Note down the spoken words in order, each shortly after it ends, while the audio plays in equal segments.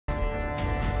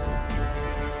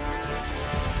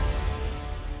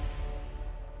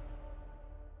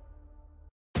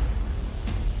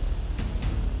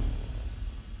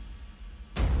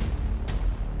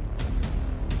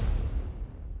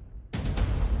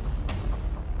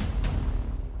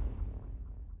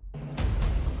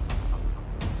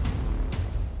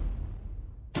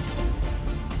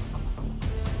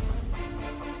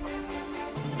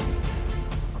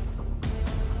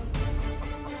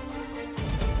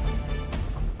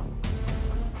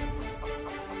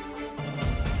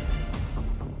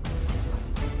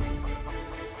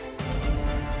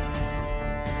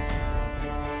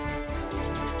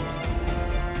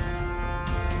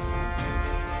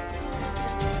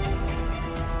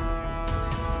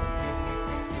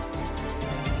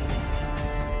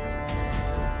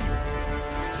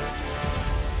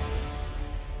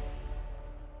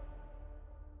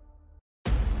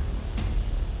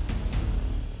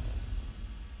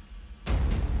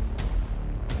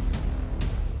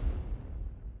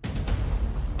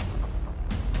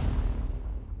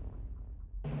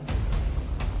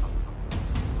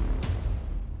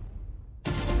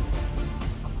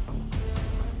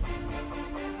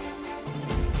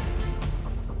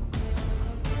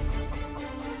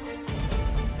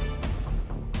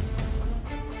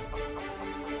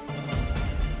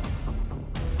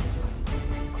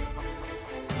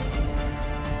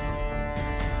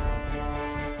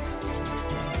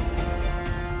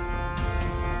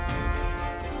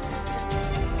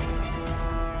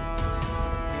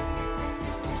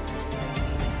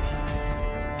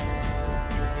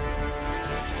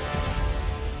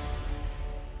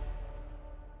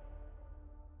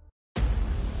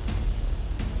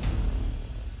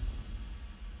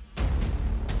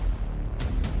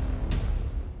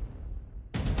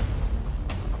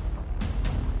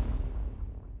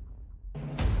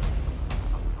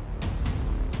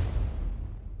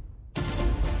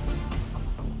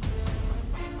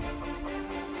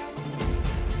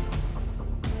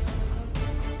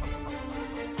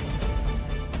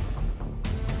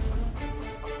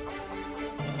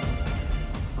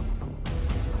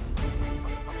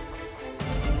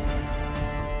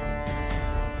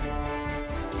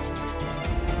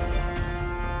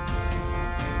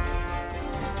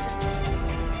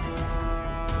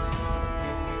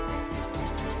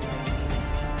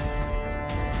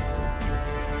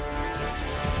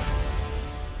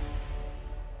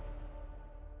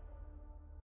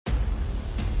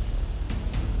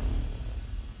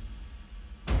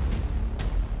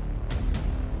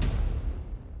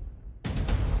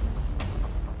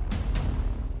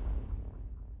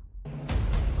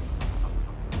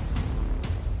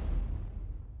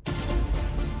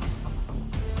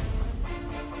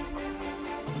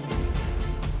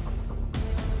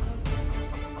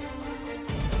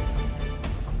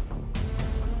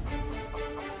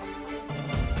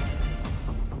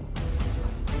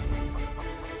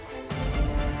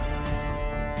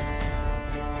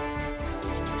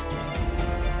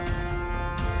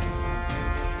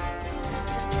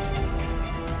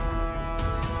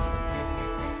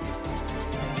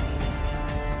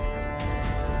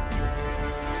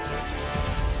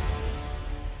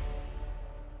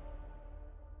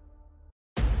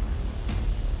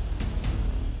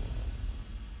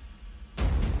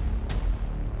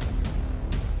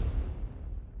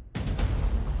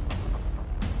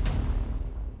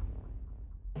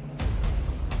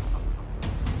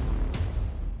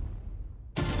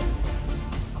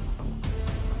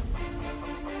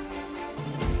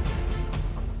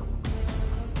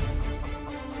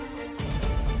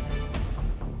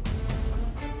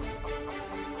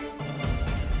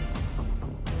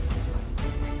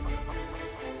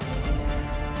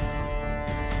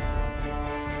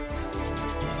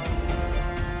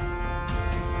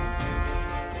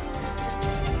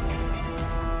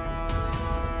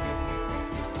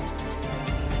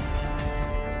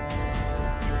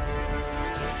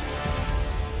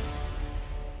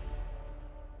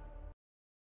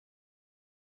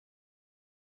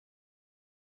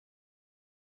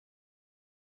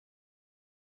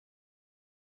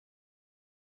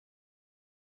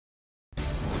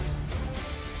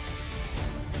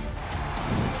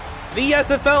The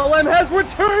SFLm has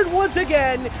returned once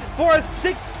again for a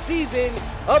 6th season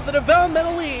of the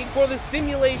Developmental League for the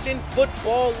Simulation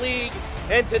Football League.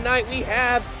 And tonight we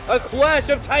have a clash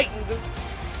of titans.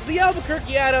 The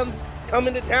Albuquerque Atoms come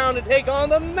into town to take on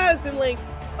the Madison Lynx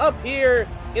up here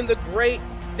in the great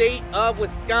state of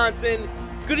Wisconsin.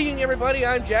 Good evening, everybody.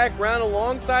 I'm Jack Brown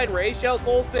alongside Rachel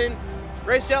Colson.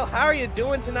 Rachel, how are you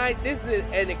doing tonight? This is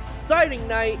an exciting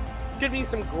night. Should be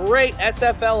some great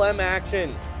SFLm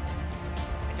action.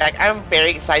 Jack, I'm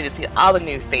very excited to see all the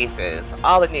new faces,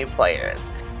 all the new players,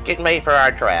 getting ready for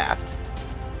our draft.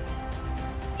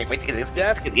 Can't wait to get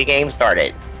the game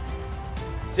started.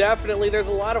 Definitely, there's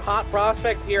a lot of hot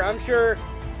prospects here. I'm sure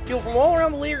people from all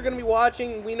around the league are going to be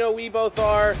watching. We know we both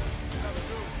are,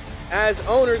 as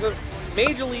owners of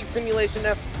Major League Simulation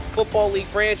Football League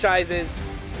franchises.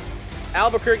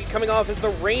 Albuquerque coming off as the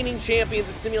reigning champions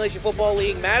in Simulation Football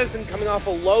League. Madison coming off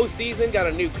a low season, got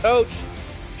a new coach.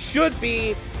 Should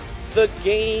be the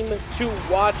game to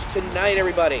watch tonight,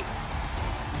 everybody.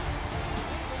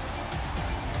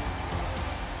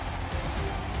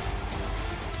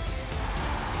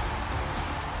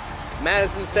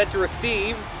 Madison set to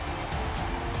receive,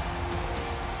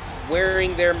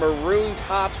 wearing their maroon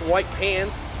tops, white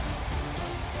pants.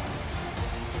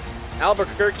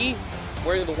 Albuquerque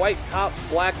wearing the white tops,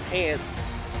 black pants.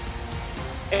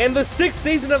 And the 6th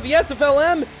season of the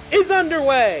SFLm is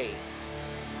underway.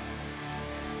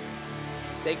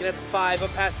 Taking it to 5,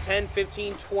 up past 10,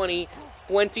 15, 20,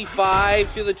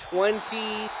 25 to the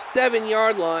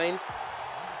 27-yard line.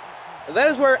 And that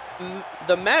is where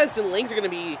the Madison Lynx are going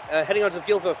to be heading onto the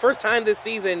field for the first time this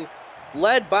season,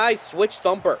 led by Switch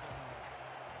Thumper.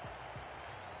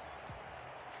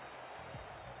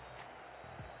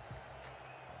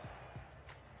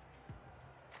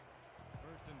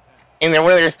 And then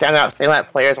one of their standout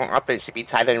players on offense should be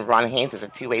tight end Ron Haynes as a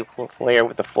two-way player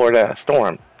with the Florida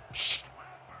Storm.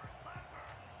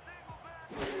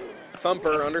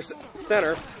 Thumper under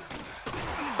center.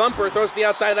 Thumper throws to the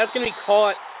outside. That's going to be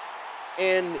caught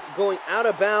and going out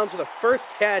of bounds for the first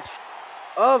catch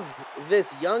of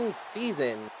this young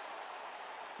season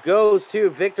goes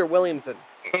to Victor Williamson.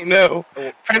 Oh, no.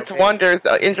 Prince Wonder's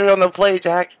injured on the play,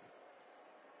 Jack.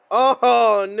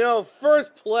 Oh, no.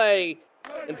 First play.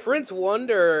 And Prince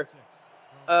Wonder,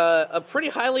 a pretty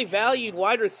highly valued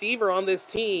wide receiver on this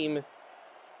team,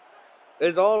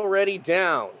 is already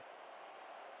down.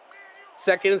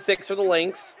 2nd and 6 for the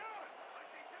Lynx.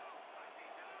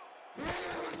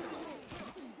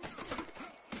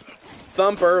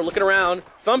 Thumper looking around.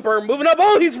 Thumper moving up.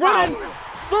 Oh, he's running.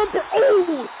 Thumper.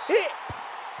 Oh, hit.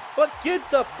 But gets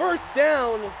the first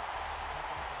down.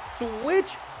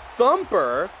 Switch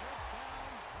Thumper,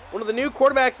 one of the new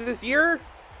quarterbacks this year,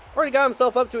 already got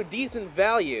himself up to a decent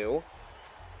value.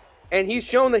 And he's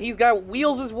shown that he's got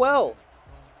wheels as well.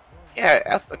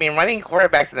 Yeah, I mean, running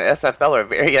quarterbacks in the SFL are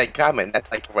very uncommon. That's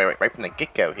like right from the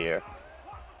get-go here.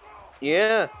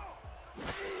 Yeah.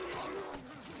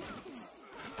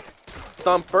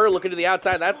 Thumper looking to the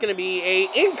outside. That's going to be an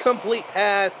incomplete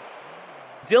pass.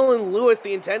 Dylan Lewis,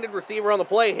 the intended receiver on the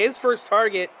play, his first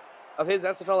target of his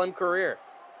SFLm career.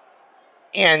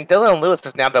 And Dylan Lewis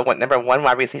is now the number 1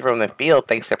 wide receiver on the field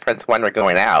thanks to Prince Wonder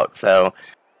going out. So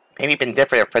maybe been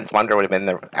different if Prince Wonder would have been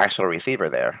the actual receiver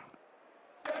there.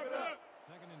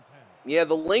 Yeah,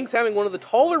 the Lynx having one of the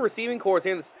taller receiving corps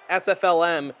here in the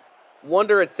SFLm.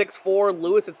 Wonder at 6'4",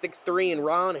 Lewis at 6'3", and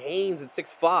Ron Haynes at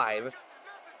 6'5".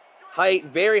 Height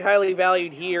very highly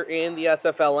valued here in the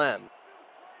SFLm.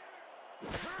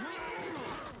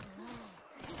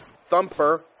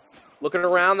 Thumper looking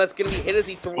around. That's going to be hit as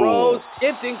he throws. Ooh.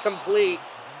 Tipped incomplete.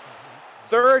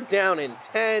 3rd down and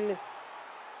 10.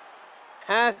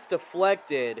 Pass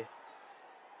deflected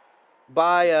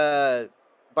by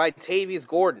Tavius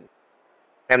Gordon.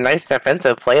 And nice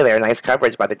defensive play there. Nice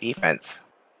coverage by the defense.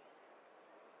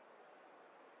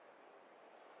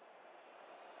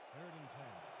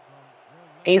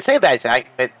 And you say that, Jack,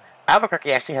 but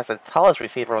Albuquerque actually has the tallest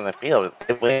receiver on the field.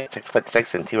 It weighs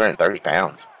 6'6" and 230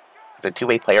 pounds. It's a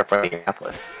two-way player for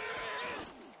Indianapolis.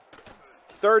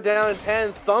 3rd down and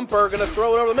 10. Thumper going to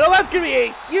throw it over the middle. That's going to be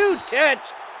a huge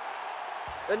catch.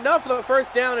 Enough for the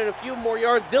first down and a few more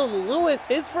yards. Dylan Lewis,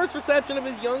 his first reception of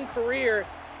his young career.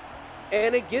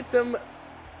 And it gets him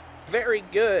very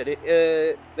good.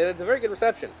 It's a very good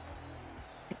reception.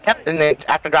 Yep, and then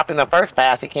after dropping the first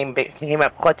pass, he came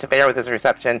up clutch there with his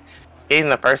reception, getting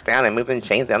the first down and moving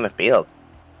chains down the field.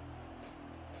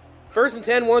 1st and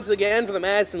 10 once again for the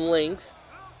Madison Lynx.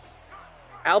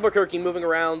 Albuquerque moving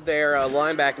around their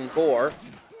linebacking core.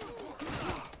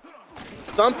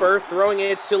 Thumper throwing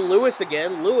it to Lewis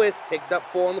again. Lewis picks up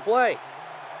 4 on the play.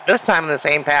 This time in the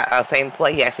same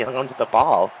play, he actually hung onto the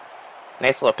ball.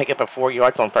 Nice little pickup of 4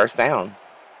 yards on first down.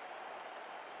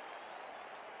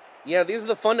 Yeah, these are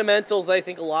the fundamentals that I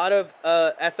think a lot of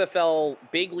SFL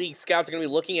big league scouts are going to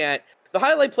be looking at. The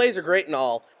highlight plays are great and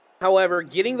all. However,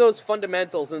 getting those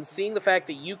fundamentals and seeing the fact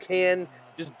that you can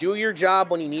just do your job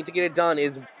when you need to get it done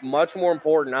is much more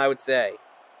important, I would say.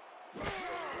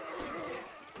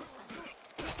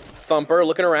 Thumper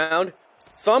looking around.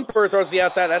 Thumper throws to the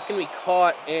outside. That's going to be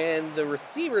caught, and the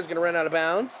receiver is going to run out of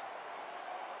bounds.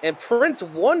 And Prince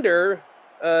Wonder,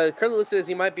 currently says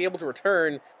he might be able to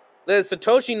return. There's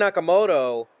Satoshi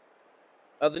Nakamoto,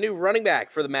 the new running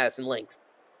back for the Madison Lynx.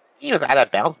 He was out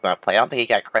of bounds on that play. I don't think he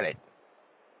got credit.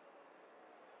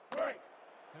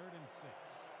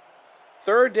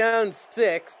 Third down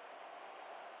 6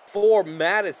 for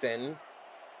Madison.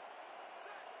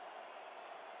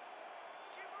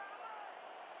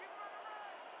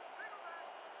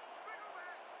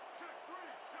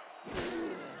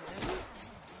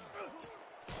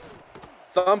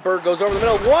 Thumper goes over the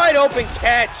middle, wide open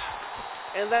catch,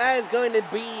 and that is going to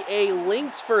be a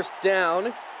Lynx first down.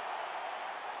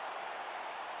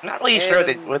 I'm not really sure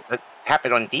what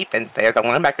happened on defense there. The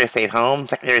linebacker stayed home.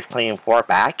 Secondary is playing 4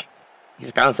 back.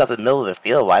 He's found himself in the middle of the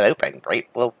field, wide open. Great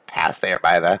little pass there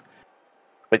by the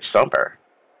Rich Thumper.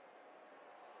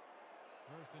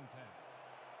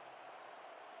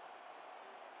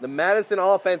 The Madison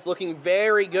offense looking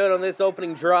very good on this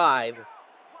opening drive.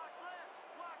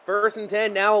 1st and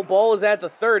 10, now ball is at the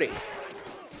 30.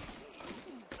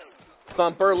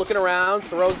 Thumper looking around,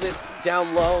 throws it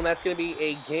down low, and that's going to be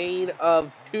a gain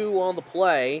of 2 on the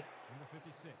play.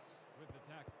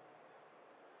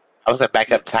 I was a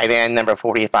backup tight end, number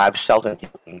 45, Sheldon,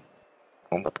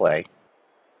 on the play.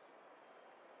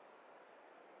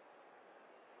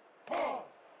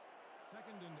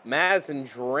 Madison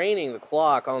draining the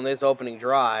clock on this opening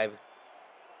drive,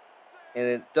 and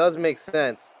it does make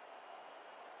sense.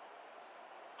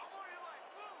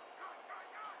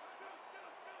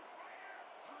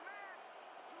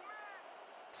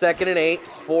 Second and 8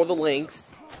 for the Lynx.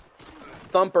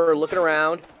 Thumper looking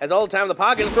around, has all the time in the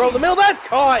pocket and throw in the middle. That's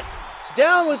caught!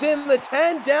 Down within the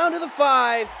 10, down to the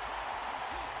 5.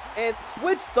 And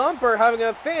Switch Thumper having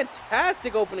a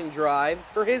fantastic opening drive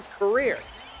for his career.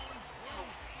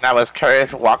 That was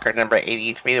Curtis Walker, number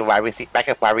 83, the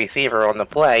backup wide receiver on the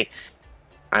play.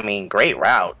 I mean, great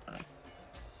route.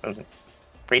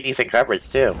 Pretty decent coverage,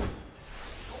 too.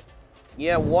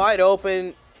 Yeah, wide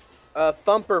open.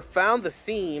 Thumper found the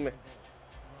seam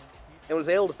and was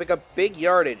able to pick up big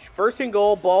yardage. 1st and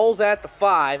goal, ball's at the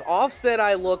 5. Offset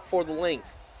I look for the Lynx.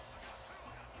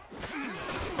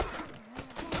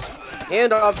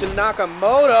 Handoff to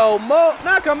Nakamoto.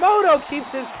 Nakamoto keeps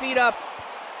his feet up,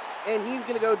 and he's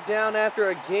going to go down after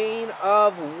a gain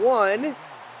of 1. I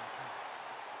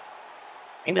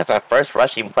think that's our first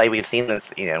rushing play we've seen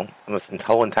this, this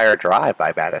whole entire drive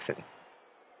by Madison.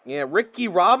 Yeah, Ricky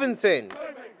Robinson,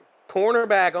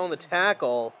 cornerback on the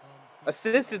tackle,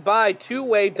 assisted by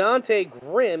two-way Dante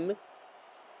Grimm.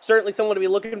 Certainly someone to be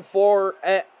looking for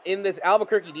in this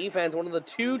Albuquerque defense, one of the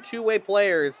two-way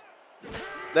players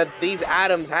that these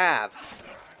Adams have.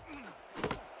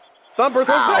 Thumper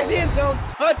throws back the end zone,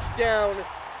 touchdown.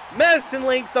 Madison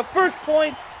Lynx, the first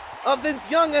points of this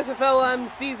young SFLm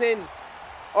season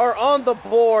are on the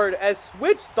board as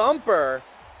Switch Thumper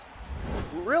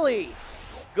really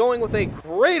going with a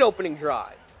great opening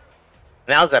drive.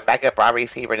 Now the backup wide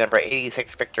receiver, number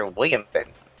 86, Victor Williamson,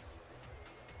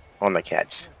 on the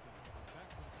catch.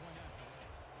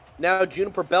 Now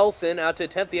Juniper Belson out to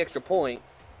attempt the extra point.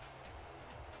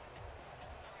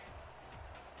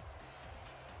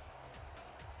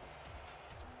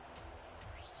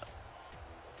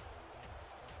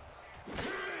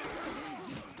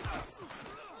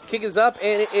 Kick is up,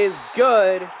 and it is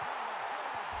good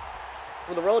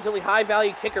for the relatively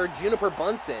high-value kicker, Juniper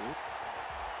Bunsen.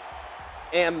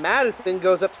 And Madison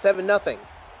goes up 7-0.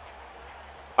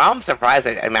 Well, I'm surprised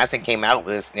that Madison came out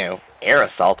with this, air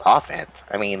assault offense.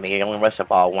 I mean, they only rushed the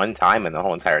ball 1 time in the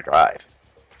whole entire drive.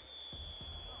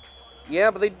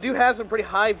 Yeah, but they do have some pretty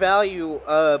high-value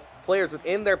players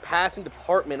within their passing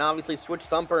department. Obviously, Switch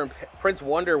Thumper and Prince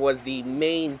Wonder was the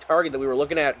main target that we were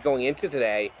looking at going into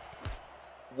today.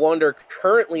 Wonder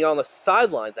currently on the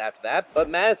sidelines after that, but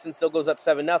Madison still goes up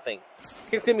 7-0.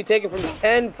 Kick's going to be taken from the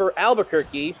 10 for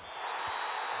Albuquerque.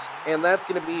 And that's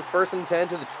going to be 1st and 10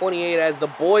 to the 28 as the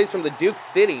boys from the Duke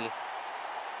City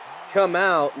come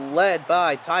out, led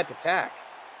by Ty Patak.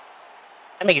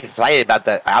 I'm excited about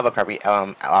the Albuquerque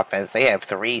offense. They have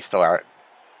 3 star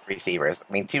receivers.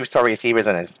 I mean, 2 star receivers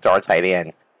and a star tight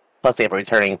end. Plus, they have a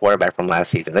returning quarterback from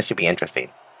last season. This should be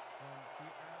interesting.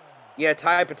 Yeah,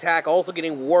 type attack also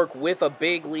getting work with a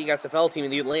big league SFL team in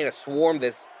the Atlanta Swarm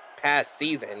this past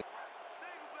season.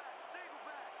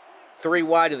 3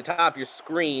 wide to the top of your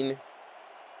screen.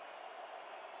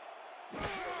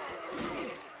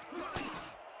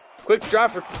 Quick drop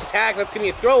for attack. That's going to be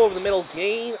a throw over the middle.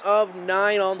 Gain of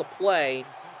 9 on the play.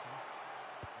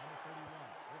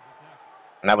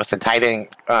 And that was the tight end,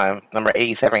 number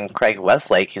 87, Craig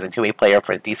Westlake. He's a two-way player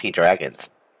for the DC Dragons.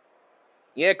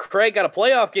 Yeah, Craig got a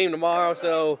playoff game tomorrow,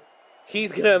 so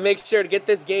he's going to make sure to get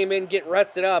this game in, get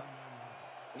rested up,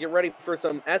 get ready for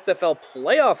some SFL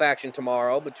playoff action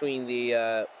tomorrow between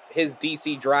the his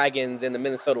DC Dragons and the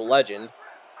Minnesota Legend.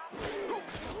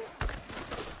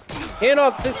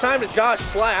 Handoff this time to Josh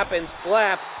Slap, and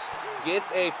Slap gets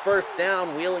a first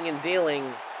down, wheeling and dealing,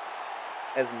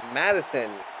 as Madison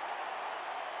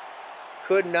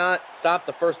could not stop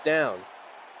the first down.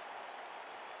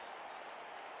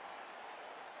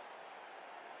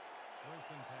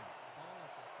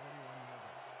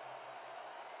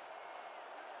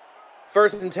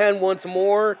 First and 10 once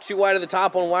more. 2 wide of the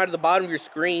top, 1 wide of the bottom of your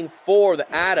screen for the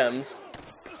Adams.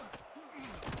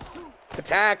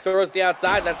 Attack throws to the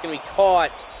outside. That's going to be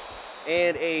caught.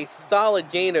 And a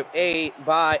solid gain of 8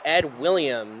 by Ed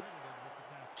Williams,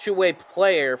 two-way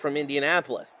player from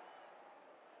Indianapolis.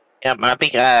 Yeah, I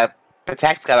think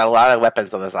Attack's got a lot of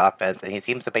weapons on this offense, and he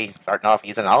seems to be starting off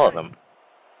using all of them.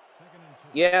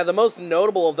 Yeah, the most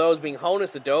notable of those being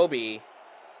Honus Adobe,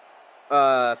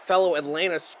 fellow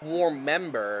Atlanta Swarm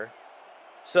member.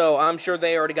 So I'm sure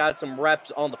they already got some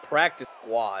reps on the practice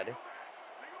squad.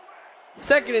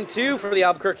 2nd and 2 for the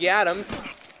Albuquerque Adams.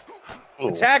 Ooh.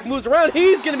 Attack moves around.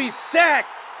 He's going to be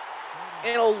sacked.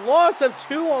 And a loss of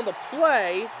 2 on the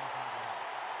play.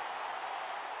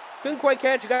 Couldn't quite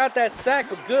catch who got that sack,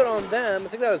 but good on them. I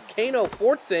think that was Kano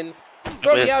Fortson.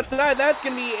 From the outside, that's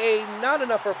going to be not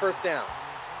enough for a first down.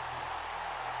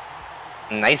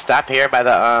 Nice stop here by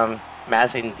the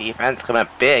Madison defense, coming up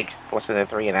big, forcing a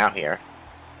 3 and out here.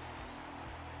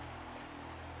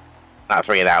 Not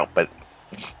 3 and out, but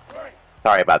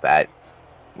sorry about that.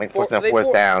 I mean, forcing a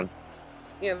 4th down.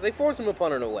 Yeah, they forced him to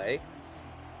punt it away.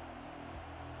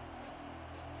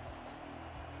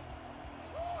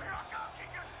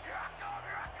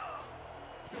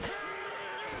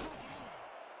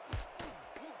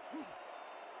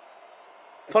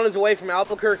 Punt is away from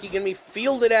Albuquerque, going to be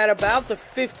fielded at about the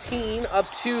 15 up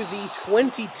to the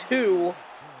 22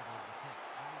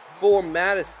 for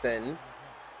Madison.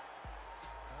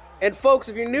 And folks,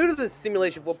 if you're new to the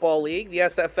Simulation Football League, the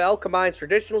SFL combines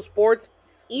traditional sports,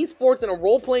 esports, and a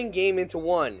role-playing game into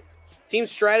one. Team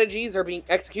strategies are being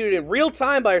executed in real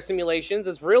time by our simulations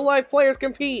as real-life players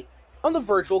compete on the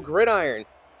virtual gridiron.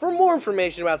 For more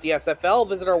information about the SFL,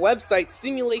 visit our website,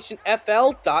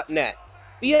 simulationfl.net.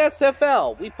 The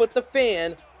SFL, we put the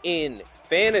fan in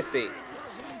fantasy.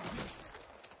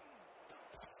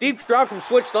 Deep drop from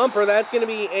Switch Thumper. That's going to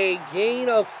be a gain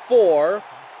of 4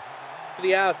 to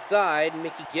the outside.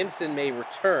 Mickey Gibson may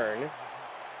return.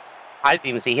 I didn't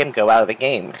even see him go out of the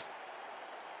game.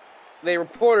 They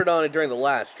reported on it during the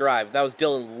last drive. That was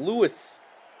Dylan Lewis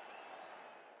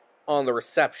on the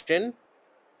reception.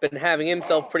 Been having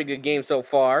himself a pretty good game so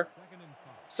far.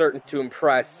 Certain to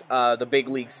impress the big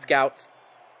league scouts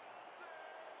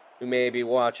who may be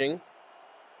watching.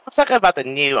 Let's talk about the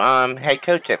new head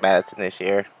coach at Madison this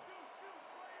year.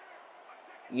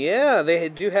 Yeah, they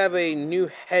do have a new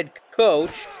head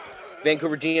coach,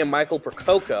 Vancouver GM Michael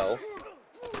Percoco.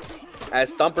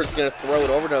 As Thumper's going to throw it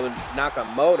over to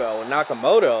Nakamoto, and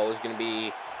Nakamoto is going to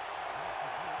be...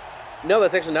 No,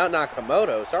 that's actually not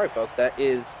Nakamoto. Sorry, folks. That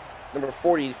is number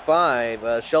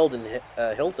 45, Sheldon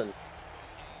Hilton.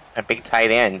 A big tight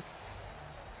end.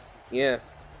 Yeah.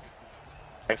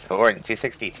 6'4" and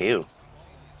 262.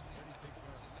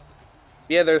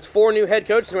 Yeah, there's 4 new head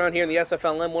coaches around here in the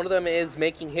SFLm. One of them is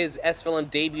making his SFLm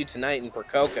debut tonight in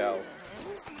Percoco.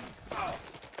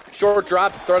 Short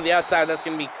drop, throw to the outside. That's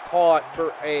going to be caught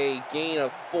for a gain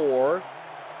of 4.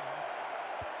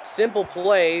 Simple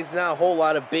plays, not a whole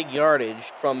lot of big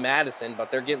yardage from Madison,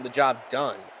 but they're getting the job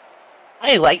done.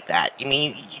 I like that. I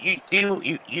mean, you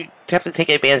have to take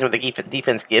advantage of what the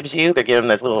defense gives you. They're giving them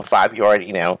those little 5-yard,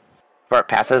 short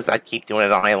passes. I keep doing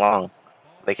it all night long.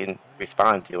 They can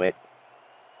respond to it.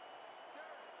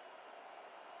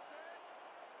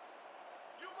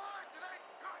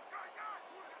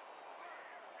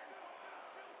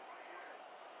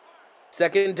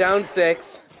 Second down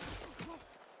 6.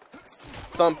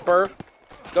 Thumper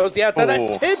goes the outside.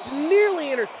 That tip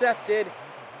nearly intercepted.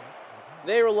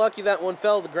 They were lucky that one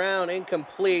fell to the ground,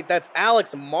 incomplete. That's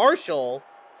Alex Marshall,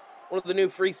 one of the new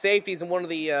free safeties and one of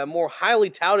the more highly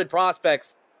touted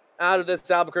prospects out of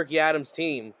this Albuquerque Adams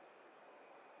team.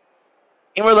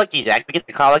 And we're lucky, Jack. We get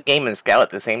to call a game and scout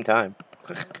at the same time.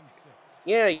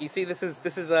 Yeah, you see, this is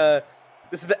the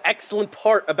excellent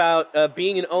part about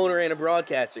being an owner and a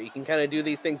broadcaster. You can kind of do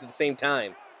these things at the same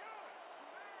time.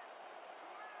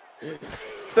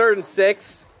 3rd and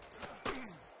 6.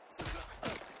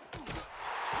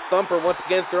 Thumper once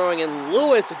again throwing in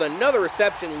Lewis with another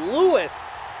reception. Lewis,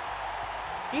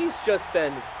 he's just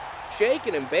been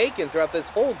shaking and baking throughout this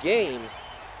whole game.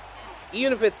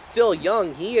 Even if it's still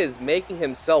young, he is making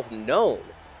himself known.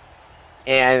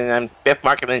 And Biff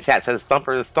Markham in the chat says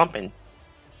Thumper is thumping.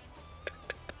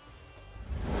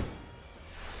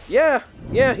 Yeah,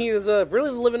 he is really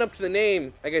living up to the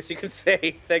name, I guess you could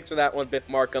say. Thanks for that one, Biff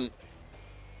Markham.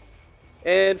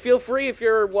 And feel free, if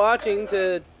you're watching,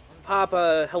 to pop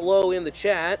a hello in the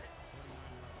chat.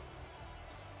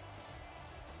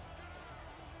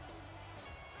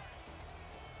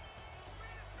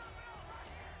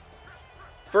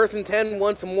 First and 10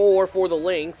 once more for the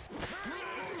Lynx.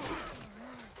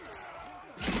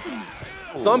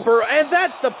 Thumper, and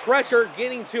that's the pressure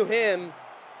getting to him.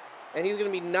 And he's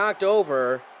going to be knocked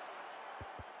over.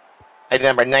 And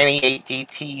number 98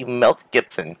 DT, Melt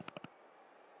Gibson.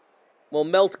 Well,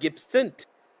 Melt Gibson.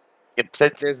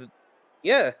 Gibson? There's,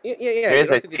 yeah.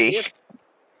 There's a T.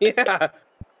 Yeah.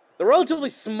 The relatively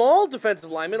small defensive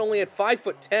lineman, only at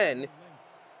 5'10".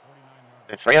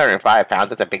 At 305 pounds,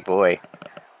 that's a big boy.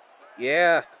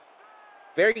 Yeah.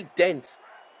 Very dense.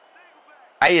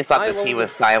 I just thought the T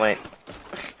was silent.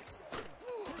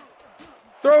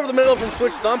 Throw over the middle from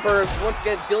Switch Thumper. Once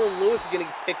again, Dylan Lewis is going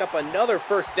to pick up another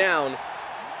first down.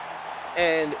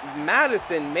 And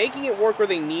Madison making it work where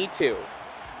they need to.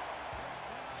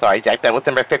 Sorry, Jack, that was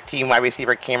number 15 wide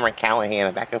receiver Cameron Callahan,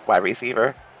 a backup wide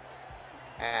receiver.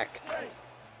 Heck.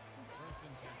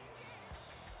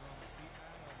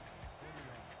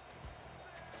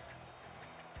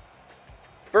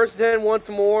 First and 10 once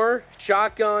more.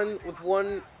 Shotgun with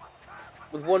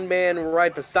one man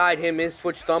right beside him is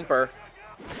Switch Thumper.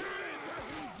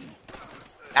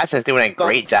 Madison's doing a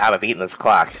great job of eating this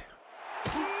clock.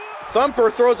 Thumper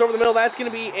throws over the middle. That's going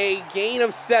to be a gain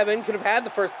of 7. Could have had the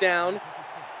first down.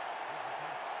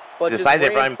 But decided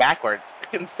to run backwards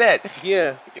instead.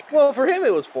 Yeah. Well, for him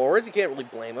it was forwards. You can't really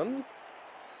blame him.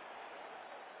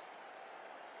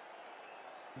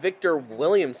 Victor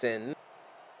Williamson,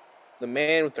 the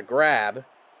man with the grab.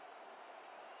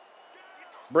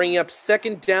 Bringing up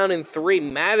 2nd down and 3.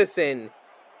 Madison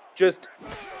just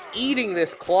eating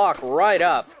this clock right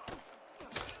up.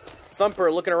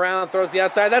 Thumper looking around, throws the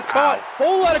outside. That's caught.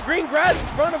 Whole lot of green grass in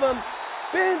front of him.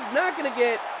 Ben's not going to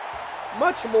get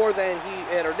much more than he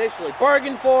had initially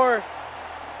bargained for.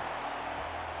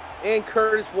 And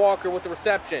Curtis Walker with the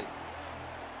reception.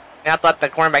 And I thought the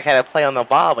cornerback had a play on the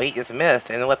ball, but he just missed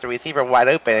and left the receiver wide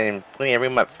open and plenty of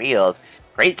room upfield.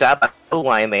 Great job by the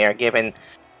O-line there, giving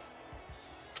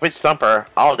Switch Thumper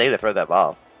all day to throw that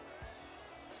ball.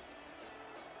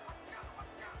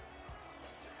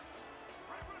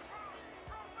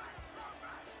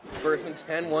 First and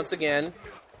 10 once again.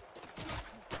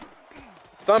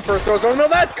 Thumper throws over. No,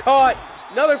 that's caught.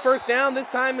 Another first down. This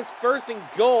time it's 1st and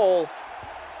goal.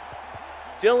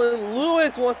 Dylan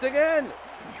Lewis once again.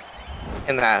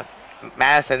 And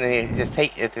Madison is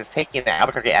just taking the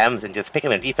Albuquerque Adams and just picking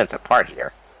the defense apart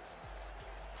here.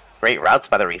 Great routes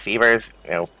by the receivers.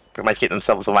 You know, pretty much getting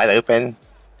themselves wide open.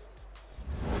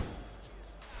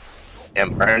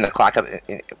 And burning the clock up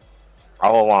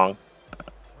all along.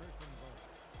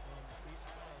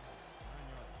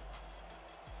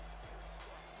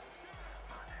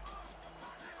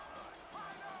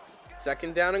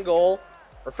 Second down and goal.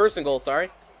 Or 1st and goal,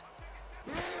 sorry.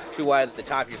 Too wide at the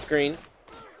top of your screen.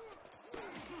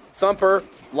 Thumper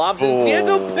lobs into the end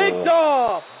zone, picked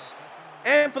off!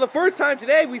 And for the first time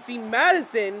today, we see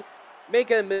Madison make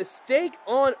a mistake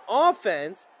on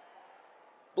offense.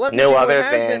 No other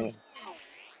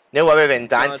than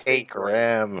Dante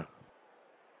Grimm.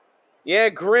 Yeah,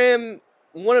 Grimm,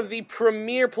 one of the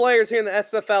premier players here in the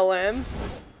SFLm,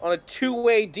 on a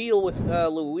 2-way deal with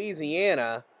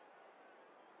Louisiana.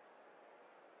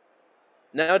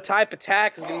 Now Type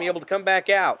Attack is going to be able to come back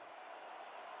out.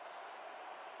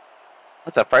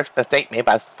 That's the first mistake made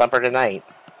by Thumper tonight.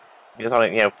 He was on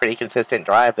a pretty consistent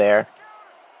drive there.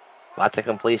 Lots of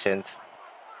completions.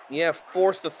 Yeah,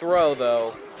 forced the throw,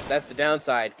 though. That's the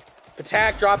downside.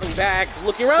 Patak dropping back,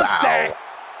 looking around, sacked!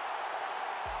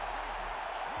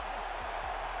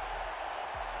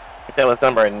 That was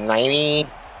number 90.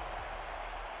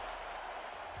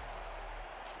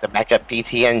 The backup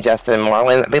DTN, Justin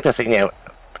Marlin. I think that's,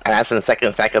 Madison's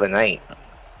 2nd sack of the night.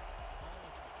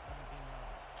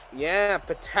 Yeah,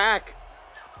 Patak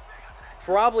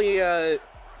probably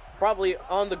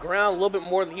on the ground a little bit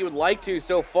more than he would like to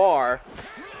so far.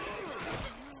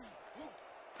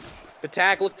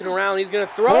 Patak looking around, he's going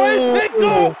to throw it. Big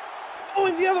goal!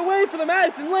 Going the other way for the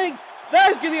Madison Lynx.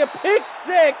 That is going to be a pick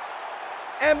six.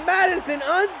 And Madison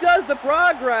undoes the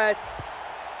progress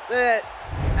that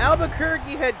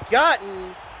Albuquerque had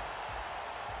gotten.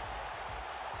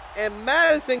 And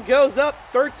Madison goes up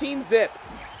 13-zip.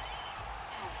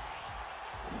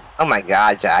 Oh my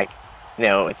God, Jack. You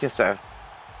know, it's just a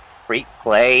great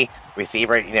play.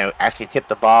 Receiver, you know, actually tipped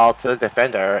the ball to the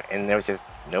defender, and there was just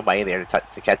nobody there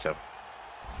to catch him.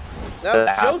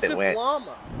 That was Joseph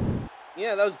Lama.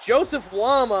 Yeah, that was Joseph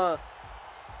Lama,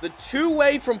 the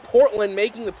two-way from Portland,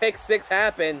 making the pick six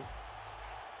happen.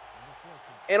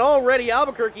 And already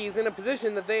Albuquerque is in a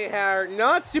position that they are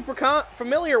not super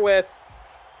familiar with,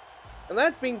 and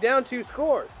that's being down 2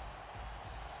 scores.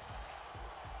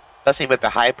 Especially with the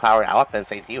high-powered offense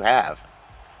they do have.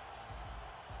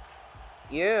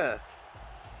 Yeah.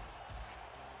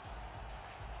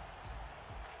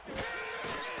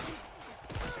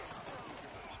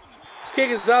 Kick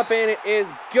is up, and it is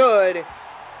good.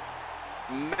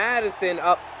 Madison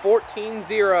up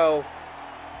 14-0.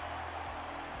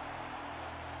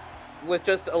 With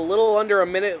just a little under a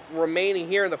minute remaining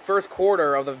here in the first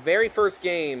quarter of the very first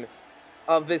game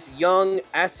of this young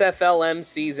SFLm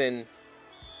season.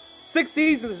 6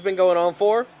 seasons has been going on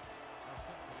for.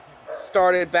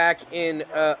 Started back in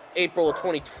April of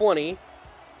 2020.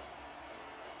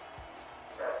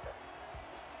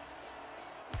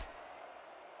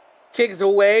 Kicks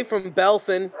away from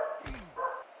Belson.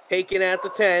 Taken at the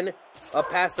 10. Up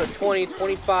past the 20,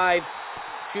 25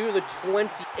 to the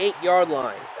 28-yard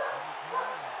line.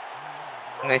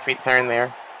 Nice return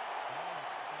there.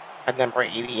 At number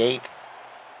 88.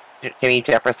 Kenny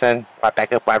Jefferson,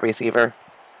 backup wide receiver.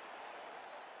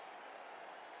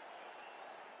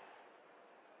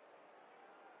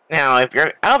 Now, if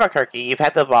you're Albuquerque, you've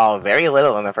had the ball very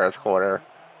little in the first quarter.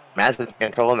 Madison's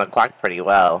controlling the clock pretty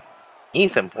well. You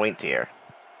need some points here.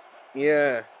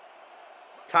 Yeah.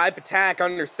 Type attack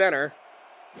under center.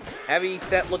 Heavy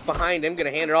set look behind him.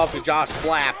 Going to hand it off to Josh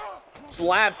Slap.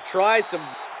 Slap tries to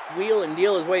wheel and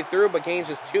deal his way through, but gains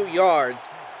just 2 yards.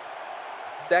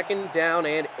 2nd down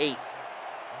and 8.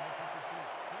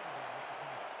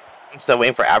 I'm still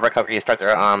waiting for Albuquerque to start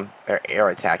their air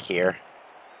attack here.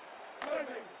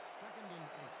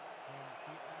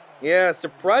 Yeah,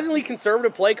 surprisingly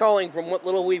conservative play calling from what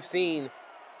little we've seen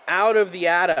out of the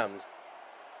Adams.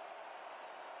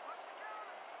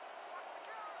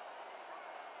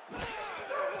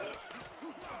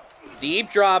 Deep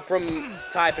drop from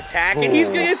Type Attack, and he's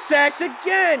going to get sacked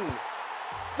again.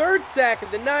 3rd sack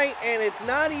of the night, and it's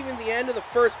not even the end of the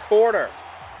first quarter.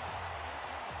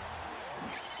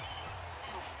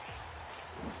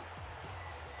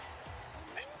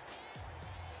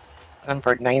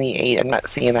 Number 98. I'm not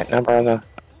seeing that number on the...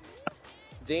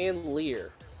 Dan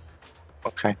Lear.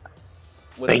 Okay.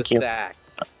 With Thank the you. sack.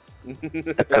 That's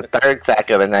the 3rd sack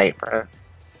of the night, bro.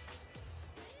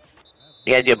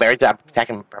 You gotta do a better job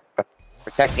protecting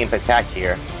Patak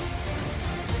here.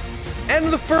 End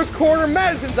of the first quarter,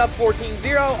 Madison's up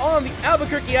 14-0 on the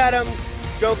Albuquerque Adams.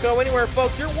 Don't go anywhere,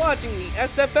 folks. You're watching the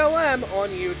SFLm on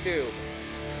YouTube.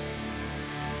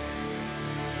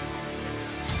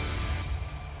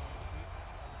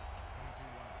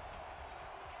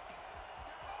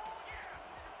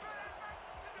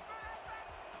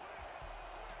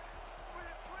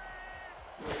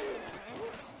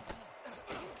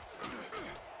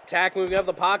 Attack moving up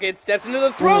the pocket, steps into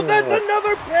the throw. That's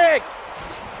another pick.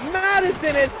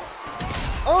 Madison is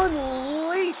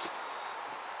unleashed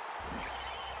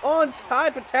on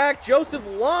Type Attack. Joseph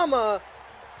Lama,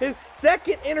 his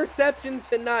 2nd interception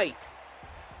tonight.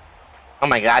 Oh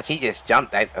my gosh, he just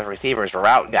jumped at the receiver's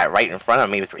route and got right in front of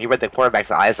him. He read the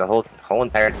quarterback's eyes the whole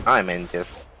entire time and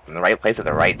just in the right place at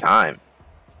the right time.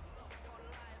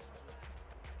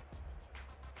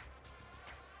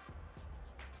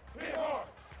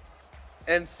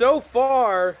 And so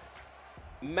far,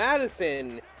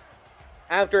 Madison,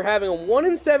 after having a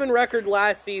 1-7 record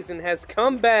last season, has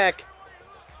come back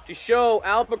to show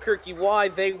Albuquerque why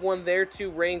they won their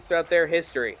 2 reigns throughout their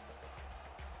history.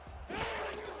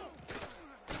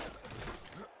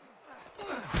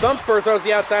 Sumper throws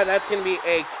the outside. That's going to be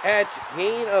a catch.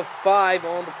 Gain of 5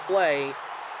 on the play.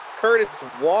 Curtis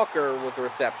Walker with the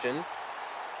reception.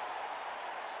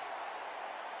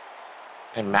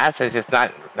 And Madison's just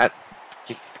not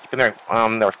keeping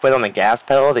their foot on the gas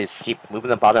pedal. They just keep moving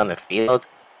the ball down the field.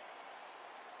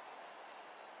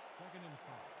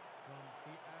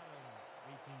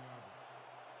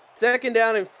 2nd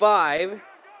down and 5.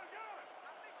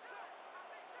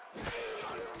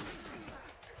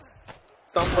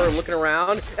 Thumper looking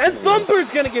around, and Thumper's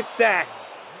gonna get sacked.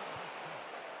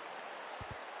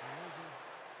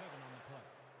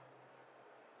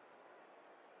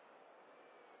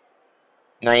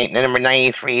 Number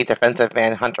 93, defensive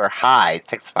end Hunter Hyde,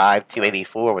 6'5",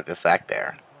 284 with the sack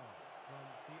there.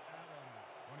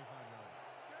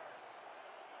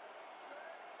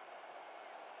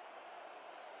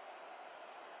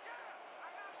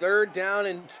 Third down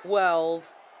and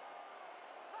 12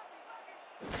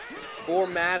 for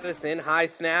Madison. High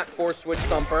snap for switch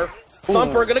Thumper.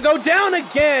 Thumper gonna go down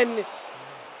again,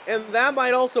 and that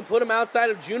might also put him outside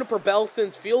of Juniper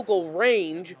Belson's field goal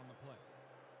range,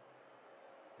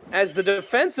 as the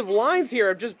defensive lines here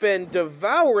have just been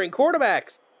devouring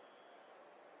quarterbacks.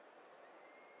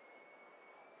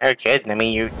 They're kidding. I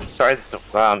mean, you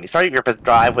started your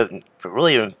drive with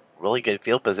really good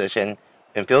field position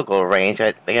and field goal range.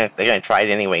 They're gonna try it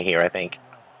anyway here, I think.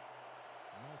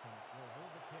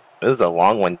 This is a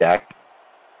long one, Dak.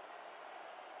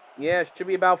 Yeah, it should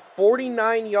be about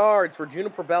 49 yards for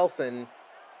Juniper Belson.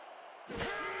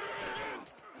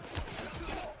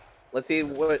 Let's see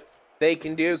what they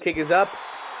can do. Kick is up.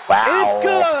 Wow. It's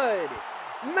good!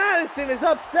 Madison is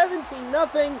up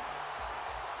 17-0.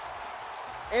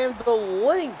 And the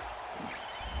Lynx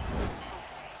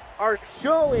are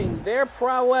showing their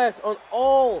prowess on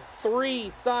all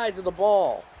 3 sides of the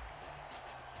ball.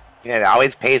 You know, it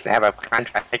always pays to have a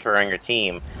contract kicker on your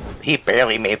team. He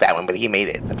barely made that one, but he made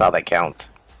it. That's all that counts.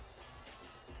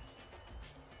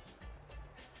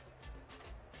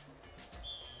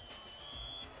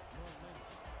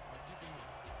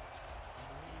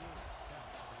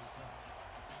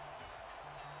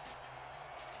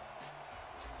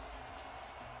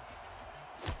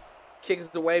 Kicks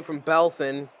it away from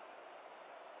Belson.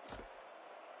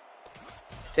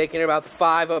 Taking it about the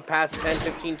 5 up past 10,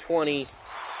 15, 20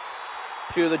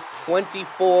 to the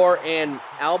 24 and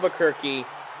Albuquerque,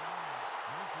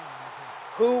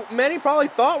 who many probably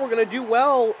thought were going to do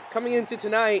well coming into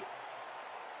tonight,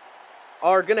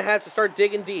 are going to have to start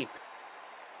digging deep.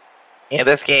 Yeah,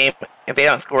 this game, if they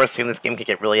don't score soon, this game could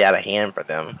get really out of hand for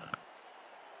them.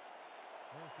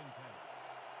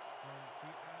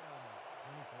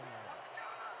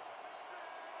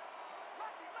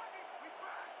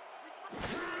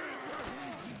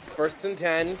 First and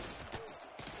 10.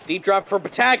 Deep drop for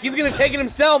Patak. He's going to take it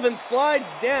himself and slides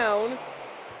down.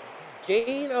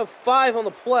 Gain of 5 on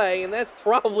the play, and that's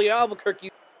probably Albuquerque's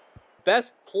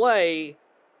best play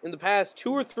in the past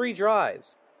 2 or 3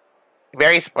 drives.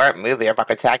 Very smart move there by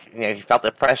Patak. You know, he felt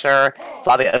the pressure,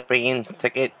 saw the opening,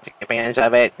 took advantage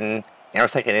of it, and now we're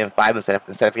taking in 5 instead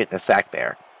of getting a sack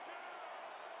there.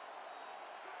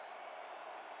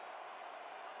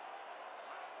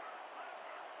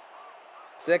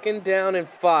 Second down and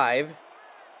 5.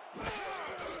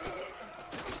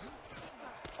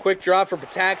 Quick drop for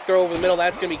Patak, throw over the middle,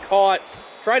 that's going to be caught.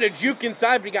 Tried to juke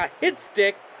inside, but he got hit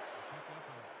stick.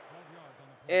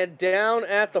 And down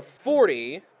at the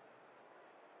 40.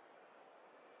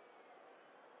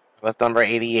 Was number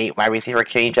 88, wide receiver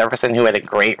Kenny Jefferson, who had a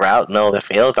great route in the middle of the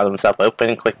field, got himself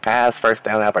open, quick pass, first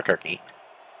down Albuquerque.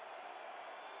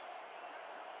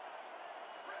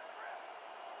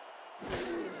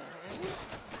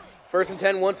 First and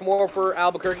 10 once more for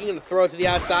Albuquerque, and throw it to the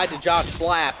outside to Josh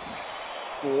Slap.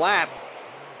 Slap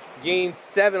gains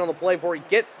 7 on the play before he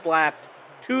gets slapped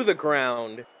to the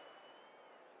ground.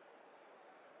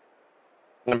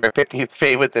 Number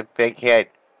 53 with the big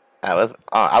hit. That was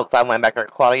outside linebacker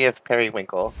Claudius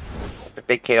Periwinkle. The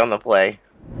big hit on the play.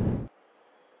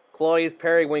 Claudius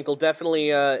Periwinkle,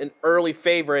 definitely an early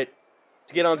favorite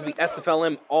to get onto the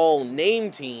SFLm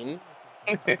all-name team.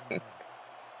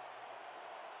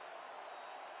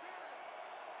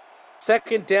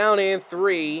 Second down and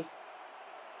 3.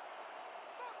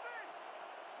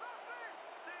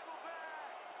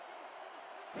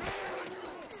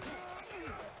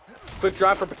 Quick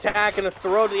drop for Patak and a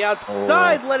throw to the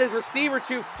outside. Led his receiver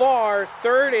too far.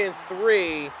 3rd and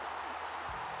 3.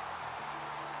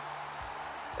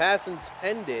 Pass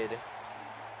intended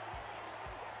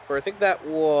for, I think that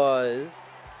was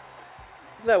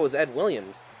Ed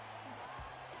Williams.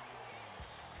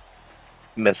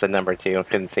 Missed the number 2,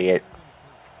 couldn't see it.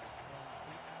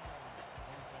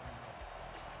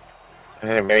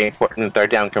 And a very important 3rd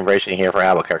down conversion here for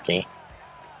Albuquerque.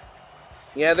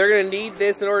 Yeah, they're going to need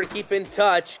this in order to keep in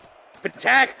touch.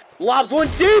 Patak lobs one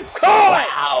deep. Caught!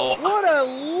 Wow! What a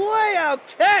layout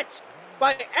catch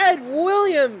by Ed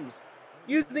Williams,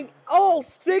 using all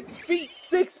 6 feet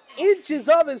 6 inches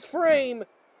of his frame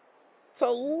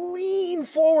to lean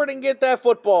forward and get that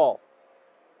football.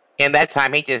 And that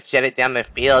time, he just jetted down the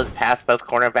field, past both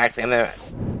cornerbacks, and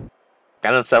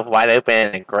got himself wide open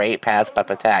in a great pass-up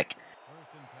attack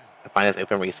to find his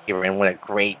open receiver, and what a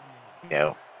great,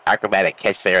 acrobatic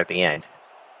catch there at the end.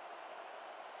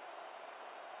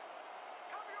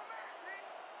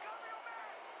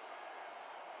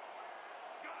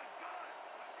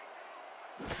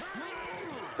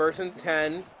 First and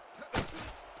 10.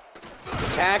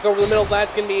 Attack over the middle.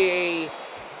 That's going to be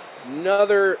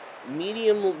another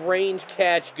medium range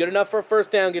catch. Good enough for a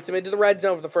first down. Gets him into the red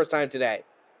zone for the first time today.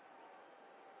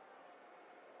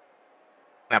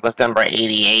 That was number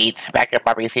 88. Backup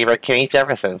wide receiver Kenny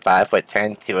Jefferson,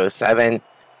 5'10", 207.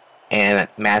 And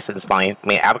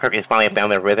Albuquerque's finally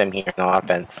found their rhythm here in the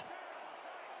offense.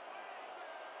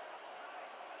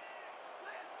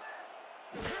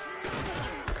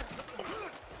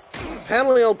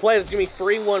 Penalty on play is going to be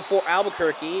 3-1 for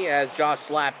Albuquerque as Josh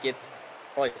Slapp gets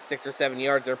probably 6 or 7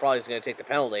 yards. They're probably just going to take the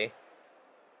penalty. I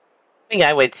think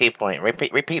I would 2 point.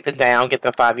 Repeat the down, get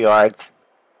the 5 yards.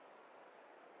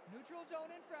 Neutral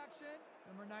zone infraction,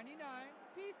 number 99,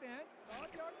 defense,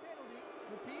 5-yard penalty,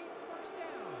 repeat, first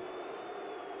down.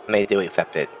 And they do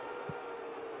accept it.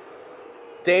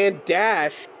 Dan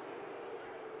Dash,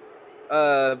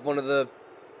 one of the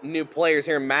new players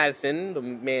here in Madison, the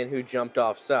man who jumped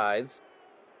off sides.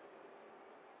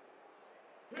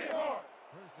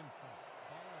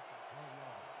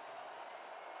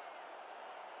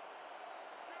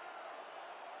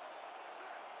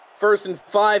 First and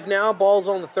 5 now. Ball's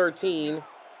on the 13.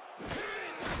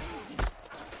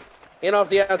 In off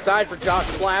the outside for Josh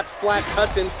Slapp. Slapp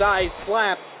cuts inside.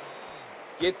 Slapp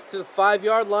gets to the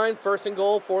 5-yard line. First and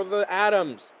goal for the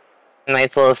Adams.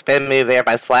 Nice little spin move there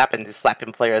by Slapp, and just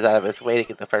slapping players out of his way to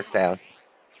get the first down.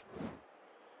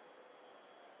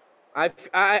 I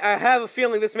have a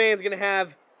feeling this man's going to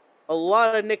have a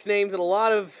lot of nicknames and a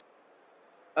lot of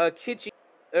kitschy,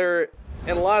 and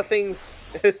a lot of things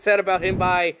said about him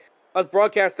by us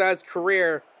broadcast his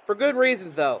career. For good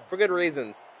reasons, though. For good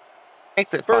reasons.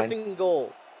 Makes it First fun. and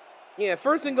goal. Yeah,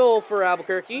 first and goal for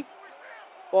Albuquerque.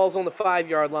 Ball's on the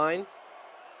 5-yard line.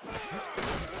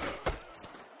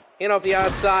 In off the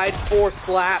outside for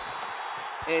Slapp.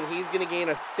 And he's going to gain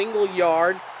a single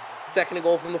yard. Second and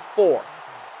goal from the 4. I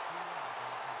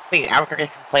think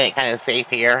Albuquerque's playing it kind of safe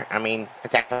here. I mean,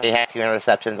 potentially had 2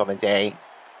 interceptions on the day.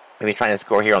 Maybe trying to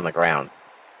score here on the ground.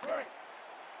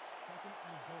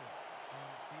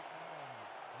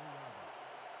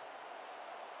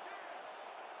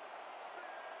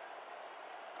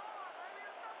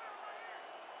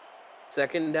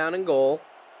 Second down and goal.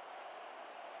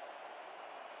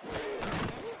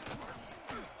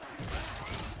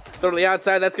 Throw to the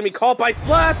outside. That's going to be caught by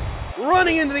Slapp.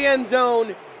 Running into the end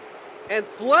zone. And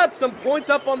Slapp some points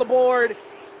up on the board.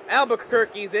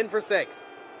 Albuquerque's in for 6.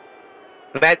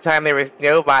 That time there was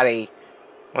nobody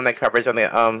on the coverage on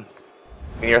the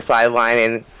near sideline,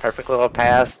 and perfect little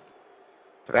pass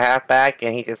to the halfback,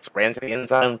 and he just ran to the end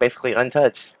zone basically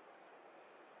untouched.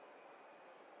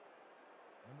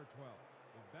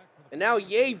 And now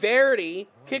Ye Verity,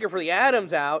 kicker for the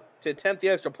Adams, out to attempt the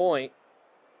extra point.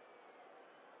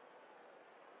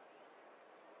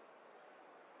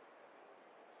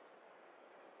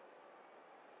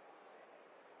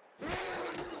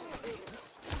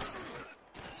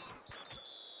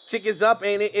 Kick is up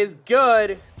and it is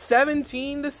good.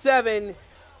 17-7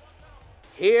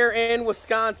 here in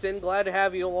Wisconsin. Glad to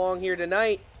have you along here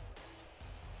tonight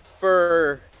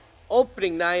for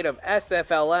opening night of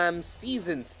SFLm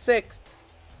Season 6.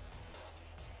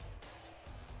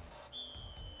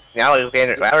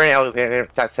 Alexander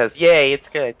says, "Yay, it's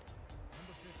good."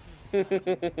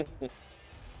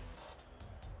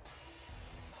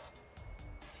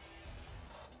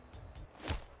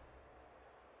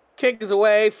 Kick is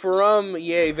away from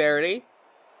Ye Verity.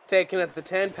 Taken at the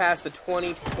 10, past the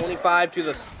 20, 25 to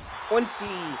the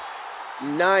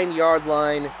 29-yard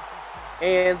line.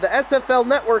 And the SFL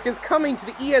network is coming to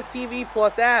the ESTV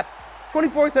Plus app.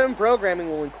 24/7 programming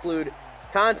will include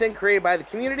content created by the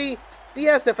community, the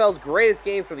SFL's greatest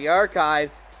games for the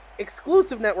archives,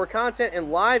 exclusive network content,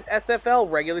 and live SFL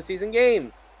regular season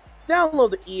games. Download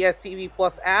the ESTV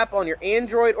Plus app on your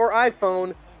Android or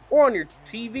iPhone, or on your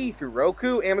TV through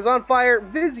Roku, Amazon Fire,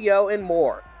 Vizio, and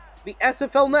more. The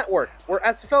SFL Network, where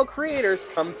SFL creators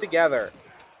come together.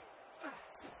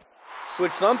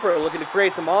 Switch Thumper looking to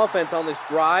create some offense on this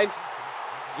drive.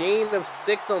 Gain of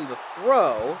 6 on the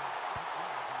throw.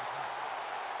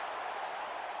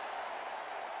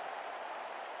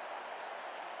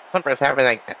 Thumper's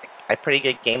having a pretty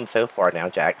good game so far now,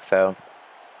 Jack, so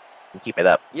keep it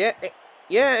up. Yeah,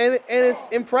 Yeah, and it's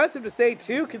impressive to say,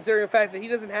 too, considering the fact that he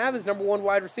doesn't have his number 1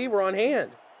 wide receiver on hand.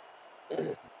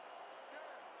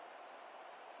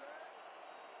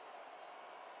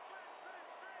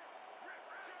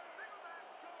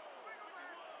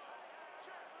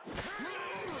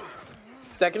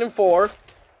 Second and 4.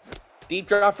 Deep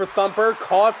drop for Thumper.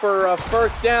 Caught for a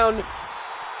first down.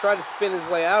 Tried to spin his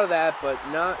way out of that, but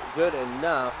not good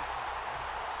enough.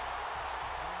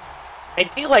 I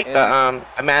do like the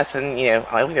Madison,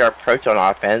 I like their approach on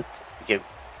offense.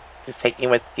 Just taking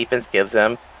what the defense gives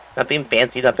them. Nothing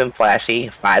fancy, nothing flashy.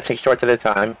 5, 6 shorts at a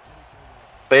time.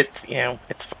 But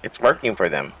it's working for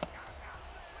them.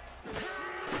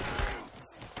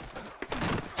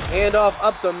 Handoff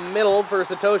up the middle for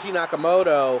Satoshi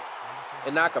Nakamoto.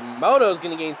 And Nakamoto's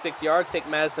going to gain 6 yards, take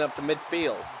Madison up to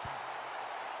midfield.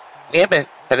 We haven't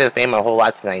said his name a whole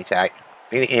lot tonight, Jack.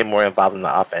 We need to get him more involved in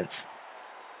the offense.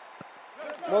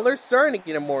 Well, they're starting to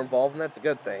get him more involved, and that's a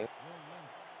good thing.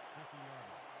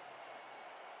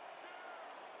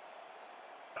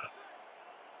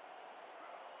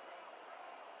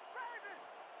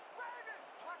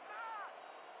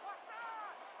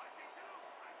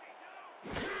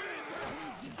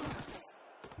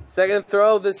 Second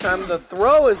throw, this time the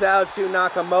throw is out to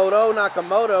Nakamoto.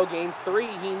 Nakamoto gains 3,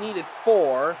 he needed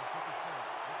 4.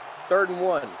 3rd and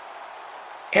 1.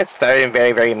 It's starting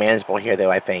very, very manageable here, though,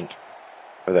 I think,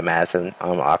 for the Madison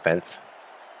offense.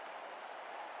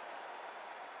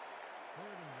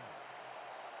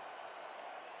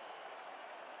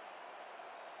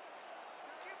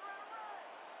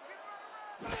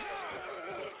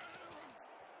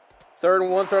 Third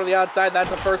and 1, throw to the outside.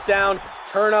 That's a first down.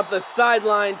 Turn up the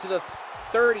sideline to the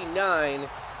 39.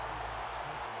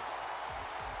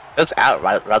 Those out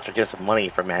routes are just money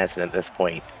for Madison at this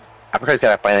point. Albuquerque's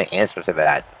got to find an answer to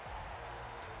that.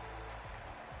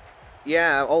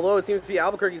 Yeah, although it seems to be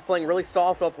Albuquerque's playing really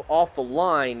soft off the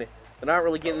line, they're not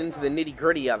really getting into the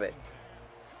nitty-gritty of it.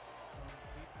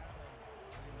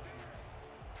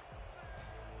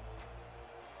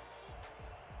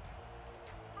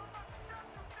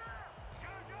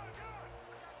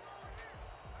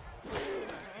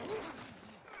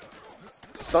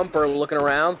 Thumper looking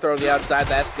around, throw to the outside.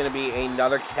 That's going to be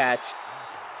another catch.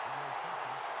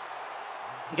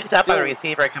 Good job by the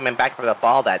receiver coming back for the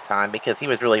ball that time because he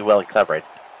was really well covered.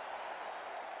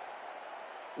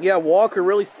 Yeah, Walker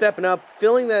really stepping up,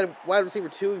 filling that wide receiver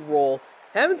 2 role.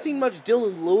 Haven't seen much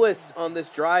Dylan Lewis on this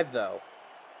drive, though.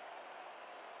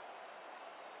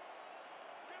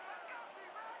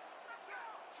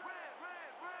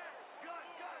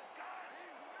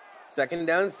 Second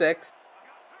down and 6.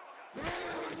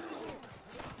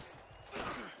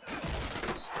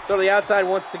 So to the outside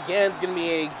once again, it's going to be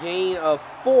a gain of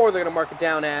 4. They're going to mark it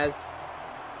down as.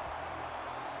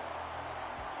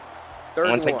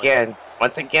 Once again,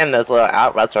 those little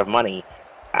out routes are money.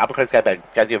 Albuquerque's got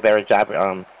to do a better job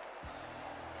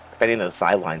defending those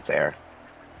sidelines there.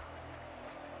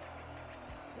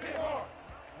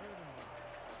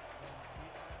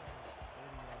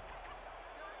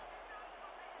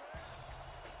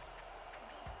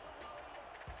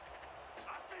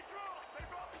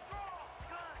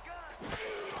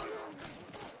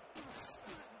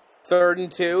 Third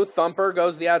and 2, Thumper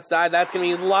goes to the outside. That's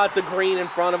going to be lots of green in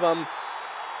front of him.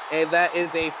 And that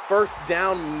is a first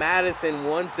down Madison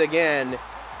once again.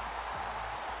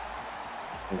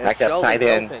 Back up tight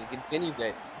end. Continues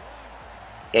it.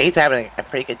 Yeah, he's having a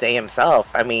pretty good day himself.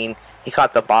 I mean, he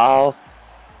caught the ball.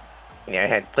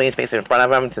 Had plenty of space in front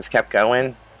of him, just kept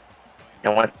going.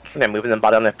 And moving the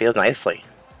ball down the field nicely.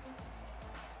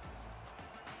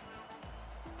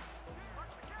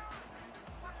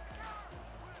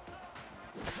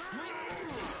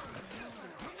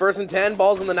 First and 10,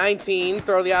 ball's on the 19.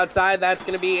 Throw to the outside. That's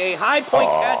going to be a high point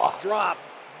catch drop.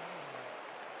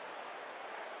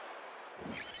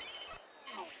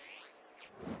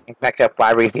 Back up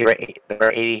wide receiver number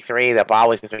 83. The ball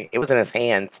was it was in his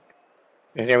hands.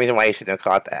 There's no reason why he shouldn't have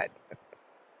caught that.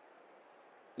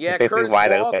 Yeah, Curtis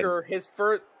Walker, his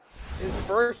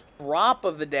first drop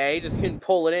of the day, just couldn't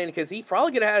pull it in because he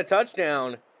probably could have had a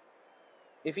touchdown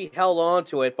if he held on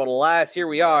to it. But alas, here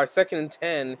we are, 2nd and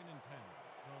 10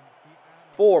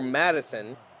 for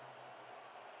Madison.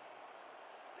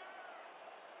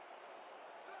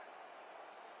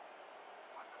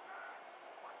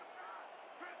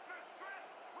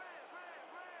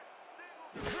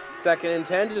 Second and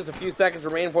 10, just a few seconds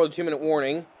remaining for the 2-minute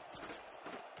warning.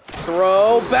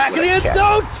 Throw back in the end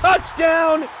zone,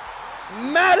 touchdown!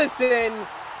 Madison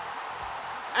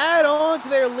add on to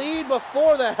their lead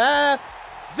before the half.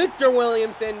 Victor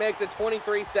Williamson makes it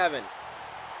 23-7.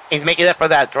 He's making up for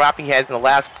that drop he had in the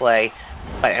last play.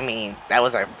 But I mean, that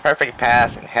was a perfect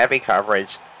pass and heavy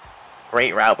coverage.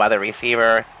 Great route by the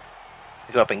receiver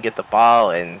to go up and get the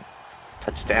ball, and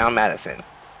touchdown Madison.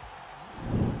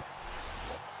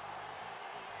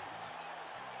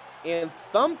 And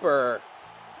Thumper,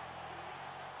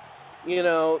 you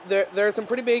know, there's some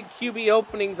pretty big QB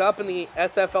openings up in the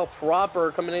SFL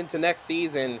proper coming into next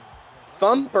season.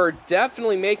 Thumper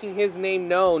definitely making his name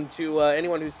known to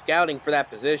anyone who's scouting for that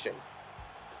position.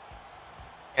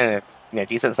 And you know,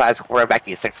 decent sized quarterback.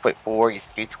 He's 6'4". He's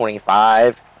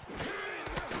 325.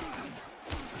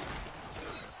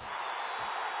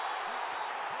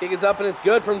 Kick is up and it's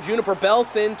good from Juniper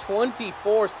Belson.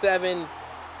 24-7.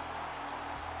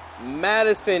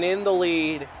 Madison in the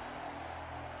lead.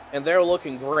 And they're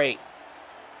looking great.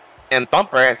 And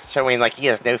Thumper is showing like he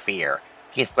has no fear.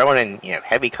 He's throwing in, you know,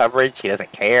 heavy coverage. He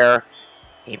doesn't care.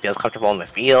 He feels comfortable in the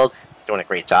field. Doing a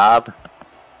great job.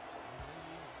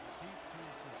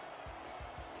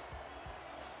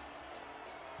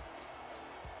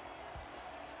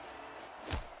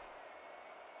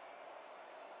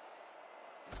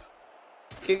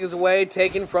 Kick is away,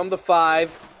 taken from the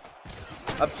 5.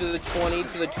 Up to the 20,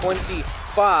 to the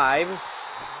 25.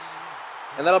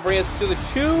 And that'll bring us to the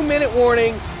 2-minute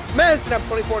warning. Madison up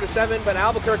 24-7, but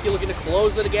Albuquerque looking to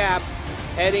close the gap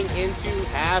heading into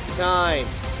halftime.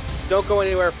 Don't go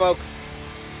anywhere, folks.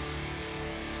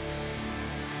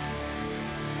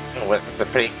 It's a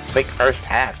pretty quick first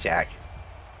half, Jack.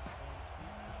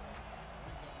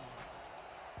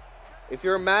 If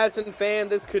you're a Madison fan,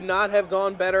 this could not have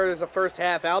gone better as a first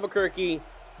half. Albuquerque,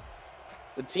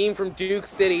 the team from Duke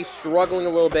City, struggling a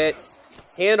little bit.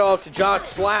 Handoff to Josh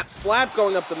Slap. Slap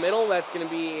going up the middle. That's going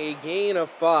to be a gain of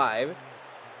 5.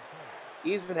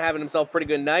 He's been having himself a pretty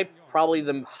good night. Probably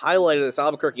the highlight of this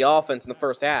Albuquerque offense in the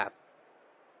first half.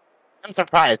 I'm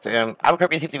surprised.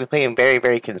 Albuquerque seems to be playing very,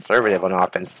 very conservative on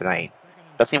offense tonight.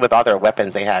 Especially with all their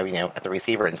weapons they have, you know, at the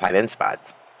receiver and tight end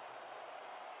spots.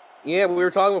 Yeah, we were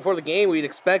talking before the game. We'd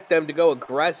expect them to go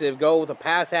aggressive, go with a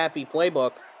pass-happy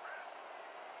playbook.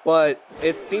 But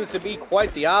it seems to be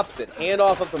quite the opposite.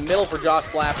 Handoff up the middle for Josh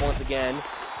Slap once again.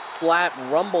 Slap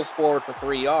rumbles forward for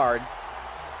 3 yards.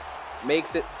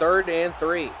 Makes it 3rd and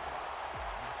 3.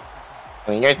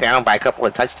 When you're down by a couple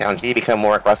of touchdowns, you become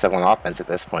more aggressive on offense at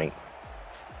this point.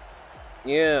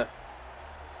 Yeah.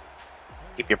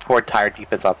 Keep your poor, tired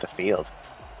defense off the field.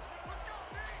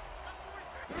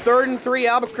 3rd and 3,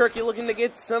 Albuquerque looking to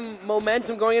get some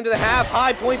momentum going into the half.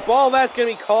 High point ball, that's going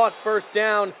to be caught. First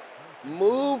down.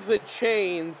 Move the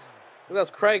chains.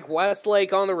 That's Craig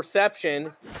Westlake on the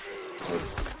reception.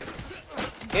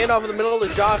 Handoff in the middle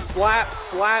to Josh Slap.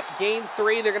 Slap gains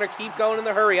 3. They're going to keep going in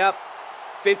the hurry up.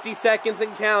 50 seconds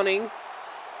and counting.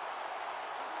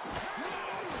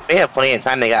 They have plenty of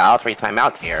time. They got all 3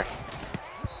 timeouts here.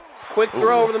 Quick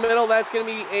throw over the middle. That's going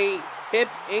to be a hip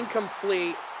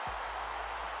incomplete.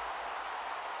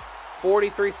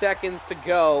 43 seconds to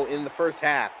go in the first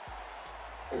half.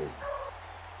 At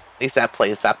least that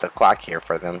play stopped the clock here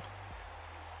for them.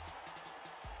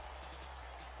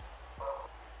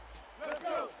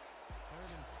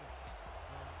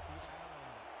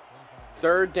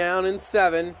 Third down and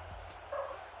 7.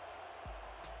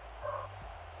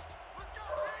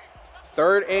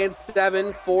 3rd and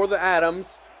 7 for the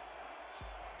Adams.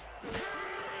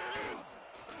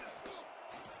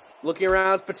 Looking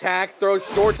around, Patak throws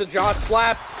short to Josh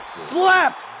Slap.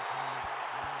 Slap!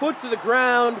 Put to the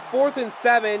ground, 4th and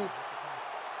 7.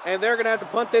 And they're going to have to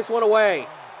punt this one away.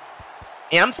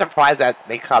 Yeah, I'm surprised that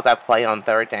they called that play on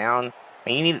 3rd down. I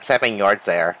mean, you needed 7 yards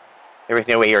there. There was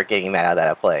no way you were getting that out of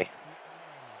that play.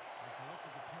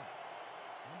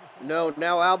 No,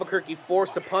 now Albuquerque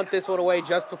forced to punt this one away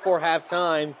just before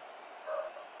halftime.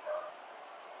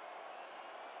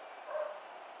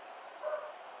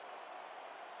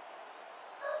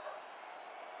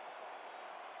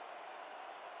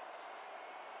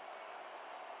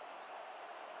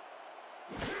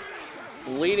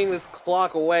 Leading this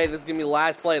clock away. This is going to be the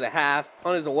last play of the half.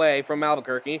 Punt is away from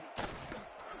Albuquerque.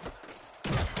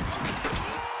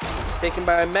 Taken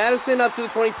by Madison up to the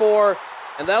 24.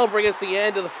 And that'll bring us to the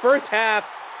end of the first half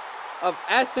of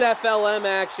SFLm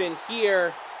action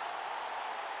here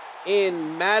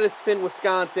in Madison,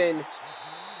 Wisconsin.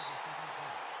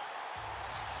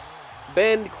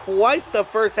 Been quite the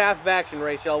first half of action,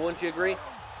 Rachel, wouldn't you agree?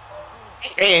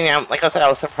 And, like I said, I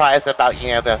was surprised about, you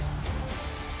know, the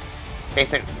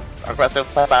basic aggressive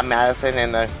play by Madison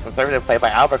and the conservative play by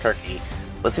Albuquerque.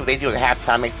 Let's see what they do at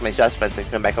halftime, make some adjustments, and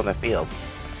come back on the field.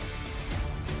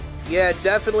 Yeah,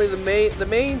 definitely the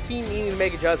main team needing to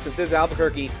make adjustments is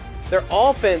Albuquerque. Their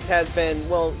offense has been,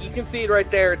 well, you can see it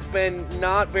right there. It's been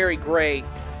not very great.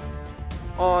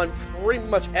 on pretty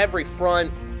much every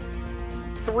front.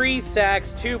 3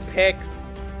 sacks, 2 picks,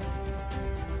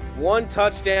 1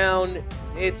 touchdown.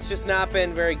 It's just not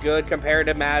been very good compared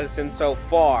to Madison so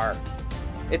far.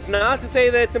 It's not to say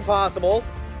that it's impossible.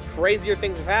 Crazier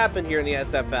things have happened here in the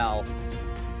SFL,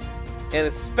 and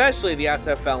especially the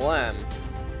SFLm.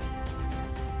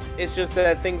 It's just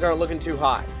that things aren't looking too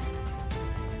hot.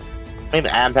 Maybe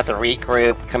the Adams have to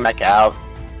regroup, come back out,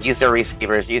 use their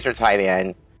receivers, use their tight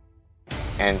end,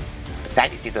 and the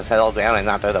tactics needs to settle down and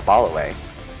not throw the ball away.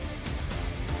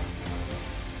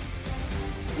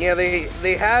 Yeah,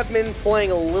 they have been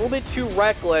playing a little bit too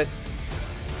reckless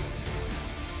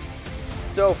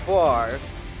so far.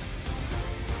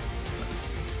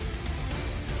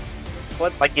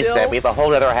 But like still, you said, we have a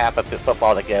whole other half of the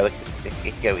football to go. It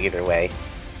could go either way.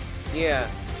 Yeah.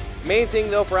 Main thing,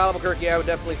 though, for Albuquerque, I would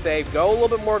definitely say go a little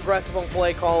bit more aggressive on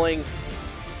play calling.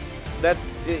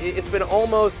 It's been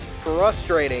almost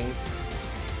frustrating.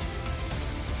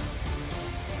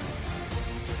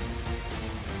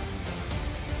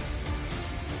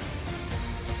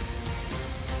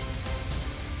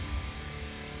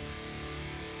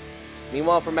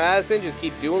 Meanwhile, for Madison, just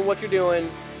keep doing what you're doing.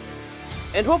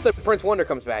 And hope that Prince Wonder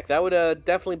comes back. That would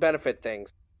definitely benefit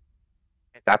things.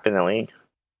 Definitely.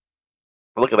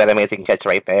 Look at that amazing catch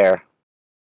right there.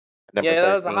 Yeah,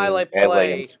 that was a highlight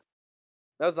play.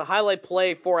 That was the highlight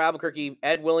play for Albuquerque.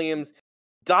 Ed Williams'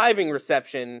 diving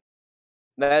reception.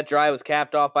 That drive was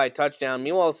capped off by a touchdown.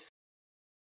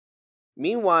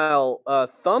 Meanwhile,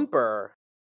 Thumper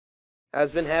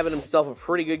has been having himself a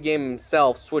pretty good game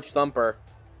himself. Switch Thumper.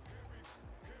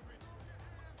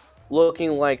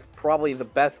 Looking like probably the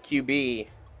best QB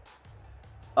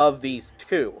of these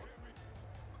two.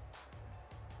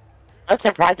 That's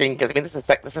surprising because I mean this is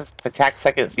Patak's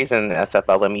second season in the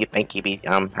SFLm. You think he'd be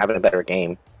having a better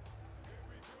game?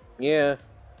 Yeah.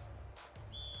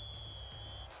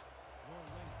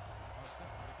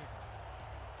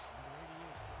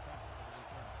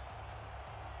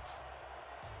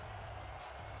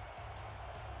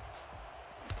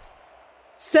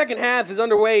 Second half is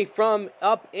underway from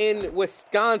up in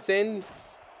Wisconsin.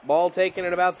 Ball taken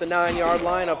at about the 9-yard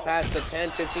line, up past the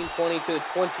 10, 15, 20 to the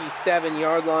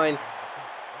 27-yard line.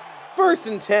 1st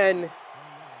and 10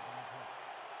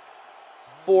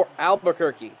 for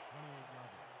Albuquerque.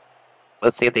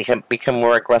 Let's see if they can become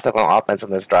more aggressive on offense in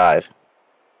this drive.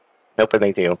 Hoping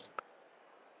they do.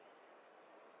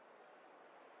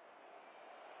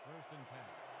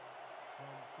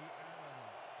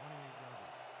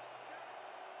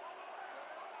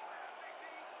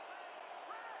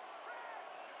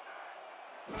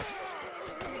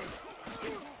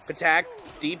 Attack,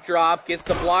 deep drop, gets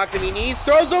the block that he needs,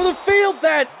 throws over the field,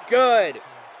 that's good!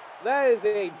 That is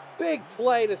a big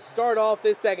play to start off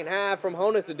this second half from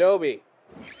Honus Adobe.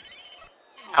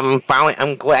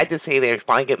 I'm glad to see they're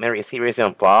finally getting their receivers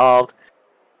involved.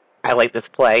 I like this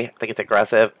play. I think it's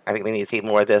aggressive. I think they need to see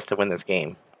more of this to win this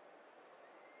game.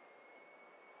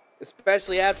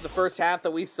 Especially after the first half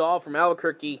that we saw from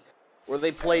Albuquerque, where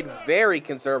they played very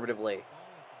conservatively.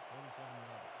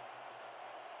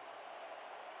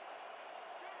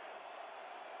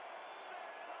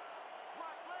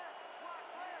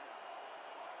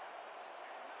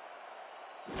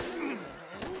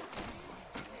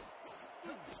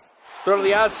 Throw to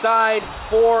the outside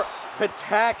for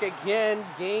Patak again.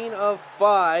 Gain of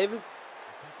 5.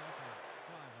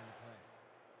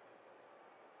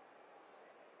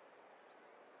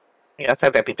 Yeah, I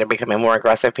said that they're becoming more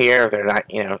aggressive here. They're not,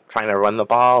 trying to run the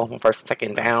ball on 1st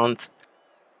and 2nd downs.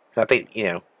 So I think,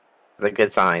 it's a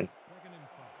good sign.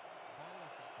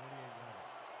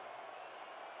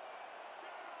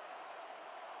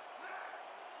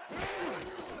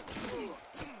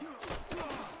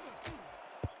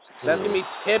 That's going to be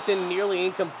tipped and nearly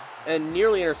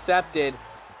intercepted.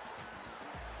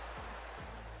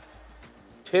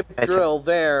 Tip drill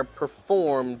there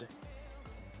performed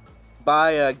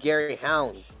by Gary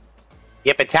Hound.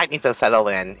 Yeah, but Patak needs to settle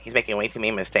in. He's making way too many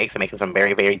mistakes and making some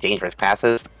very, very dangerous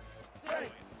passes. I'm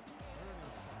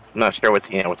not sure what's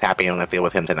happening on the field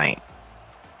with him tonight.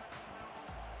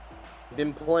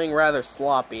 Been playing rather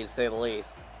sloppy, to say the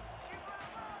least.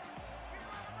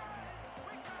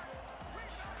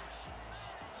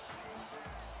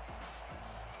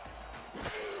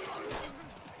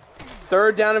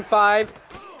 Third down and 5.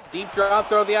 Deep drop,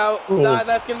 throw the outside. Ooh.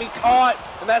 That's going to be caught.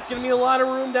 And that's going to be a lot of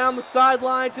room down the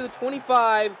sideline to the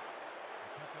 25.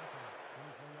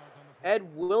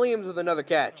 Ed Williams with another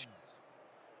catch.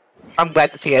 I'm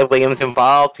glad to see Ed Williams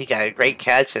involved. He got a great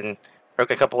catch and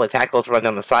broke a couple of tackles, run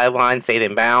down the sideline, stayed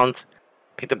in bounds,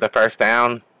 picked up the 1st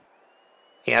down.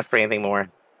 He asked for anything more.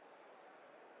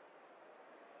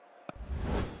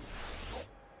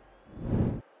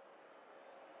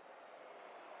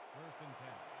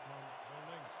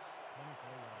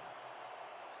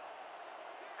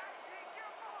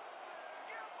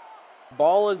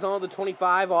 Ball is on the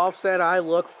 25, offset I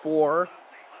look for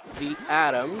the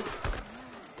Adams.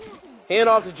 Hand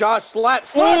off to Josh, slap,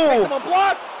 picks up a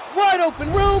block, wide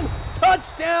open room,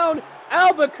 touchdown,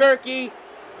 Albuquerque.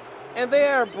 And they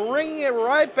are bringing it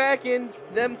right back in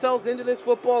themselves into this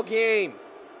football game.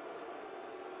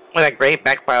 With a great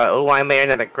back by the O-line there,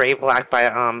 and then a great block by,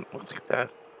 looks like the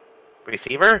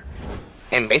receiver.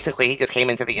 And basically, he just came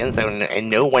into the end zone, and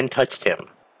no one touched him.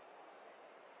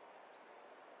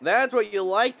 That's what you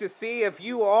like to see if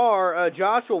you are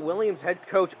Joshua Williams, head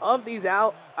coach of these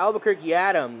Albuquerque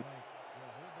Adams.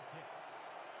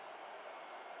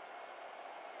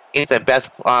 It's the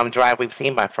best drive we've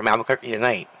seen from Albuquerque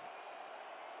tonight.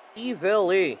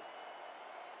 Easily.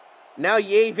 Now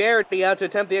Ye Verity out to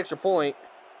attempt the extra point.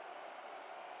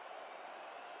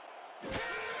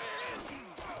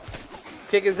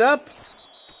 Kick is up.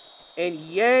 And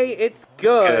yay, it's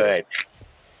good.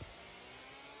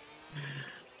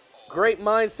 Great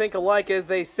minds think alike, as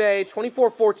they say.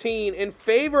 24-14 in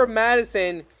favor of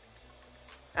Madison.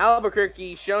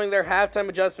 Albuquerque showing their halftime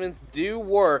adjustments do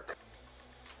work.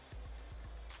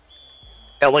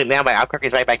 Don't look now, but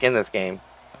Albuquerque's right back in this game.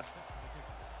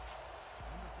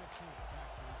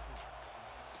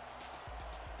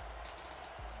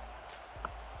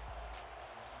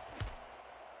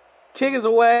 Kick is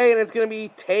away, and it's going to be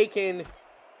taken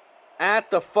at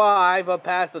the 5, up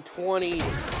past the 20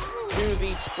 to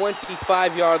the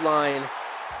 25-yard line.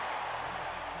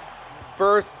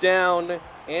 First down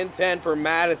and 10 for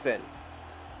Madison.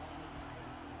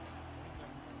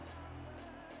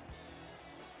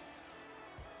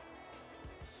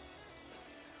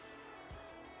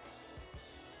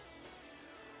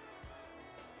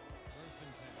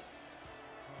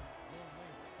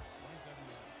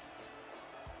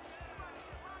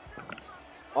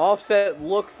 Offset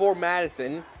look for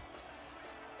Madison.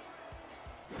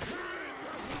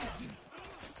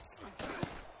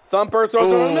 Thumper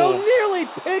throws it. No, nearly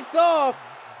picked off.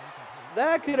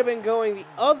 That could have been going the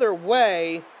other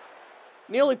way.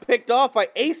 Nearly picked off by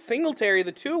Ace Singletary,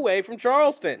 the two-way from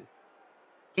Charleston.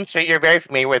 I'm sure you're very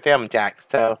familiar with him, Jack,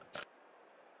 so.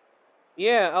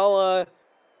 Yeah, I'll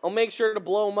make sure to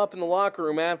blow him up in the locker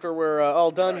room after we're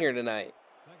all done here tonight.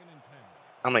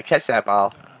 I'm going to catch that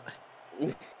ball.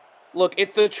 Look,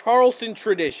 it's the Charleston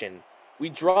tradition. We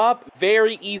drop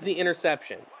very easy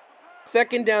interception.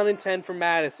 Second down and 10 for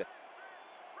Madison.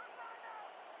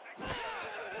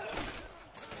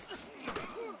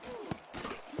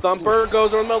 Thumper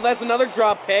goes over the middle. That's another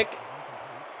drop pick.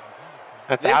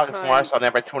 That's Alex Marshall,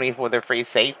 number 24, their free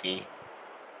safety.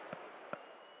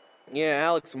 Yeah,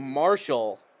 Alex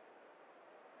Marshall.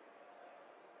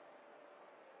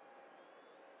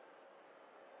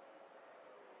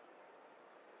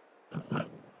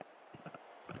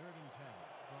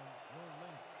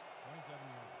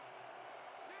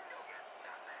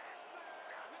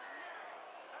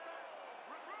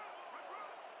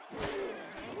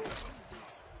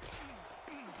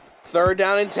 Third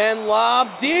down and 10, lob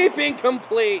deep,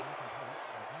 incomplete.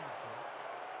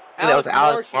 That was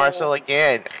Alex Marshall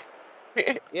again.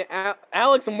 Yeah,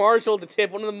 Alex Marshall, the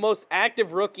tip, one of the most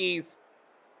active rookies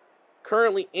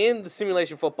currently in the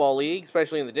Simulation Football League,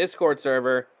 especially in the Discord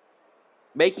server,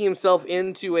 making himself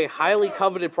into a highly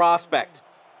coveted prospect.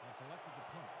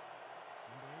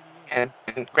 And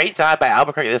great job by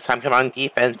Albuquerque this time, coming on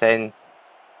defense and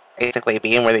basically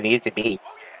being where they needed to be.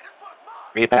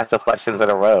 3 pass deflections in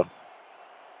a row.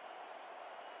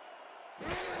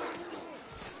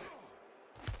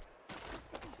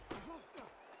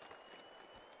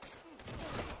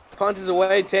 Punt is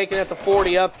away, taken at the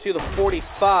 40 up to the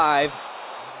 45.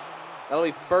 That'll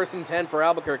be first and 10 for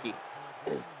Albuquerque.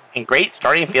 And great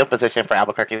starting field position for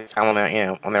Albuquerque this time on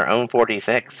their, on their own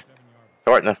 46.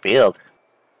 Short in the field.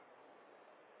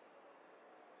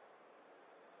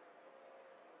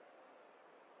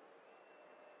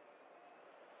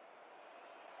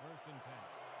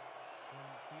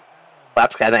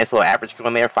 Lap's got a nice little average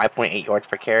going there, 5.8 yards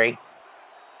per carry.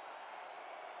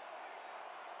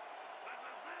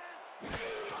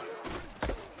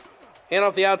 Hand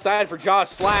off the outside for Josh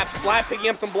Slap. Slap picking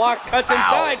up some blocks, cuts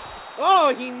inside.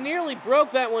 Oh, he nearly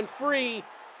broke that one free.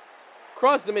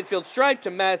 Across the midfield stripe to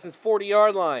Madison's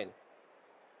 40-yard line.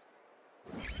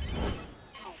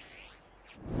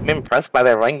 I'm impressed by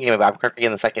their run game of Albuquerque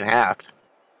in the second half.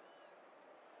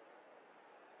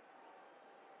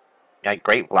 Got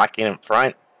great blocking in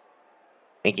front,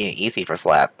 making it easy for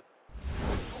Slap.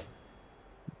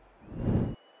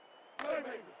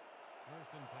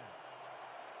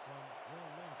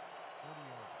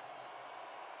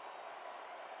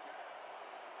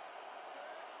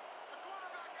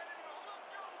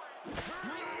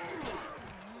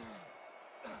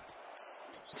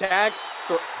 Patak,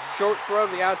 short throw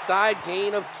to the outside,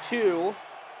 gain of 2.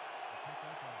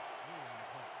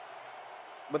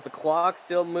 But the clock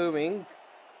still moving.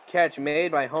 Catch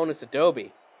made by Honus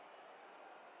Adobe.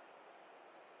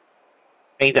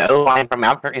 I think the O-line from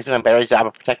Albuquerque is doing a better job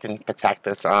of protecting Patak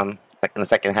this in the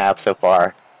second half so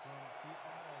far.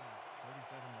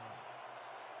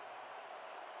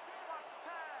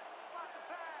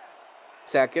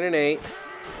 Second and 8.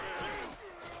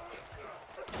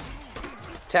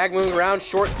 Tag moving around,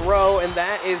 short throw, and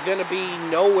that is going to be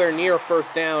nowhere near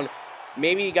first down.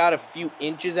 Maybe he got a few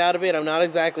inches out of it. I'm not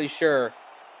exactly sure.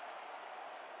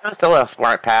 It was still a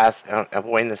smart pass.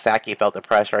 Avoiding the sack, he felt the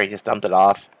pressure. He just dumped it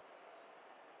off.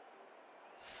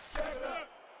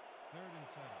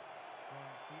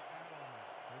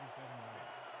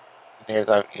 There's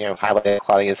a highlighted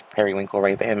Claudius Periwinkle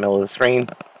right there in the middle of the screen.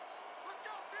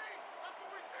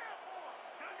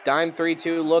 Dime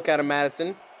 3-2 look out of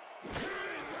Madison.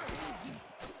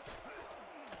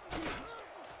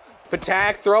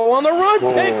 Patak throw on the run,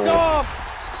 picked off!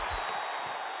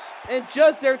 And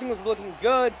just everything was looking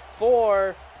good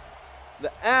for the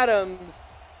Adams.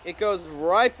 It goes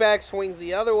right back, swings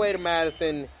the other way to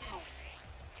Madison.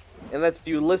 And that's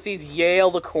Ulysses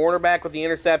Yale, the cornerback, with the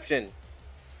interception.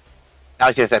 That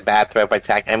was just a bad throw by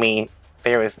Patak. I mean,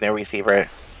 there was no receiver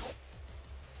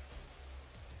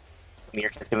near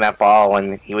catching that ball,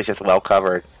 and he was just well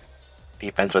covered.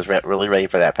 Defense was really ready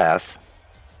for that pass.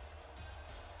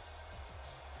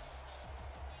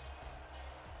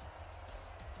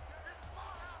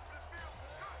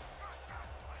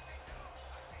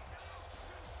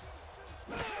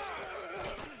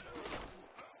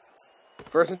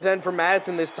 First and 10 for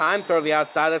Madison this time. Throw to the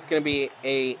outside. That's going to be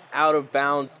a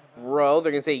out-of-bounds throw.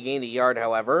 They're going to say he gained a yard,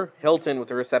 however. Hilton with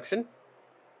the reception.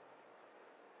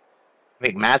 I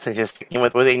think Madison just sticking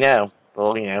with what they know.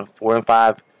 Well, 4 and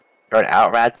 5 yard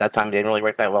out routes. That time didn't really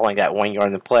work that well and got 1 yard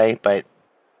in the play, but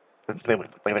they're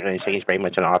not going to change very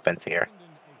much on offense here.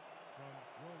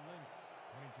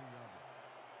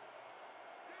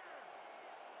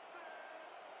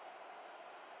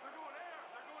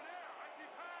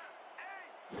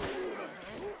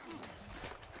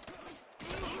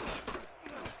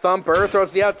 Thumper throws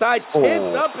to the outside,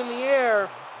 tipped up in the air.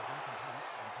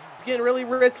 He's getting really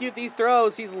risky with these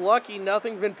throws. He's lucky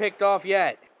nothing's been picked off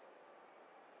yet.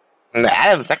 And the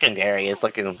Adams secondary is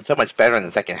looking so much better in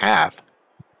the second half.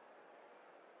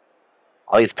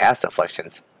 All these pass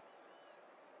deflections.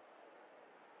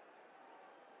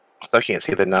 So you can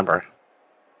see the number.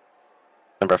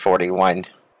 Number 41.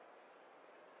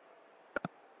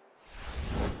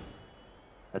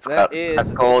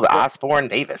 That's called Osborne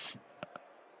Davis.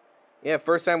 Yeah,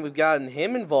 first time we've gotten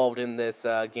him involved in this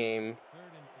game.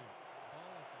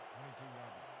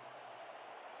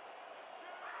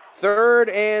 Third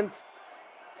and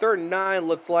 9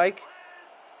 looks like.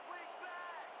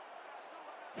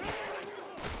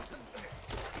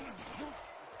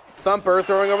 Thumper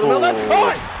throwing over the middle. That's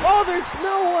caught! Oh, there's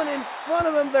no one in front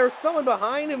of him. There's someone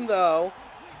behind him, though,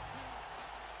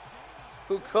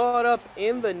 who caught up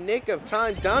in the nick of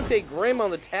time. Dante Grimm on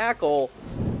the tackle.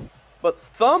 But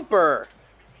Thumper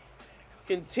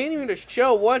continuing to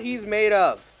show what he's made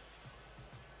of.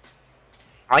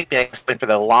 I like the expert for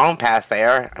the long pass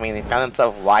there. I mean, he found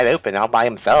himself wide open all by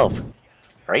himself.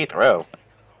 Great throw.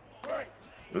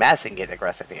 Madison getting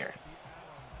aggressive here.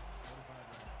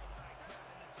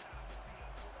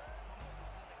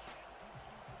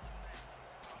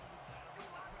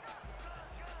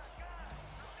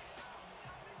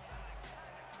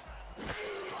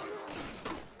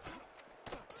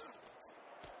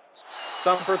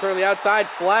 Thumper through the outside,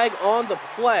 flag on the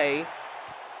play.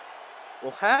 We'll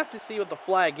have to see what the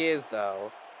flag is,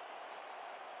 though.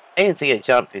 I didn't see it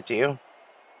jump, did you?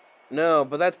 No,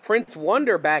 but that's Prince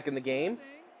Wonder back in the game.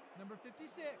 Number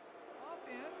 56,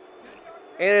 offense,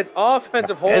 And it's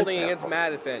offensive holding against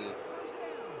Madison.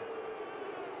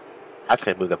 That's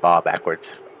going to move the ball backwards.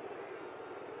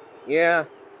 Yeah.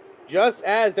 Just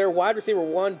as their wide receiver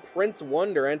 1, Prince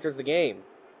Wonder, enters the game.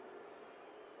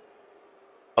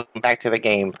 Welcome back to the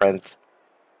game, Prince.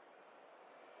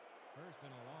 First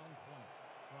and a long point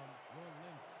from your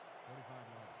Lynx, 45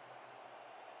 yards.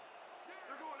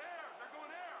 They're going there. They're going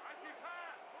there. I see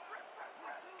pass.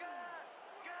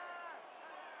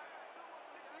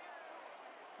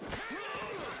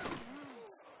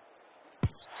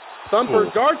 Thumper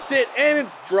darts it, and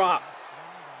it's dropped.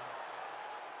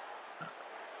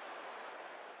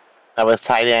 That was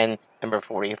tight end number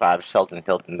 45, Sheldon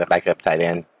Hilton, the backup tight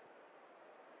end.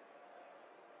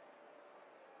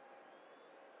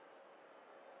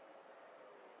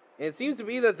 And it seems to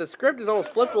be that the script is almost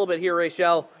flipped a little bit here,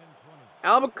 Rachel.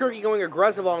 Albuquerque going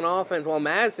aggressive on offense while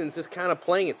Madison's just kind of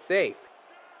playing it safe.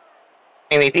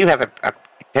 And they do have a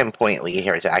 10-point lead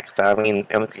here, Jack. So, I mean,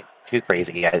 don't get too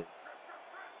crazy yet.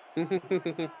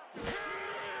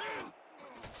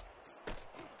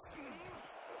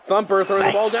 Thumper throwing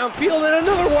the ball downfield and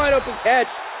another wide open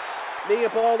catch. Making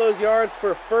up all those yards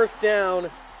for first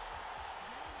down.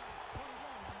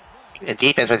 The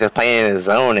defense was just playing in his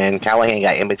zone, and Callahan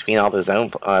got in between all the zone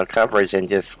coverage and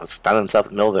just found himself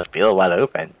in the middle of the field wide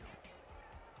open.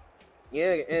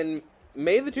 Yeah, and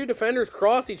made the two defenders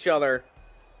cross each other.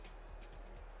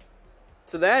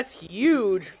 So that's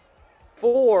huge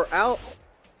for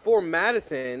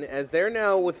Madison, as they're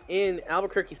now within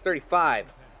Albuquerque's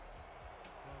 35.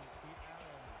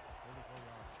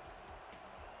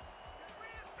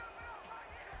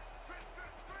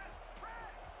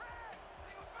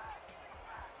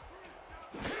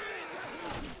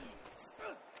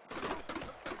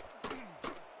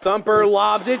 Thumper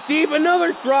lobs it deep,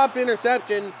 another dropped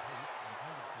interception.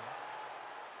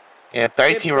 Yeah,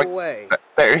 32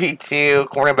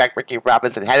 cornerback Ricky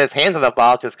Robinson had his hands on the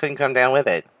ball, just couldn't come down with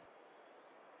it.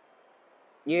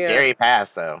 Yeah. Scary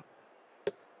pass, though.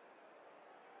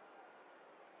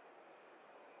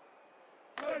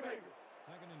 Second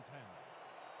and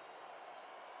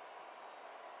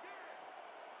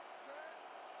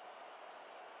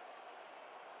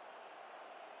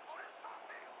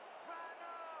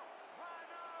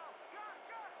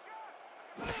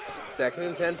 10. Second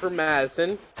and 10 for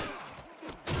Madison.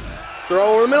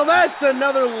 Throw over the middle. That's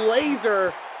another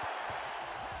laser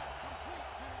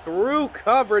through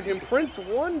coverage, and Prince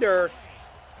Wonder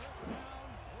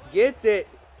gets it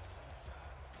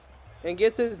and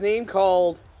gets his name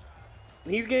called.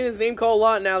 He's getting his name called a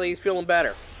lot now that he's feeling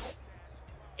better.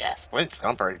 Yes, Prince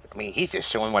Thumper, I mean, he's just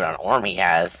showing what an arm he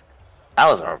has. That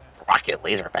was a rocket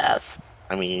laser pass.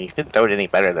 I mean, you couldn't throw it any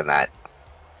better than that.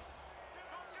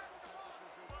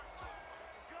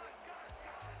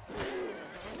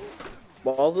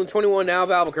 Ball's in 21 now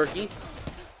of Albuquerque.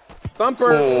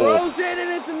 Thumper throws it, and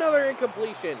it's another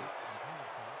incompletion.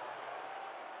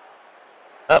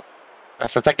 Oh,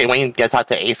 that's the second one you get to talk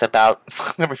to Ace about.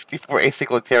 Number 54, Ace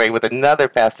Singletary, with another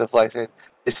pass deflection.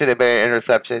 It should have been an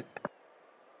interception.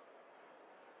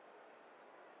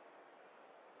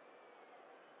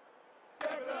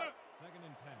 Second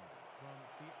and 10 from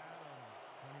the Adams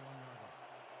 21-yard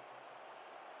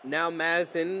line. Now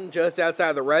Madison just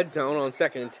outside the red zone on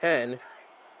second and 10.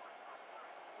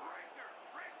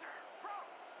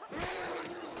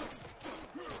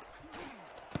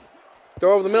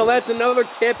 Throw over the middle. That's another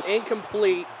tip,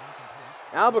 incomplete.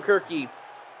 Albuquerque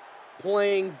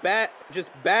playing just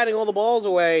batting all the balls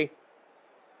away.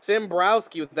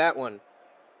 Simbrowski with that one.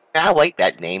 I like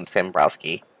that name,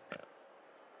 Simbrowski.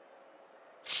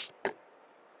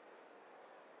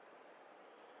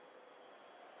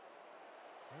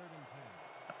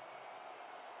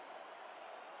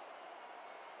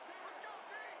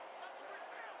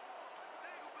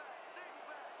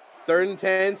 Third and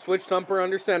 10, switch Thumper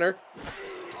under center.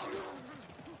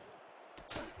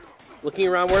 Looking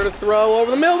around where to throw, over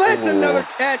the middle. That's another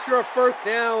catch or a first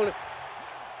down.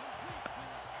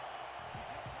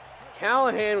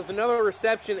 Callahan with another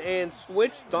reception, and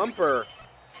switch Thumper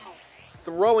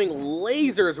throwing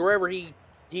lasers wherever he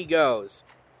goes.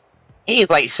 He's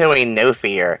like showing no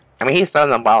fear. I mean, he's throwing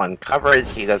the ball in coverage.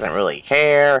 He doesn't really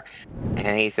care.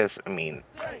 And he's just, I mean,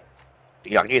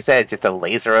 like you said, it's just a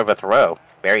laser of a throw.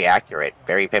 Very accurate,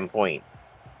 very pinpoint.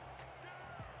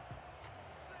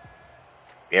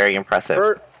 Very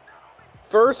impressive.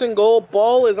 First and goal,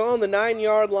 ball is on the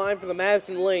 9-yard line for the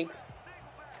Madison Lynx.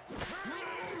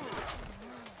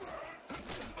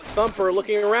 Thumper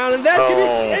looking around, and that's going to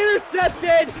be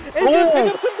intercepted. And going to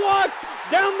pick up some blocks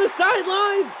down the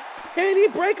sidelines. Can he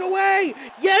break away?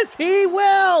 Yes, he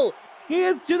will. He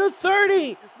is to the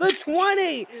 30, the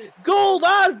 20. Gold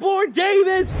Osborne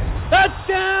Davis.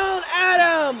 Touchdown,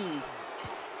 Adams.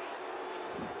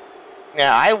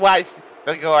 Yeah, I watched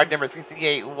the guard number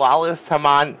 68, Wallace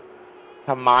Tamani,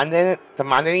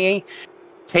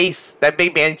 chase, that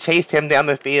big man chased him down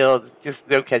the field. Just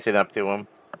no catching up to him.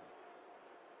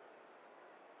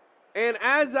 And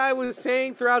as I was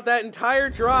saying throughout that entire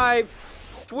drive,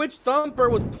 Switch Thumper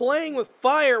was playing with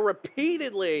fire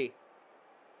repeatedly.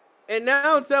 And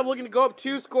now instead of looking to go up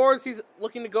 2 scores, he's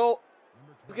looking to go,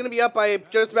 he's going to be up by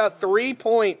just about 3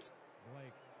 points.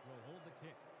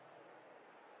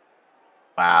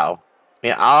 Wow. I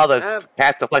mean, all the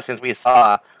pass deflections we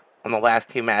saw on the last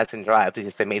 2 Madison drives, it's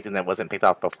just amazing that wasn't picked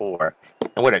off before.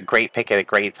 And what a great pick at a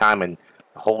great time, and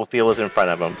the whole field was in front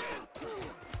of him.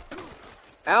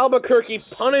 Albuquerque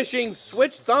punishing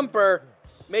Switch Thumper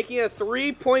making it a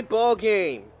 3-point ball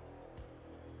game.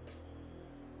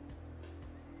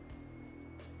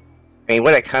 I mean,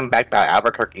 what a comeback by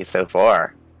Albuquerque so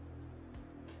far.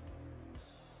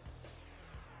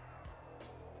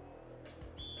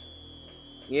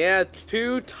 Yeah,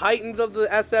 2 Titans of the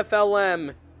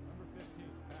SFLm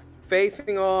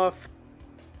facing off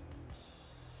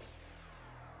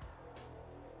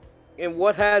in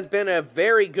what has been a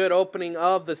very good opening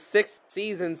of the 6th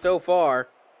season so far.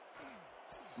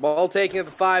 Ball taking at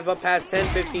the 5, up past 10,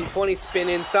 15, 20, spin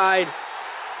inside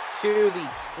to the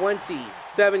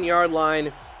 27-yard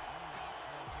line.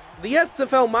 The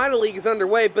SFL Minor League is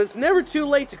underway, but it's never too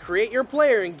late to create your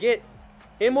player and get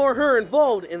him or her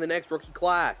involved in the next rookie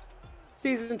class.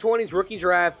 Season 20's rookie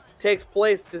draft takes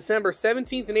place December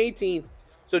 17th and 18th,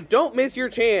 so don't miss your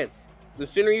chance. The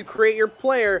sooner you create your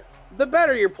player, the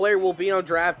better your player will be on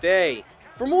draft day.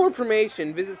 For more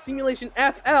information, visit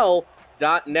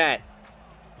Simulationfl.net.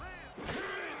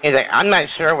 He's like, I'm not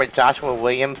sure what Joshua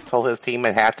Williams told his team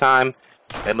at halftime.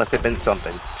 It must have been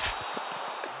something.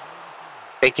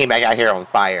 They came back out here on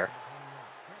fire.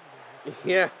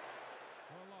 Yeah.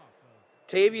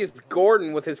 Tavius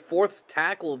Gordon with his 4th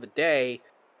tackle of the day.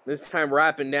 This time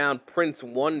wrapping down Prince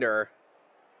Wonder.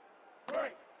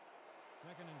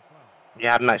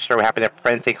 Yeah, I'm not sure what happened to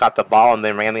Prince. He caught the ball and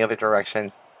then ran the other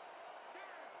direction.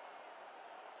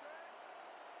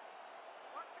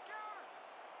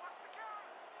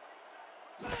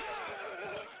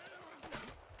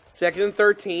 Second and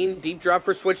 13. Deep drop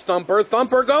for switch Thumper.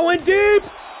 Thumper going deep!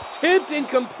 Tipped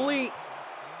incomplete.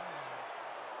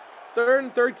 3rd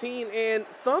and 13. And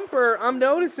Thumper, I'm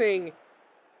noticing,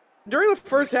 during the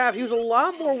first half, he was a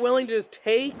lot more willing to just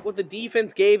take what the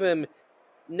defense gave him.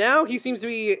 Now he seemed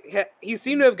to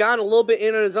have gotten a little bit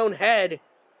in on his own head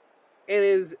and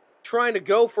is trying to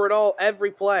go for it all every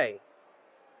play.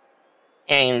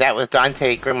 And that was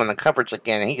Dante Grimm on the coverage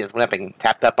again, and he just went up and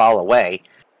tapped that ball away.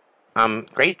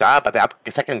 Great job by the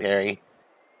Albuquerque secondary.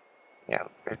 Yeah,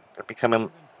 they're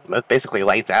becoming basically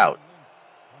lights out.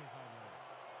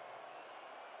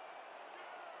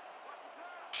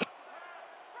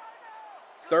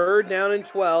 Third down and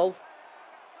 12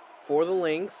 for the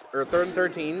Lynx, or 3rd and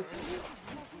 13.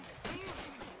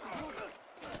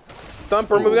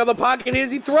 Thumper moving out of the pocket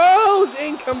as he throws,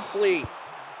 incomplete.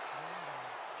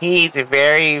 He's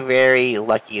very, very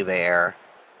lucky there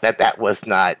that was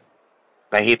not,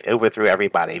 that he overthrew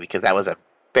everybody, because that was a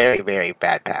very, very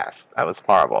bad pass. That was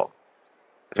horrible.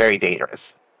 Very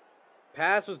dangerous.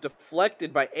 Pass was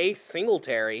deflected by Ace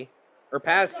Singletary, or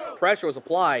pass pressure was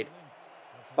applied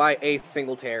by Ace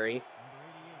Singletary.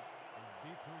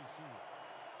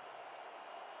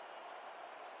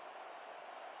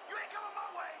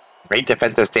 Great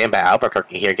defensive stand by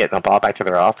Albuquerque here, getting the ball back to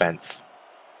their offense.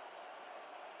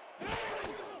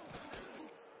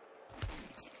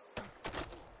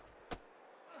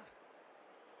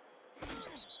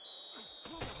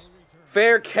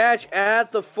 Fair catch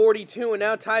at the 42, and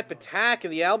now type attack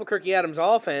of the Albuquerque Adams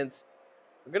offense.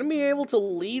 They're going to be able to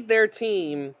lead their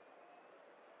team,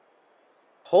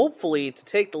 hopefully, to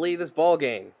take the lead of this ball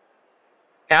game.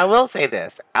 Now, I will say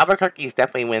this. Albuquerque is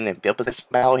definitely winning the field position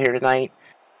battle here tonight.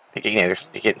 They're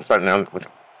getting starting on with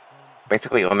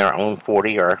basically on their own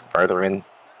 40 or further in.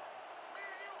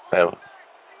 So,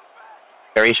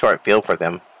 very short field for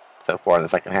them so far in the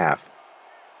second half.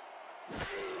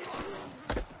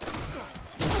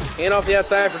 And off the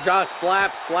outside for Josh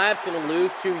Slap. Slap's going to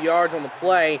lose 2 yards on the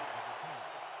play.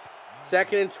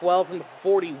 2nd and 12 from the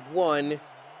 41.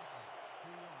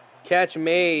 Tackle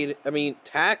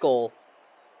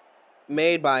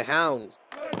made by Hounds.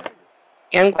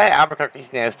 And I'm glad Albuquerque's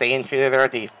staying true to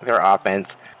their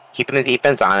offense, keeping the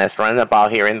defense honest, running the ball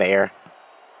here and there.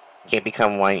 Can't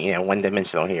become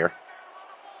one-dimensional here.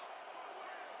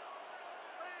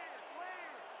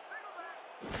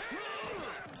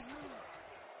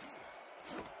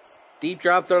 Deep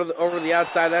drop throw over the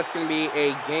outside. That's going to be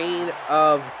a gain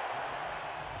of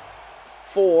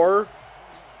 4.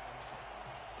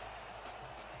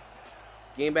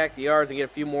 Gain back the yards and get a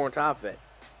few more on top of it.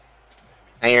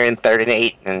 Now you're in 3rd and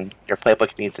 8, and your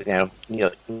playbook needs to,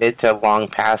 mid to long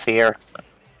pass here.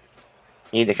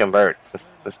 You need to convert this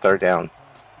 3rd down.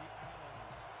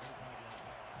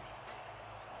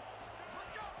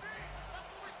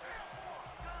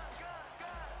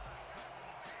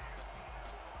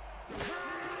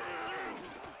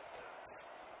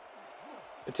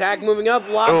 Attack moving up,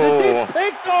 locked it,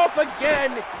 picked off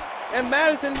again, and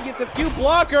Madison gets a few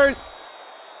blockers.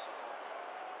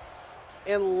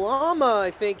 And Llama,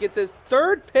 I think, gets his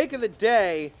 3rd pick of the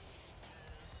day.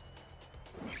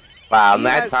 Wow, he and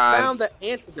that has time found the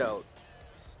antidote.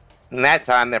 And that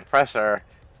time, the pressure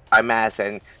by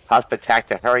Madison. Hospitak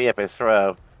to hurry up his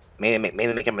throw. Made him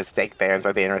make a mistake there and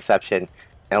throw the interception.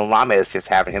 And Lama is just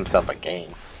having himself a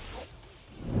game.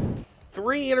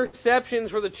 3 interceptions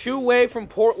for the two-way from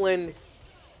Portland.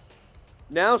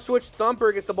 Now Switch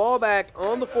Thumper gets the ball back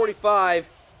on the 45.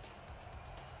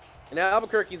 And now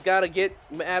Albuquerque's got to get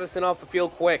Madison off the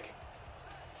field quick.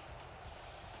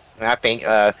 And I think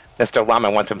Mr.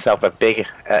 Lama wants himself a big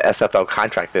SFL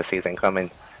contract this season coming.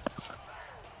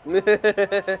 Looking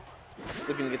to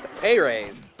get the pay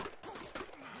raise.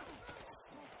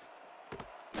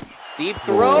 Deep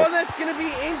throw, and that's going to be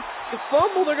the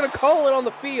fumble. They're going to call it on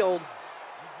the field.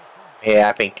 Yeah,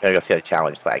 I think you'll see a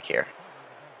challenge flag here.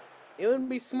 It wouldn't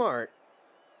be smart.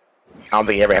 I don't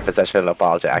think he ever had possession of the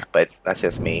ball, Jack, but that's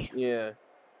just me. Yeah.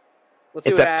 Let's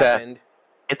see what happened.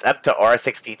 It's up to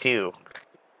R62.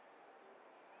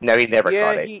 No, he never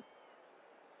caught it.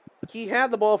 He had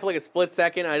the ball for like a split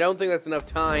second. I don't think that's enough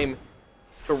time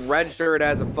to register it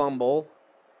as a fumble.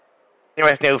 There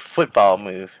was no football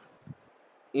move.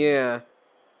 Yeah.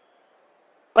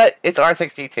 But it's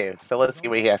R62, so let's see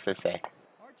what he has to say.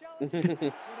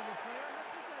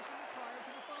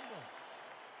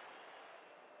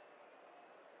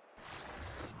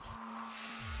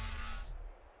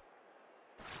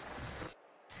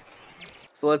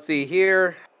 So let's see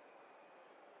here.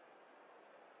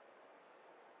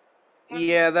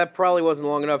 Yeah, that probably wasn't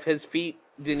long enough. His feet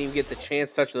didn't even get the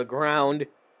chance to touch the ground.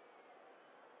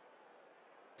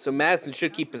 So Madison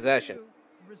should keep possession.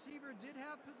 Receiver did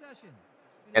have possession.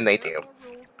 And they do.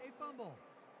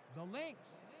 The Lynx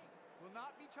will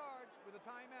not be charged with a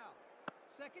timeout.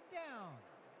 Second down.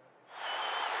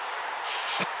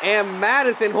 And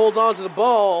Madison holds on to the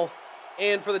ball.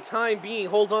 And for the time being,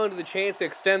 hold on to the chance to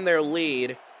extend their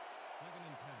lead.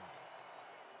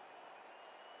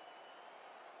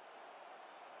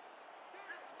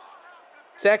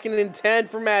 Second and 10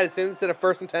 for Madison instead of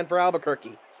 1st and 10 for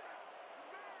Albuquerque.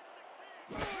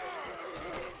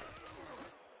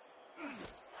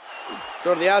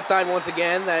 Go to the outside once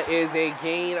again. That is a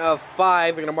gain of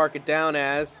 5. They're going to mark it down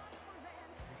as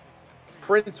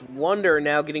Prince Wonder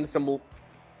now getting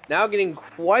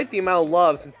quite the amount of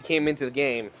love since he came into the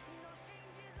game.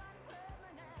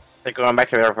 They're going back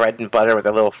to their bread and butter with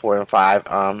a little 4 and 5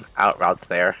 out routes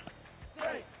there.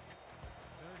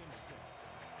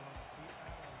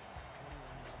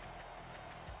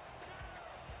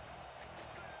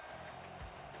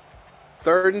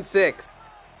 Third and 6.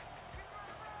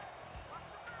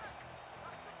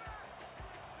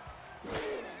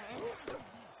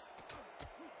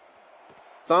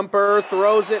 Thumper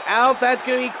throws it out. That's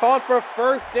going to be caught for a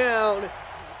first down.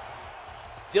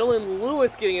 Dylan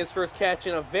Lewis getting his first catch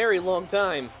in a very long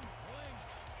time.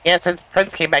 Yeah, since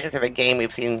Prince came back into the game,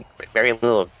 we've seen very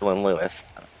little of Dylan Lewis.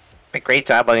 A great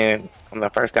job on the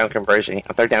third down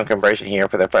conversion here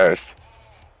for the first.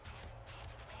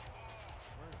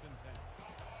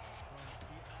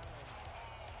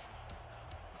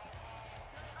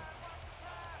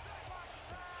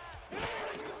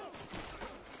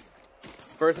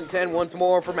 First and 10 once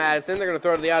more for Madison. They're going to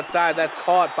throw to the outside. That's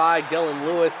caught by Dylan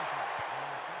Lewis.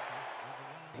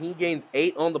 He gains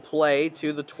 8 on the play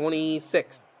to the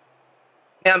 26.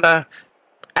 Now, the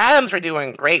Adams were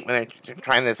doing great when they're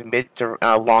trying this mid to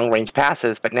long range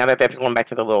passes, but now that they're going back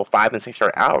to the little 5 and 6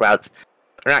 yard out routes,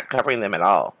 they're not covering them at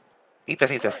all.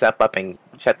 Defense needs to step up and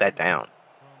shut that down.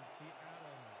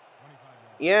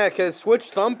 Yeah, because Switch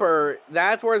Thumper,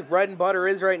 that's where his bread and butter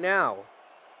is right now.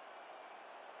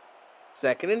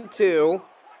 Second and 2.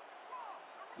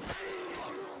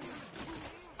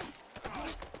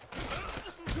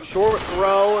 Short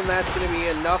throw, and that's going to be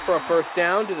enough for a first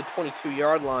down to the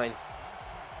 22-yard line.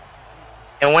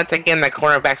 And once again, the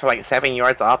cornerbacks were like 7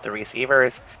 yards off the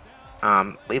receivers,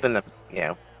 leaving the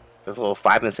those little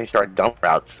 5 and 6 yard dump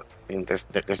routes. I mean, there's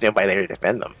nobody there to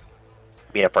defend them.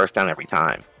 Be a first down every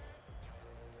time.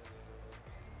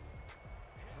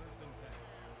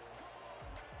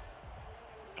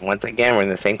 Once again, we're in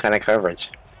the same kind of coverage.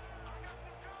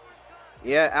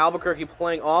 Yeah, Albuquerque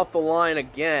playing off the line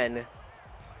again.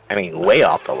 I mean, way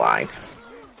off the line.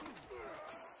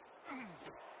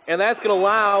 And that's going to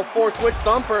allow for Switch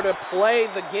Thumper to play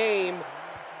the game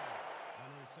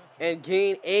and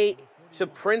gain 8 to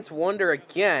Prince Wonder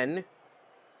again.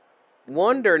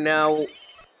 Wonder now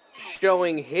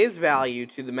showing his value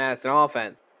to the Madison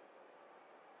offense.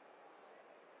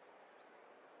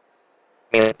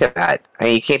 I mean, look at that. I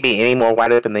mean, you can't be any more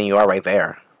wide open than you are right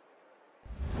there.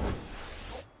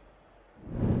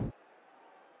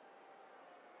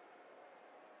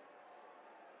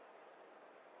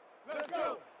 Let's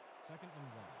go.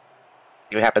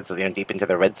 See what happens deep into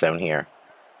the red zone here.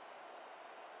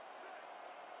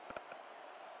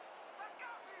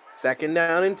 Second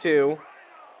down and 2.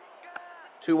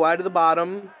 2 wide to the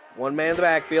bottom. 1 man in the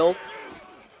backfield.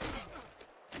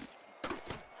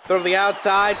 Throw to the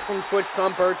outside from switch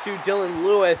thumper to Dylan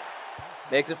Lewis.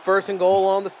 Makes it 1st and goal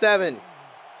on the 7.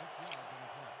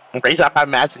 Great job by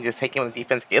Madison just taking what the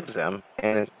defense gives them,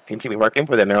 and it seems to be working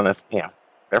for them. They're on this, their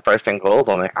 1st and goal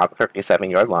on the Albuquerque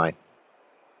 7-yard line.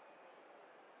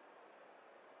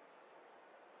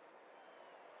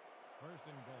 First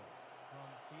and goal from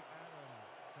the Adams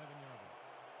 7-yard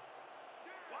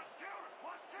line.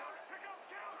 Watch counter, pick up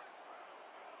counter.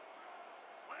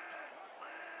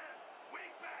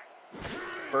 Weak back.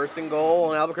 1st and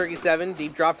goal on Albuquerque 7.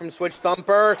 Deep drop from switch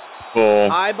thumper. Cool.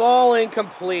 High ball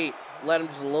incomplete. Led him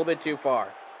just a little bit too far.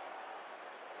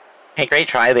 Hey, great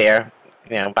try there,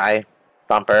 by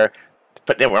Thumper.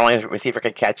 But the only receiver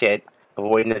could catch it,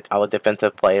 avoiding all the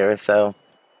defensive players, so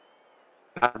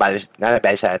not a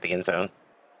bad shot at the end zone.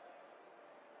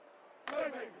 2nd and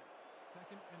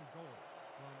goal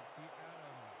from the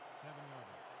Adams 7-yard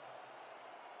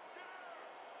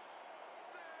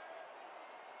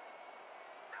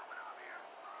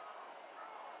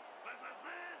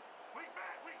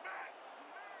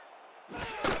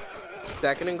line.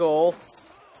 Second and goal.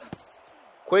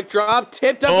 Quick drop,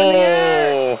 tipped up in the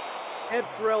air. Hip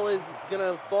drill is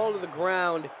gonna fall to the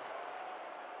ground.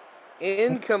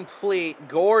 Incomplete.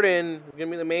 Gordon is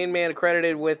gonna be the main man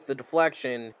credited with the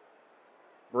deflection.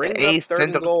 Brings up 3rd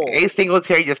and goal. A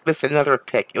Singletary just missed another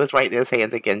pick. It was right in his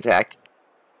hands again, Jack.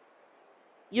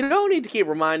 You don't need to keep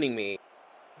reminding me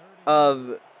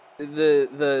of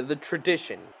the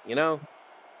tradition,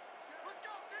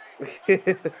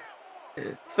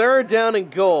 3rd down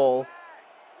and goal.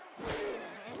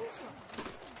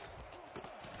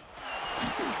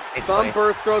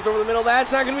 Thumper throws over the middle.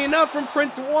 That's not going to be enough from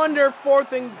Prince Wonder.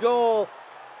 4th and goal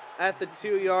at the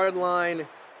 2-yard line.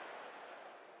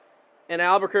 And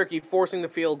Albuquerque forcing the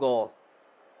field goal.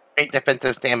 Great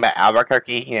defensive stand by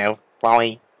Albuquerque,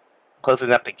 finally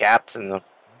closing up the gaps in the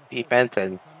defense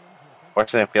and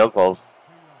forcing a field goal.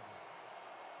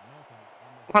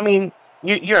 I mean,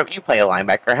 you play a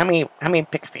linebacker. How many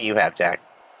picks do you have, Jack?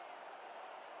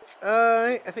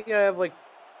 I think I have like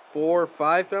 4 or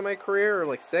 5 throughout my career, or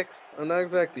like 6. I'm not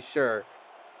exactly sure.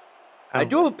 I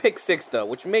do have a pick 6 though,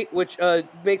 which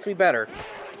makes me better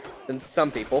than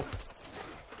some people.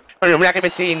 We're not gonna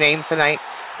mention any names tonight.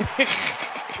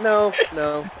 No.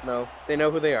 They know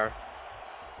who they are.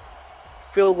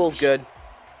 Field goal's good.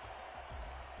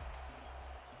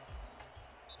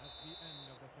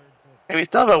 And we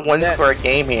still have a 1-score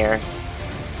game here.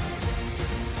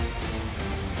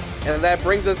 And that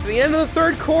brings us to the end of the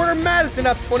 3rd quarter. Madison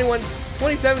up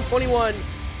 27-21.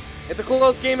 It's a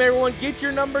close game, everyone. Get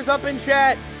your numbers up in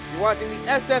chat. You're watching the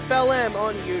SFLm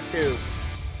on YouTube.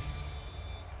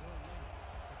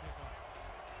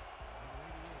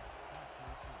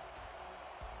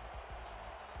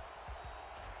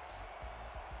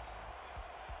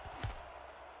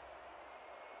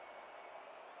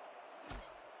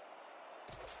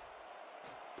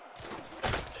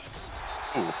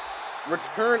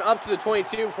 Return up to the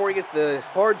 22 before he gets the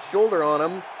hard shoulder on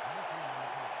him.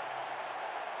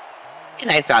 He's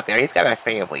nice out there. He's got a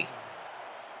family.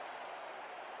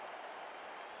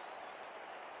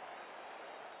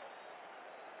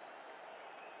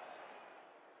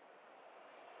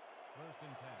 First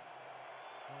and 10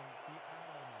 from the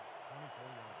Adams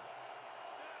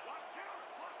 24-yard line.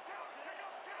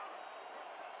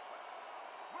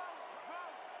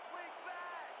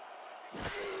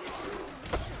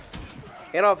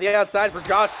 Hand off the outside for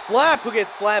Josh Slapp, who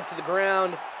gets slapped to the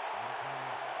ground.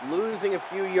 Losing a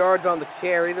few yards on the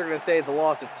carry. They're going to say it's a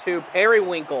loss of 2.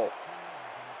 Periwinkle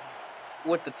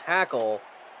with the tackle.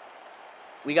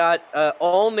 We got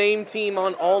all-name team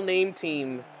on all-name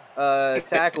team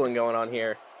tackling going on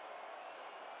here.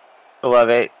 I love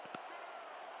it.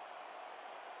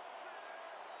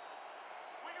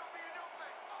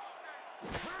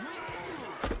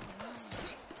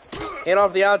 Hand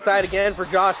off the outside again for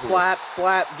Josh Slapp.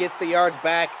 Slapp gets the yards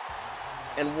back.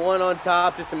 And 1 on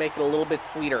top just to make it a little bit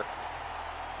sweeter.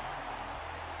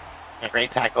 A great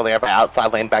tackle there by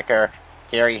outside linebacker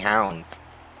Gary Hounds.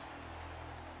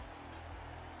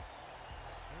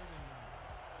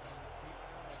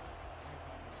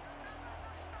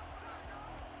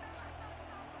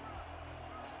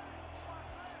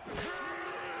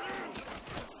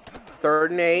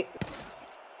 Third and 8.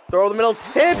 Throw the middle,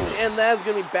 tipped, and that's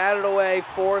going to be batted away.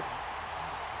 4th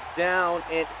down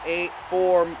and 8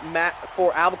 for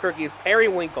Albuquerque's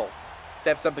Periwinkle.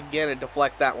 Steps up again and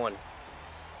deflects that one.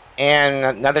 And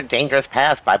another dangerous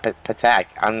pass by Patak.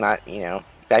 I'm not,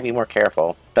 gotta be more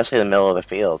careful, especially in the middle of the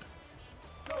field.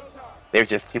 There's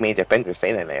just too many defenders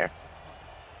standing there.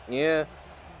 Yeah.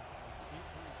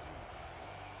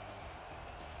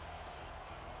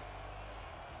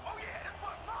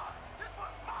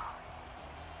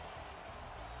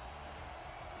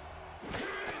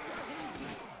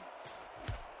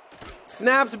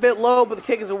 Snap's a bit low, but the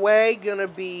kick is away. Gonna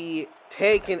be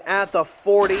taken at the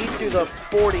 40 to the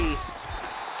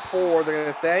 44, they're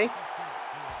gonna say.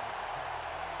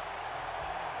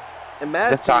 And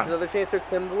Madison has another chance to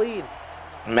extend the lead.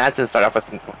 Madison started off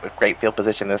with a great field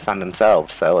position this time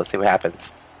themselves, so let's see what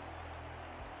happens.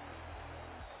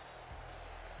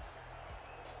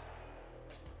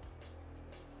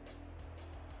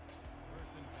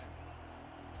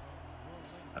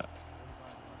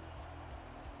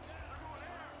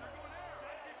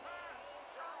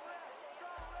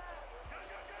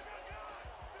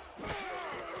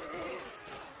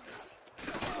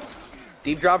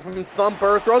 Deep drop from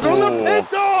Thumper, throws on the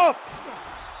pistol!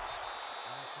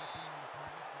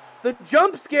 The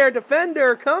jump scare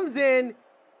defender comes in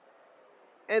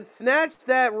and snatched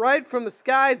that right from the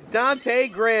sky. It's Dante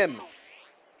Grimm.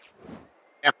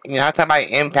 Yep, you know, talking about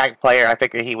impact player, I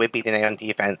figured he would be the on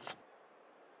defense.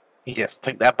 He just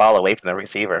took that ball away from the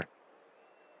receiver.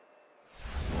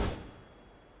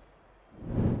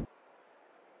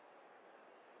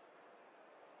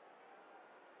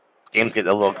 Game's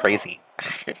getting a little crazy.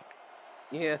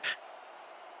 Yeah.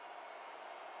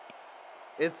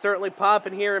 It's certainly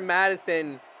popping here in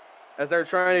Madison as they're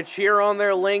trying to cheer on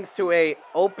their Lynx to a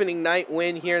opening night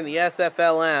win here in the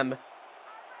SFLm.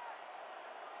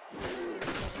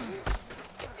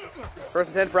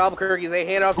 First and 10 for Albuquerque. They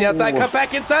hand off the outside, cut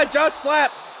back inside. Josh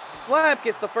Slap. Slap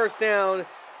gets the first down.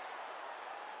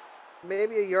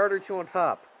 Maybe a yard or two on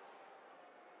top.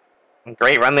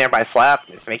 Great run there by Slap.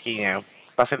 It's making, you know,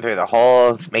 busting through the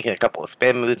holes, making a couple of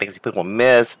spin moves, making people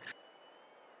miss.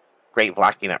 Great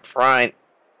blocking up front.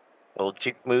 Little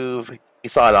cheek move. You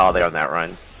saw it all there on that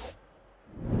run.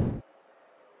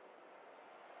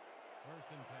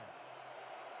 First and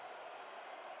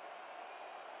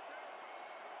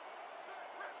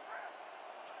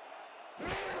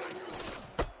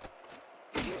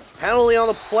 10. Penalty on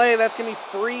the play. That's going to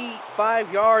be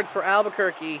 5 yards for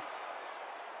Albuquerque.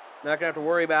 Not going to have to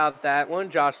worry about that one.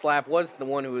 Josh Slap was the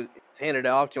one who was handed it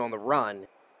off to on the run.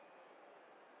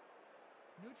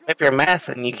 If you're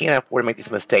Madison, you can't afford to make these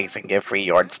mistakes and give 3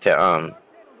 yards to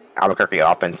Albuquerque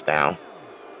offense now.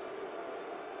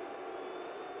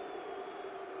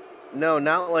 No,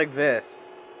 not like this.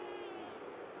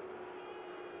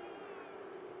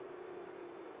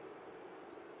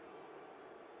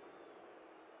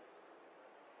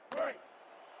 First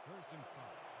and 5.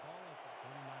 Ball at the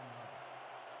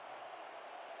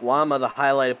 39-yard line. Wama, the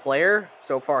highlighted player,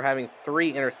 so far having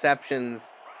 3 interceptions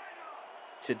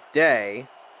today.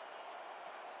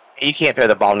 You can't throw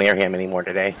the ball near him anymore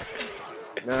today.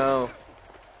 No.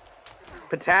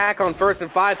 Patak on first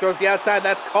and 5, throws the outside,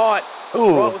 that's caught.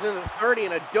 Ooh. Ball within the 30,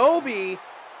 and Adobe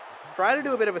tried to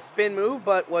do a bit of a spin move,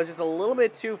 but was just a little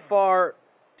bit too far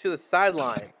to the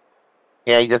sideline.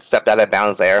 Yeah, he just stepped out of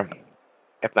bounds there.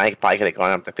 If not, he probably could have gone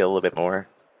up the field a little bit more.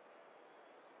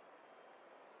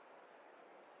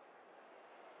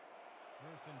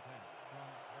 First and 10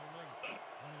 from the Lynx,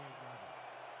 28-yard line.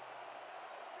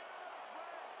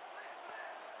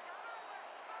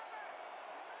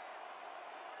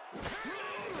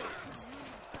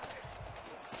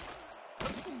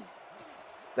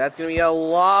 That's going to be a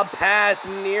lob pass,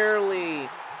 nearly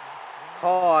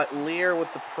caught. Lear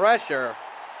with the pressure.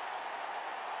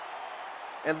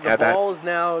 And the ball is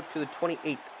now to the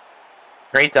 28th.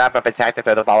 Great job of attack to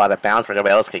throw the ball out of bounds where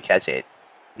nobody else could catch it.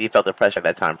 He felt the pressure at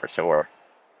that time for sure.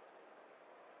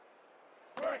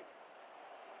 Second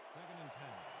and 10.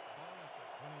 Ball at the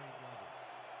 28-yard line.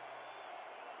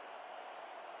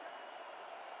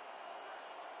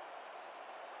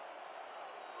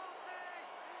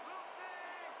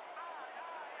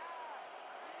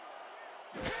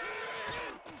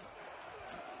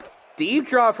 Deep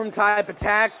drop from Type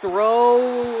Attack.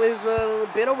 Throw is a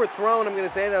bit overthrown, I'm going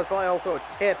to say. That was probably also a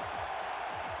tip.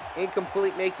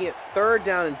 Incomplete, making it 3rd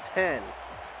down and 10.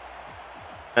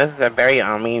 This is a very,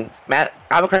 I mean,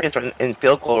 Albuquerque is in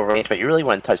field goal range, but you really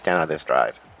want a touchdown on this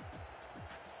drive.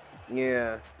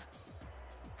 Yeah.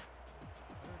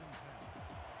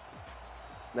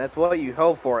 That's what you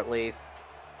hope for, at least.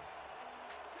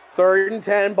 3rd and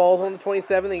 10, balls on the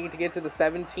 27. They need to get to the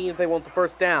 17 if they want the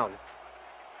first down.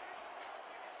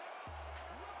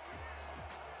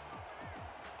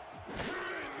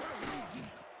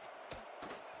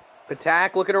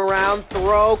 Patak looking around,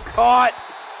 throw, caught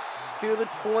to the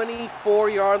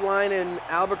 24-yard line, and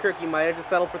Albuquerque might have to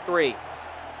settle for 3.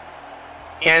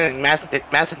 And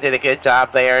Madison did a good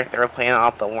job there. They were playing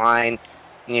off the line.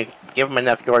 You give them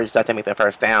enough yards just to make the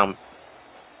first down.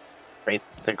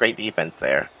 It's a great defense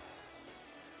there.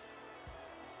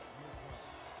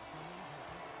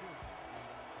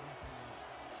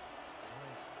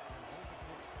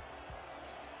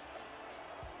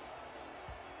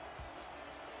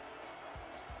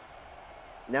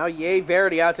 Now Ye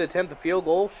Verity out to attempt the field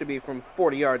goal. Should be from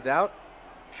 40 yards out.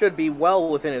 Should be well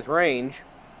within his range.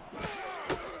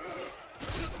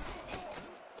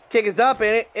 Kick is up,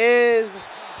 and it is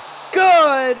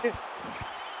good!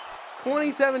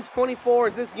 27-24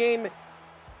 as this game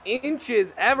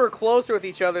inches ever closer with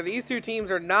each other. These two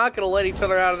teams are not going to let each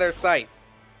other out of their sights.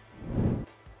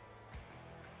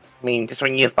 I mean, just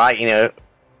when you thought,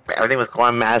 everything was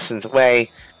going Madison's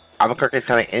way, Albuquerque's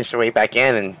kind of inched their way back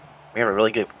in, and we have a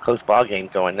really good close ball game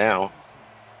going now.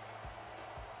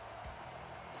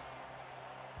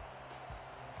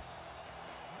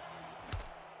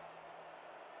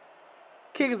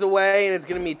 Kick is away, and it's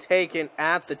going to be taken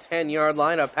at the 10-yard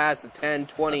line, up past the 10,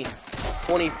 20,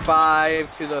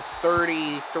 25 to the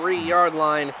 33-yard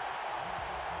line,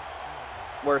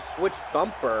 where Switch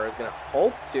Thumper is going to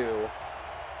hope to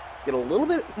get a little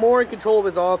bit more in control of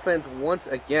his offense once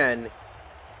again.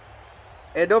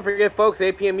 And don't forget, folks,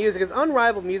 APM Music is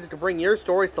unrivaled music to bring your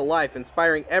stories to life,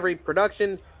 inspiring every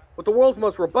production with the world's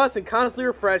most robust and constantly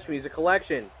refreshed music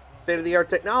collection, state-of-the-art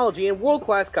technology, and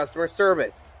world-class customer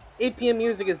service. APM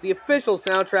Music is the official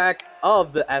soundtrack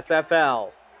of the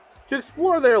SFL. To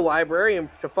explore their library and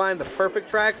to find the perfect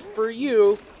tracks for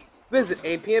you, visit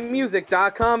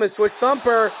apmmusic.com and Switch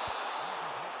Thumper.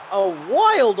 A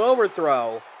wild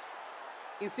overthrow.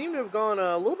 He seemed to have gone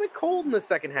a little bit cold in the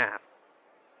second half.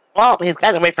 Well, he's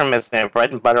gotten away from his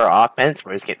bread and butter offense,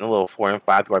 where he's getting a little 4- and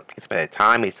 5-yard picks at a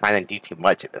time. He's trying to do too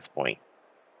much at this point.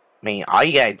 I mean, all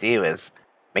you gotta do is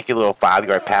make your little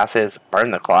 5-yard passes, burn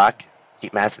the clock,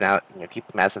 keep Madison out, keep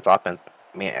Madison's offense,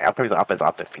 Albuquerque's offense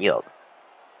off the field.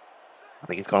 I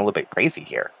think he's going a little bit crazy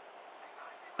here.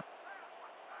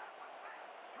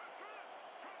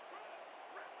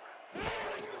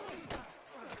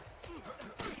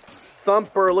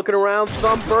 Thumper looking around.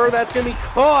 Thumper, that's going to be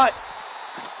caught.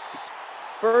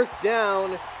 First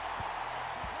down.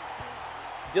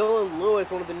 Dylan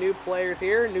Lewis, one of the new players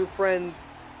here, new friends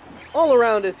all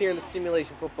around us here in the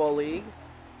Simulation Football League.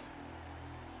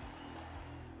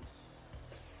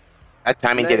 That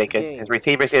time his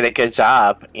receivers did a good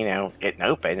job, getting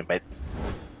open, but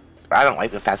I don't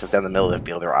like the passes down the middle of the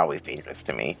field. They're always dangerous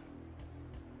to me.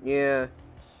 Yeah.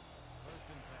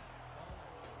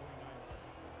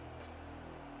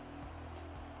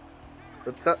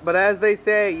 But as they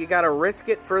say, you gotta risk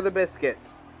it for the biscuit.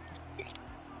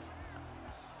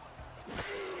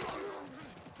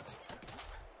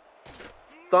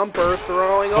 Thumper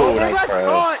throwing over, nice throw.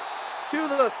 Caught to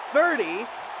the 30.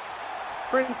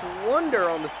 Prince Wonder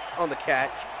on the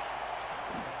catch.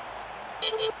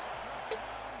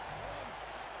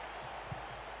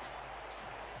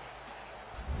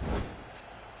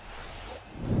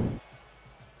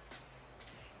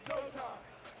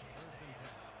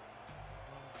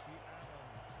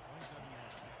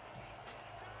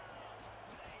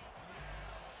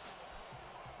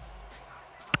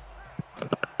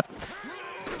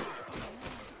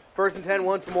 First and 10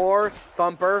 once more.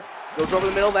 Thumper goes over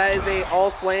the middle. That is a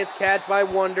all slants catch by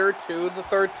Wonder to the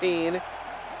 13.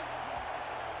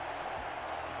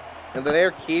 And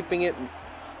they're keeping it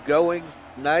going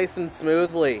nice and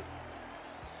smoothly.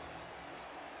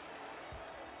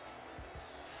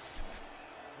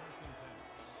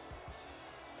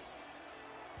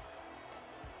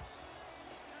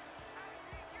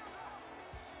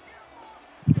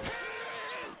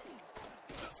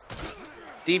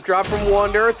 Deep drop from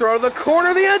Wonder, throw to the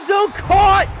corner of the end zone,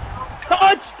 caught!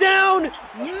 Touchdown,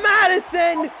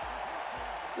 Madison!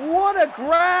 What a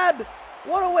grab!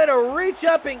 What a way to reach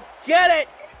up and get it!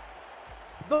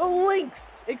 The Lynx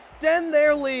extend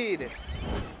their lead.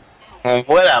 And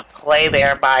what a play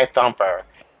there by Thumper.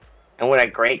 And what a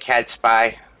great catch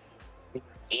by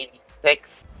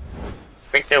 86,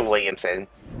 Victor Williamson.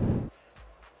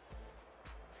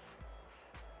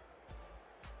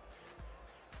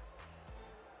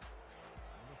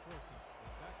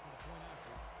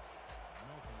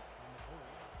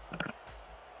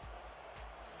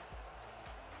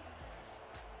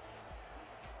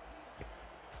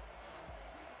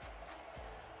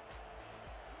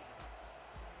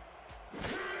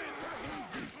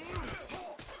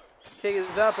 Kick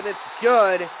is up and it's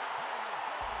good.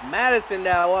 Madison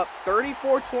now up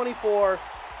 34-24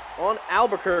 on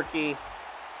Albuquerque.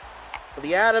 But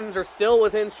the Adams are still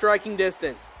within striking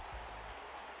distance.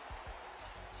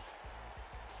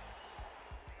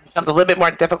 It's a little bit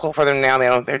more difficult for them now.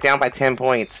 They're down by 10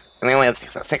 points. And they only have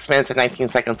 6 minutes and 19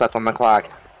 seconds left on the clock.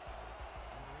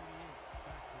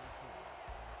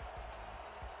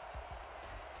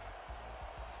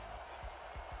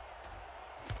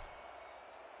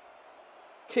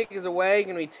 Kick is away,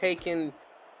 going to be taken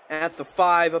at the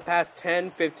 5, up past 10,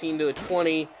 15 to the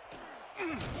 20,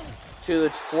 to the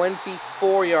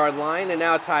 24-yard line, and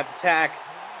now type attack.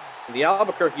 The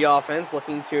Albuquerque offense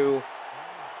looking to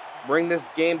bring this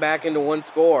game back into one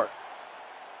score.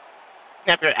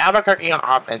 Now, if you're Albuquerque on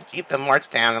offense, keep them march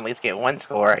down and at least get one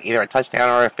score, either a touchdown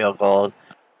or a field goal.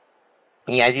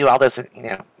 And you gotta do all this,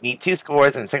 you need 2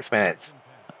 scores in 6 minutes.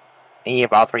 And you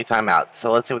have all 3 timeouts.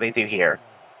 So let's see what they do here.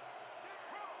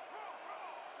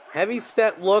 Heavy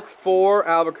set look for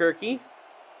Albuquerque.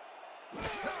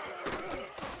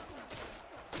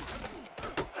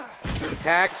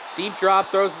 Attack, deep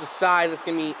drop, throws to the side. That's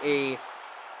going to be a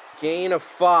gain of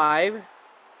 5.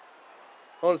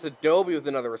 Oh, it's Adobe with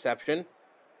another reception.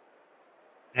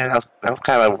 Yeah, that was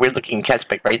kind of a weird-looking catch,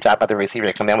 but great job by the receiver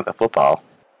to come down with the football.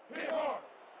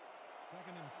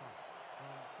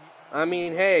 I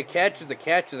mean, hey, a catch is a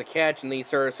catch is a catch in these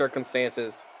sort of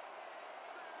circumstances.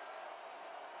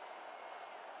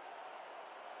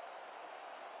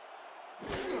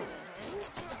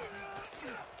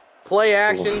 Play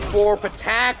action for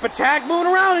Patak. Patak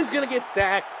moving around. He's going to get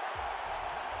sacked.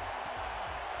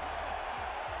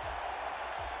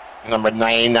 Number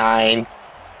 99,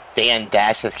 Dan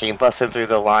Dash just came busting through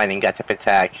the line and got to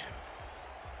Patak.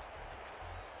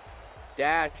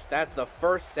 Dash, that's the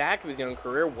first sack of his young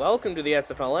career. Welcome to the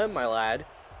SFLm, my lad.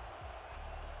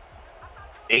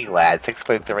 Big lad,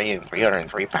 6'3" and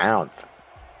 303 pounds.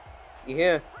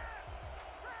 Yeah.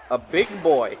 A big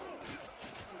boy.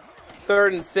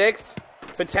 3rd and 6.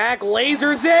 Patak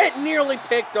lasers it, nearly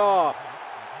picked off.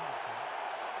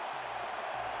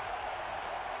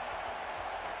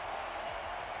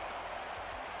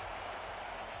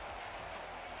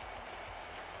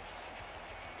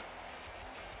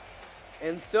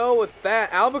 And so with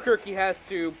that, Albuquerque has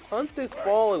to punt this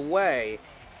ball away.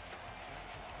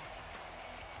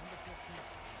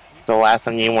 It's the last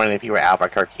thing you wanted if you were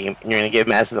Albuquerque. And you're going to give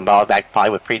Madison the ball back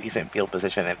probably with pretty decent field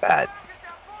position at that.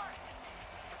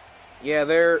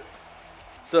 Yeah,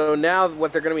 so now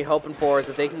what they're going to be hoping for is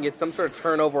that they can get some sort of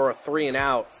turnover or a 3 and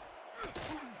out.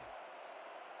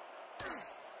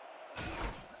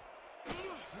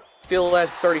 Field at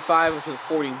 35 up to the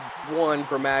 41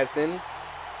 for Madison.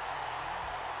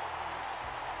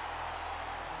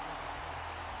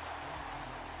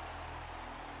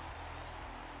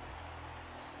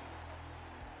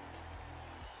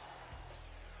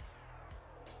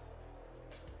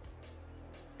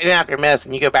 And after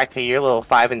Madison, you go back to your little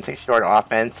 5 and 6 yard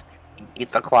offense,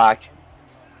 eat the clock.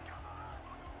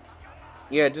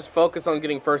 Yeah, just focus on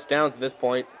getting first downs at this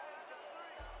point.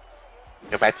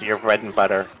 Go back to your bread and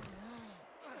butter.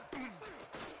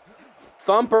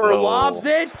 Thumper lobs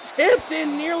it, tipped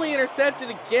in, nearly intercepted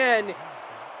again.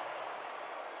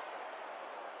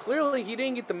 Clearly he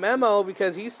didn't get the memo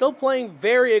because he's still playing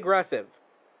very aggressive.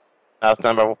 That was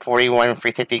number 41,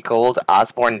 free safety gold,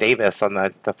 Osborne Davis on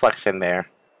the deflection there.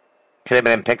 Could have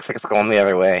been in pick 6 going the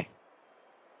other way.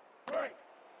 2nd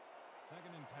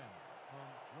and 10 from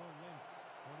your Lynx,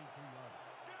 42 yards.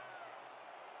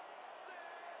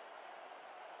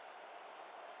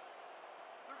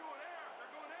 They're going air. They're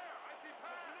going air. I see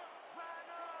pass.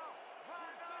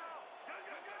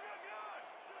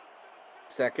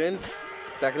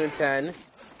 Second and 10.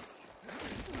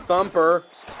 Thumper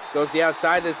goes the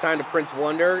outside this time to Prince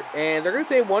Wonder, and they're going to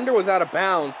say Wonder was out of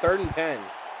bounds. 3rd and 10.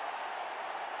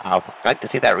 I'd like to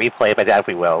see that replay, but that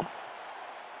we will.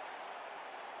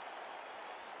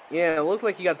 Yeah, it looked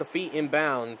like he got the feet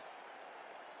inbounds,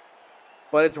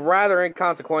 but it's rather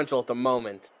inconsequential at the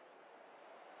moment.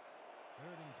 3rd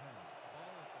and 10.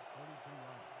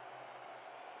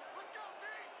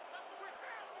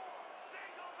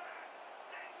 Ball at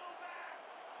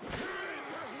the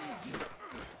 42 yards.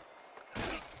 Let's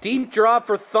go, Deep drop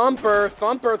for Thumper.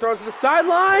 Thumper throws to the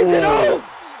sidelines. And oh,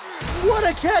 what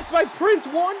a catch by Prince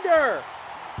Wonder.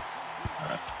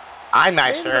 I'm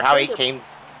not sure how he came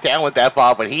down with that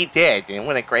ball, but he did. And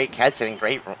what a great catch and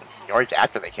great yards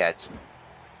after the catch.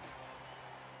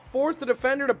 Forced the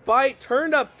defender to bite,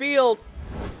 turned upfield,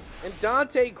 and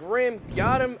Dante Grimm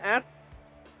got him at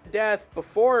death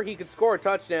before he could score a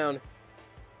touchdown.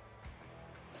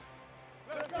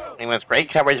 It was great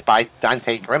coverage by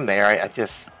Dante Grimm there. I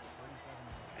just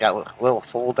got a little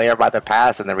fooled there by the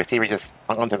pass, and the receiver just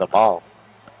hung onto the ball.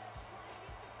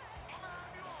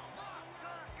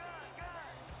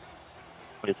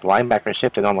 His linebacker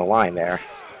shifted on the line there.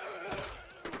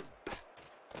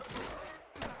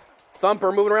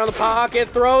 Thumper moving around the pocket,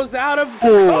 throws out of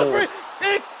coverage,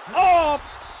 picked off.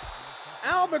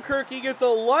 Albuquerque gets a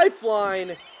lifeline.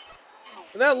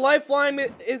 And that lifeline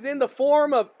is in the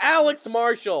form of Alex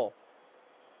Marshall.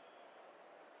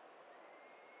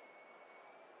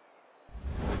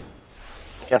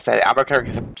 Like I said,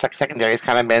 Albuquerque's secondary has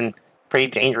kind of been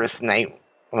pretty dangerous tonight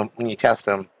when you test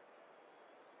them.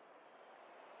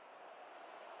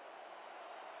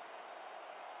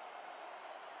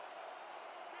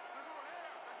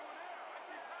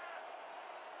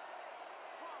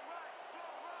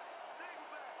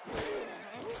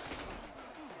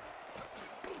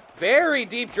 Very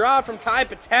deep drop from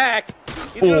Type Attack.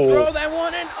 He's going to throw that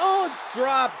one, and oh, it's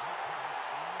dropped.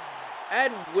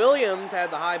 Ed Williams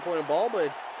had the high point of ball, but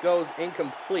it goes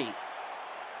incomplete.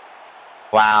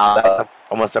 Wow, that was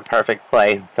almost a perfect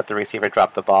play, except the receiver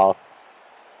dropped the ball.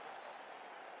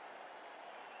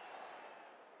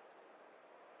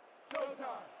 Second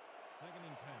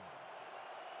and 10.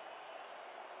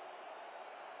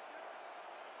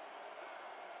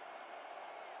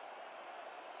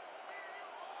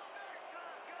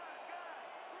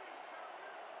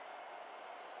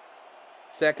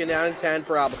 Second down and 10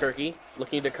 for Albuquerque.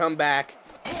 Looking to come back.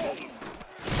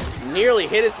 Nearly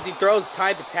hit it as he throws.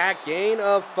 Type Attack. Gain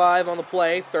of 5 on the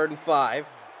play. 3rd and 5.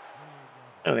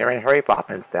 Oh, they're in a hurry.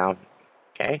 Offense down.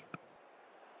 Okay.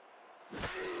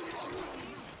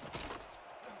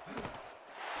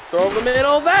 Throw over the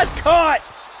middle. That's caught!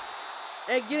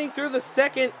 And getting through the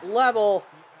second level.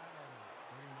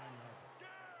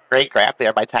 Great grab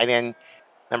there by tight end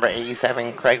number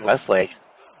 87, Craig Westlake.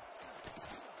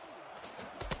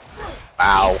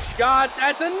 Wow. Shot.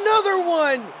 That's another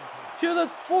one to the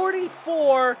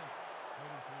 44.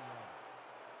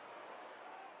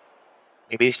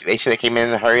 Maybe they should have came in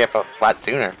and hurry up a lot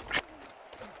sooner.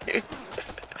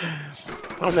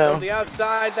 Oh no. On the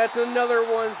outside, that's another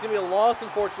one. It's going to be a loss,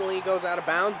 unfortunately. He goes out of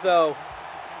bounds, though.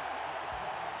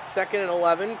 2nd and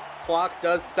 11. Clock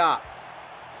does stop.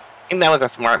 I think that was a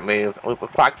smart move. With the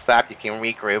clock stopped, you can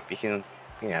regroup. You can,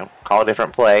 you know, call a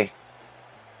different play.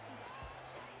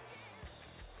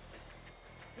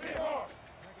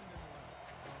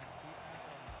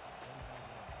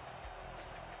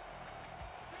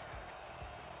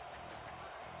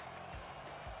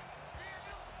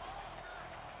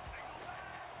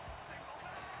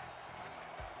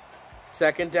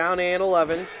 Second down and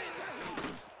 11.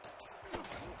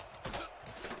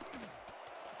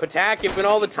 Patak given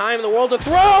all the time in the world to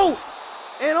throw!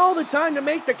 And all the time to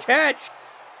make the catch.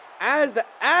 As the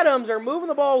Adams are moving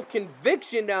the ball with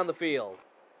conviction down the field.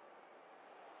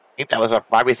 I think that was a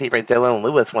wide receiver Dylan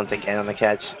Lewis once again on the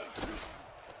catch.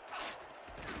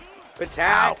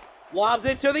 Patak lobs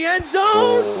it to the end zone.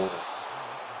 Oh.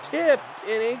 Tipped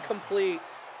and incomplete.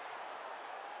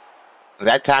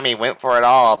 That time he went for it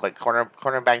all, but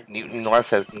cornerback Newton North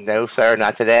says, no, sir,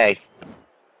 not today.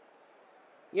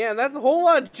 Yeah, and that's a whole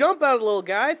lot of jump out of the little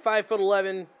guy.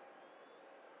 5'11"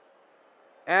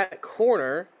 at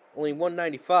corner, only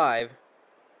 195.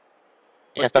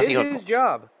 Yeah, But did his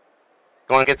job.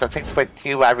 Going against a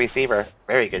 6'2" wide receiver.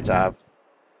 Very good job.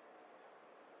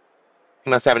 He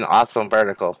must have an awesome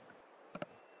vertical.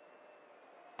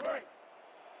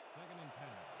 Second and 10.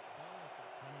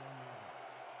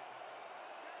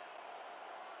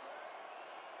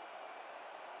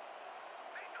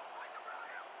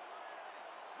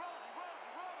 Ball at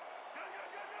the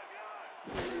 21 yard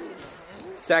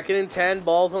line. Second and 10,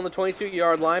 balls on the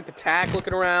 22-yard line. Patak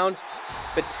looking around.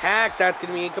 Patak, that's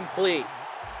going to be incomplete.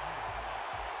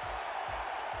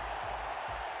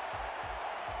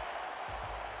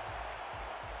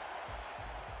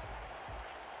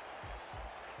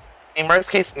 In worst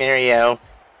case scenario,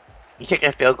 you kick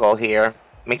a field goal here,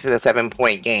 makes it a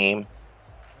 7-point game,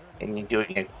 and you do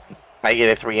it. I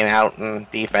get a 3 and out in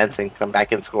defense and come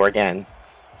back and score again.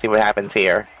 See what happens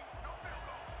here.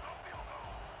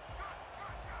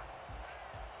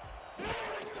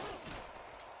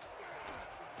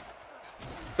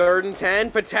 Third and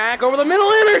 10, Patak over the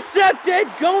middle, intercepted,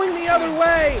 going the other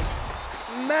way.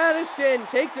 Madison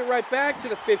takes it right back to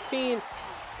the 15,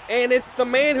 and it's the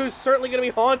man who's certainly going to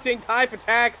be haunting Ty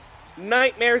Patak's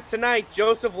nightmare tonight,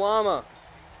 Joseph Lama.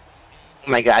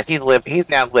 Oh my gosh, he's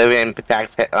now living in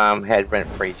Patak's head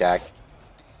rent-free, Jack.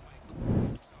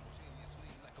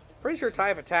 Pretty sure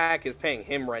Ty Patak is paying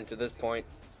him rent at this point.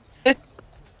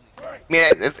 I mean,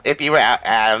 if you were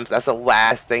Adams, that's the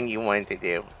last thing you wanted to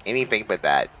do. Anything but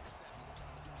that.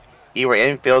 You were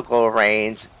in field goal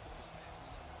range.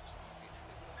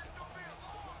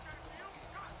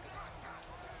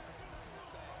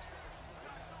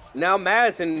 Now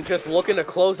Madison just looking to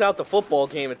close out the football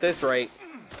game at this rate.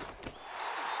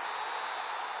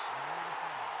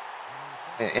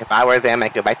 If I were them,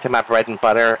 I'd go back to my bread and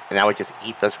butter, and I would just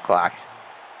eat this clock.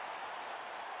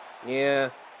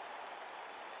 Yeah.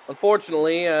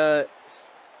 Unfortunately,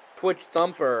 Switch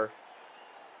Thumper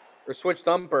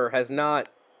has not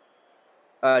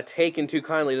taken too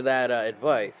kindly to that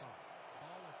advice.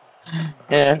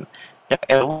 And if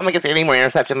Lama gets any more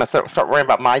interceptions, I start worrying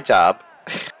about my job.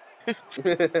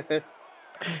 They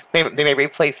may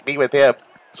replace me with him.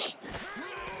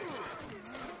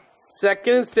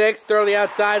 2nd and 6, throw to the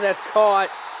outside, that's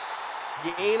caught.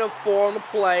 Gain of 4 on the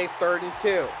play, 3rd and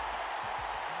 2.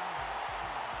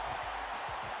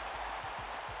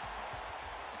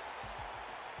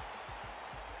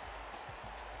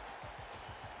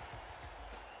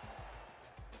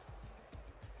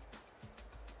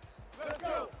 Let's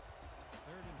go.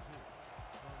 3rd and 2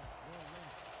 from Royal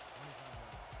Links, 25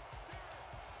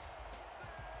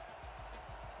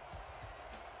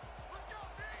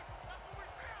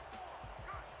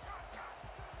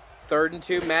 yards. 3rd and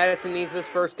 2, Madison needs this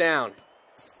first down.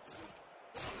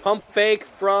 Pump fake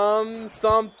from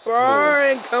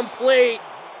Thumper, incomplete.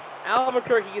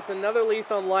 Albuquerque gets another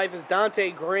lease on life as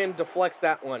Dante Grimm deflects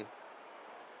that one.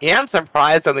 Yeah, I'm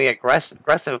surprised on the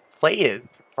aggressive play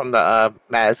from the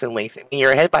Madison Lynx. I mean,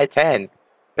 you're ahead by 10.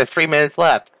 There's 3 minutes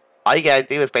left. All you gotta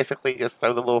do is basically just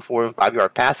throw the little 4 and 5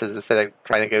 yard passes instead of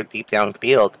trying to go deep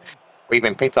downfield. We've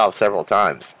been picked off several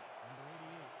times.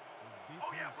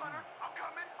 Oh yeah, Butter, I'm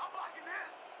coming. I'm blocking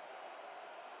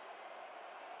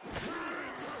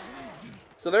this.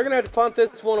 So they're going to have to punt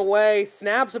this one away.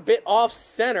 Snaps a bit off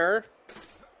center.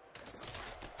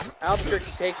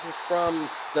 Albuquerque takes it from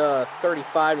the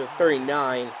 35 to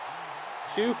 39.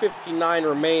 2:59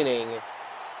 remaining.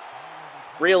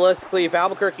 Realistically, if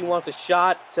Albuquerque wants a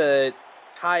shot to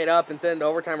tie it up and send it to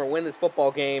overtime or win this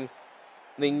football game,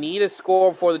 they need a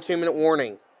score before the 2-minute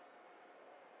warning.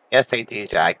 Yes, they do,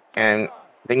 Jack. And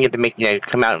they need to make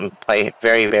come out and play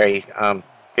very, very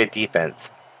good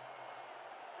defense.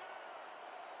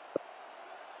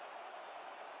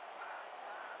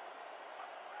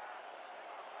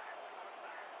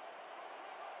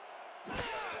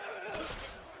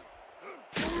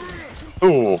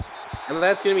 Ooh. And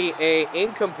that's going to be an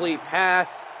incomplete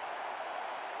pass.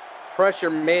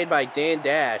 Pressure made by Dan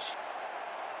Dash.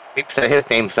 We've said his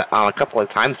name a couple of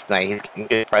times tonight. He's getting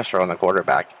good pressure on the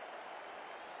quarterback.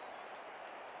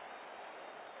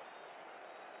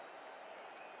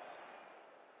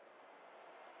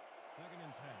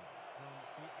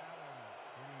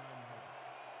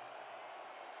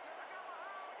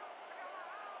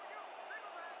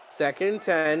 Second and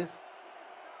 10 from the Allen, 39 yards. 2nd and 10.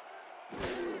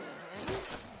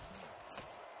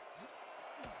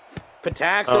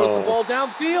 Patak throws the ball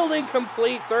downfield,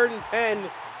 incomplete, 3rd and 10.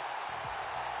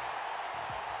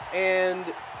 And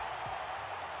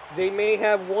they may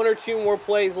have 1 or 2 more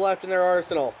plays left in their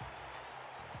arsenal.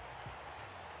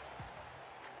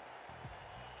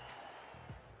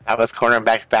 That was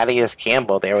cornerback Thaddeus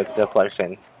Campbell there with the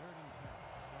deflection.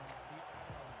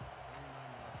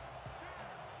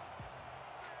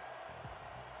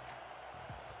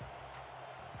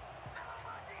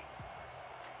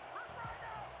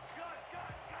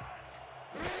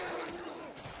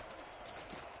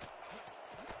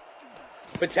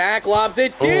 Patak lobs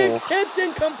it deep, tipped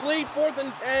incomplete, 4th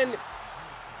and 10.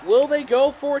 Will they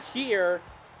go for it here?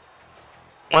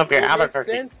 Well, if you're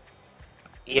Albuquerque,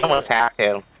 you almost have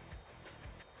to.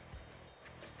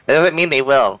 That doesn't mean they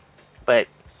will, but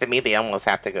to me, they almost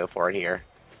have to go for it here.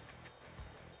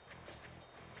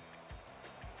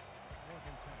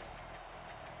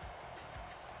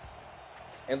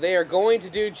 And they are going to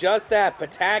do just that.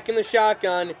 Patak in the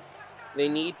shotgun. They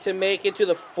need to make it to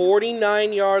the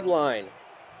 49-yard line.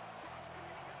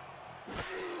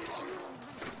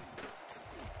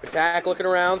 Patak looking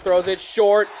around, throws it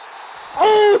short.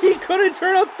 Oh, he couldn't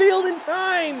turn upfield in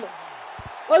time.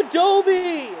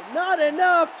 Adobe, not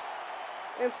enough.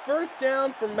 And it's first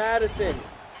down for Madison.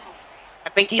 I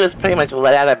think he was pretty much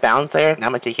let out of bounds there.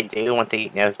 Not much he could do once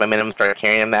his momentum started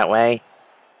carrying him that way.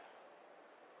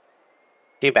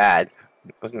 Too bad.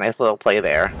 It was a nice little play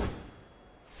there.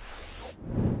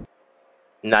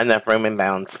 Not enough room in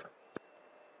bounds.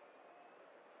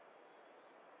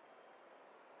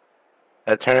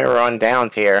 A turnover on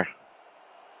downs here.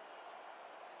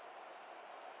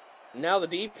 Now the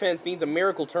defense needs a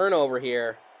miracle turnover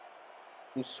here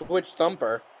from Switch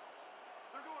Thumper.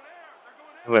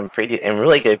 We're in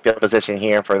really good field position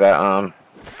here for the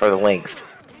Lynx.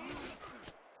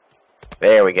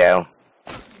 There we go.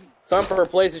 Thumper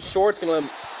plays it short. It's going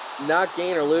to not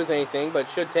gain or lose anything, but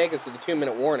should take us to the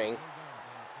 2-minute warning.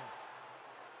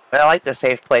 But I like the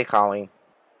safe play calling.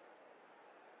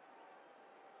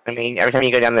 I mean, every time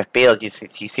you go down the field, you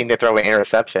seem to throw an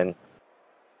interception.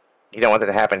 You don't want that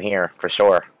to happen here, for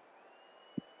sure.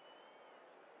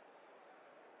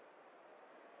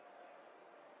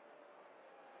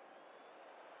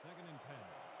 Second and 10.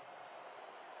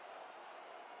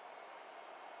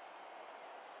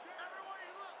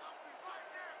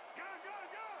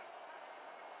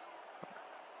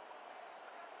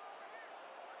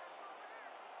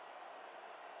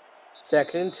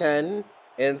 Second and 10,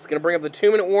 and it's going to bring up the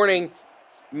 2-minute warning.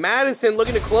 Madison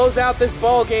looking to close out this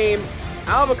ball game.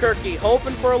 Albuquerque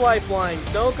hoping for a lifeline.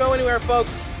 Don't go anywhere,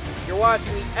 folks. You're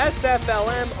watching the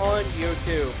SFLm on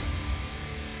YouTube.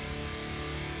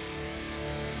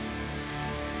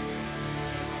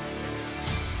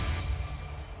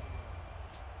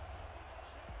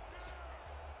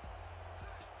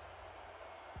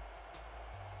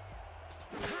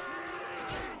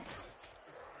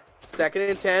 Second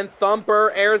and 10,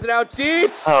 Thumper airs it out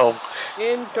deep. Oh.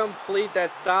 Incomplete,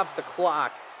 that stops the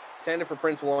clock. Intended for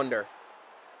Prince Wonder.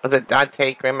 Was it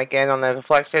Dante Grimm again on the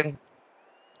deflection?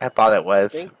 I thought it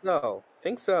was. Think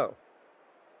so.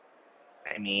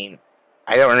 I mean,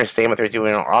 I don't understand what they're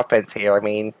doing on offense here. I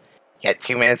mean, you got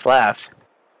 2 minutes left.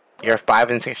 Your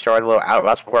 5 and 6 yard little out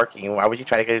routes working. Why would you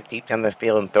try to go deep down the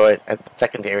field and throw it at the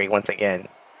secondary once again?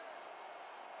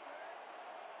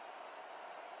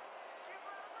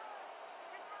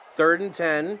 Third and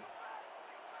 10.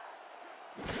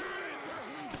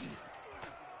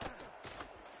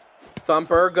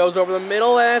 Thumper goes over the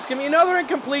middle, and it's going to be another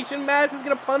incompletion. Madison's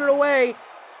going to punt it away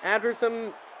after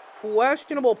some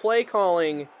questionable play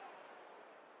calling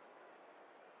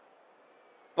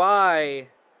by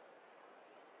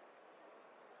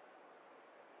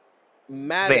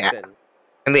Madison.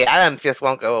 And the Adams just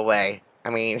won't go away.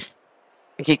 I mean,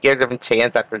 you keep giving them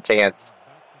chance after chance.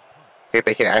 See if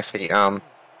they can actually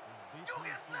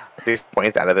produce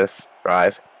points out of this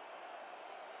drive.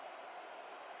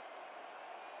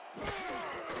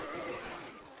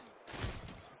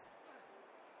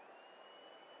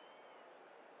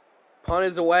 Punt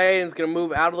is away, and it's going to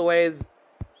move out of the way as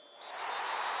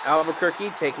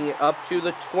Albuquerque taking it up to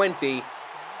the 20.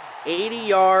 80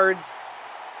 yards,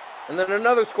 and then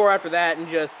another score after that in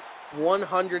just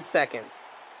 100 seconds.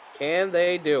 Can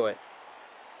they do it?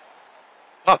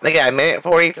 Well, they got a minute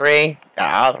 43,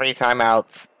 got all 3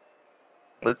 timeouts.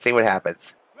 Let's see what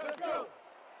happens. Let's go.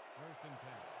 First and 10.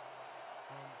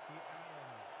 From the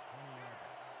Adams 20-yard.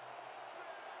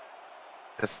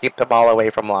 Just keep the ball away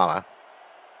from Llama.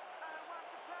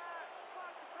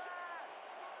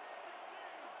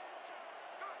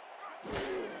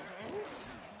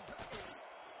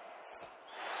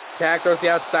 Tag throws the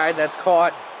outside. That's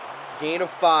caught. Gain of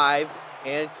 5,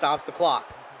 and it stops the clock.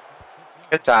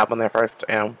 Good job on their first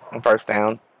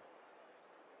down.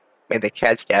 Made the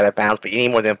catch, get out of bounds, but you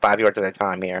need more than 5 yards at a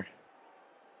time here.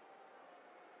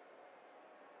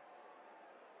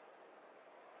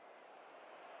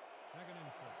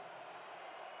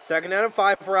 Second down and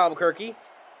 5 for Albuquerque.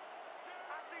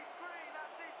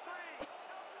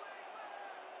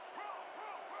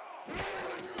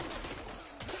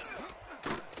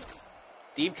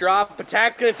 Deep drop.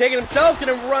 Patak's going to take it himself.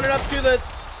 Going to run it up to the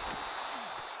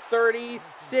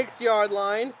 36-yard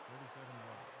line.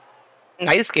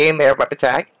 Nice game there by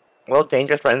Patak. A little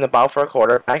dangerous running the ball for a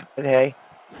quarterback, but hey,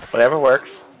 whatever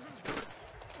works.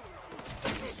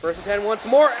 First and 10 once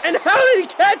more. And how did he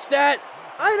catch that?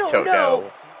 I don't know.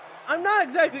 Go. I'm not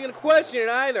exactly going to question it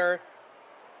either.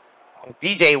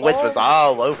 DJ Woods was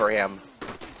all over him.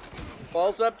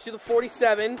 Falls up to the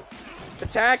 47.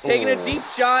 Patak taking a deep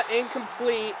shot,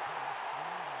 incomplete.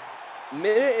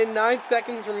 Minute and 9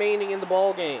 seconds remaining in the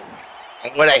ball game.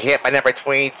 And what a hit by number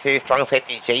 22, strong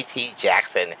safety JT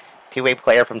Jackson, two-way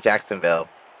player from Jacksonville.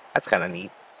 That's kind of neat.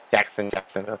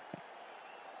 Jacksonville.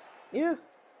 Yeah.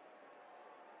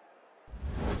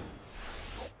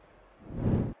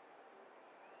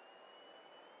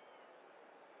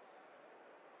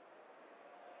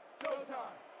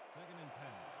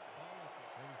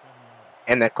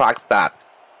 And the clock stopped.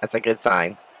 That's a good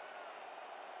sign.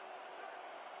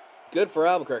 Good for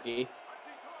Albuquerque.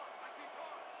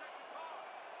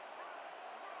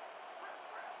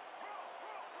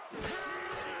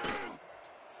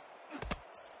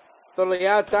 So to the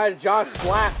outside, Josh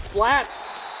Flat.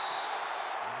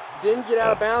 Didn't get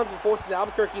out of bounds and forces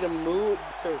Albuquerque to move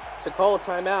to call a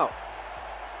timeout.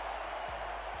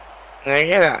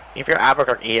 Now, if you're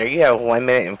Albuquerque here, you have 1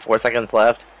 minute and 4 seconds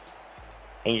left,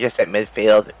 and you're just at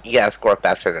midfield. You gotta score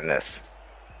faster than this,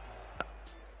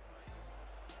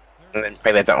 and then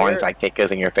pray that the onside kick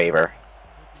goes in your favor.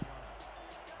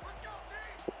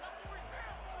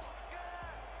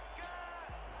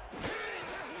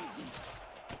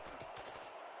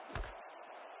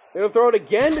 They're going to throw it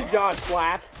again to Josh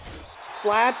Slap.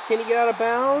 Slap, can he get out of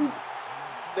bounds?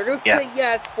 They're going to say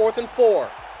yes, 4th and 4.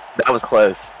 That was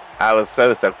close. I was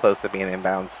so close to being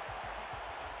inbounds.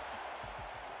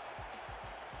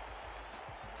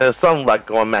 There's some luck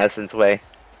going Madison's way.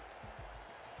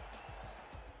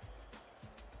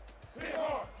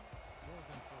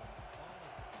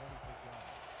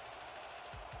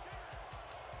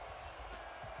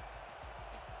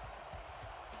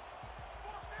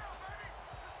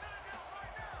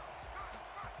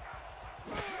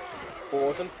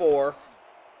 Fourth and 4.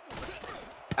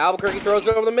 Albuquerque throws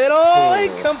it over the middle.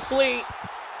 Incomplete.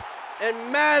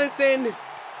 And Madison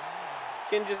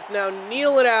can just now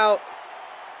kneel it out.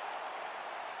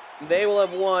 They will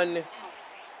have won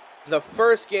the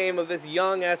first game of this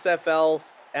young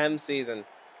SFLm season.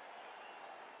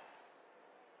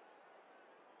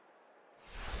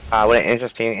 What an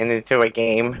interesting ending to a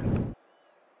game.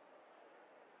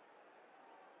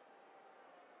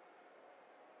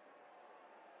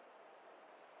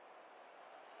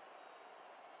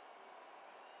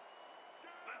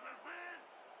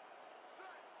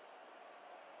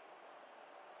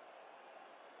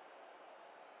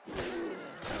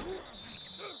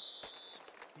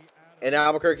 And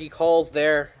Albuquerque calls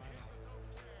their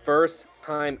first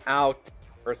time out,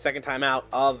 or second time out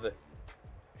of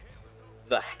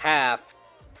the half.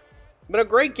 But a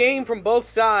great game from both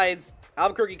sides.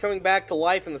 Albuquerque coming back to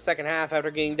life in the second half after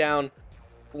getting down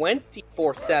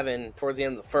 24-7 towards the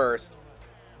end of the first.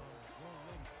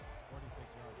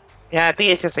 Yeah, I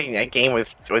think it's just a game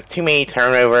with too many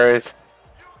turnovers,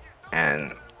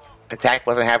 and Attack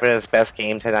wasn't having his best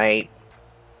game tonight.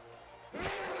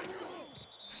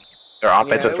 Their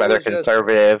offense was rather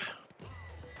conservative.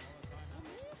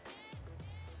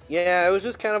 Yeah, it was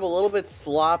just kind of a little bit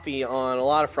sloppy on a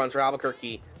lot of fronts for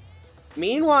Albuquerque.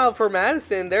 Meanwhile, for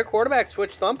Madison, their quarterback,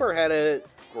 Switch Thumper, had a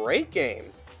great game.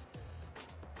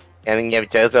 And then you have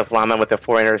Joseph Lama with the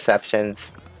 4 interceptions.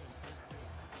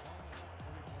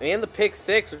 And the pick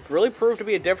 6, which really proved to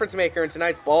be a difference maker in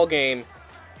tonight's ball game.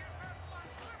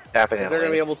 Definitely. They're going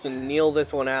to be able to kneel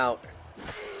this one out.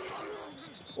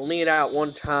 We'll knee it out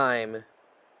one time.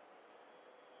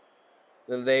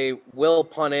 Then they will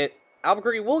punt it.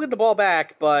 Albuquerque will get the ball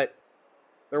back, but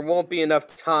there won't be enough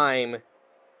time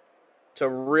to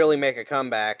really make a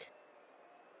comeback.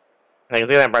 They're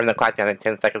going to burn the clock down in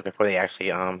 10 seconds before they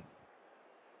actually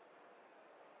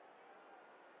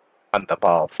punt the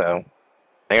ball, so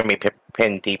they're going to be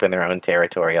pinned deep in their own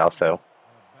territory also.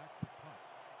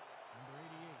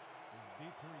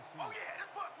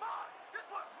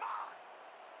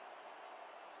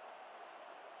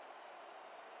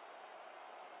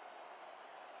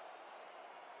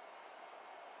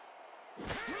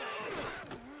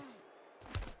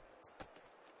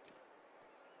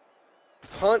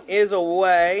 Punt is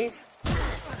away.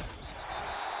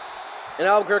 And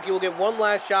Albuquerque will get one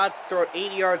last shot to throw it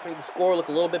 80 yards to make the score look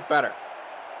a little bit better.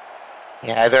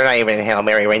 Yeah, they're not even in Hail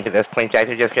Mary range at this point, Jack.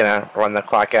 They're just going to run the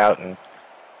clock out and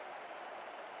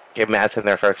give Madison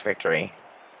their first victory.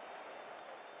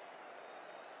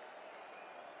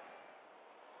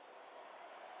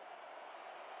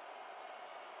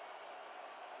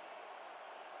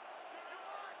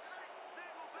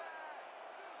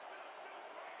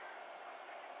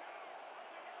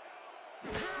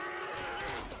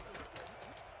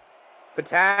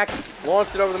 Attack,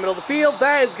 launched it over the middle of the field.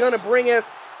 That is going to bring us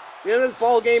in this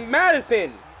ball game.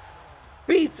 Madison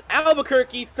beats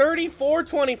Albuquerque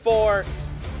 34-24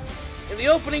 in the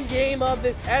opening game of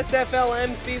this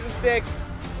SFLm Season 6.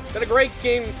 Been a great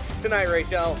game tonight,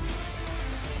 Rachel.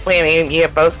 Wait, I mean, yeah,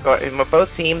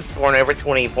 both teams scoring over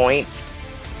 20 points.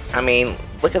 I mean,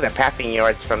 look at the passing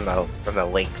yards from the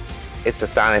Lynx. It's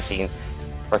astonishing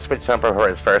for Switch Thumper for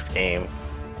his first game.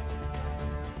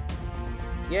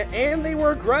 Yeah, and they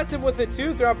were aggressive with it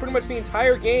too throughout pretty much the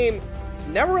entire game.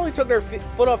 Never really took their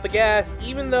foot off the gas,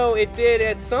 even though it did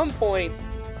at some points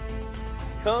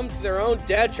come to their own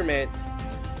detriment.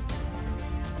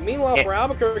 Meanwhile, for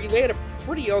Albuquerque, they had a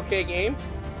pretty okay game.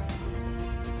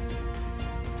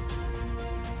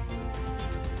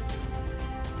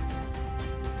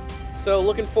 So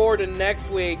looking forward to next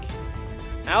week.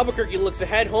 Albuquerque looks to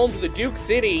head home to the Duke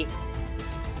City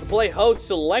to play host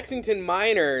to Lexington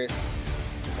Miners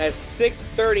at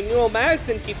 6:30. Meanwhile,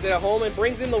 Madison keeps it at home and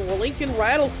brings in the Lincoln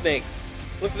Rattlesnakes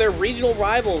with their regional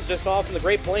rivals just off in the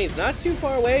Great Plains, not too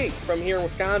far away from here in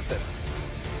Wisconsin.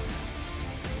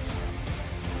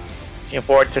 Looking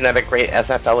forward to another great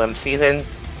SFLm season.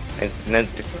 And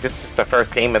this is the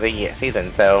first game of the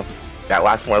season, so got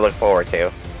lots more to look forward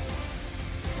to.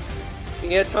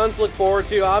 Yeah, tons to look forward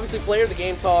to. Obviously, Player of the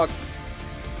Game talks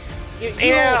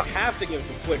You almost have to give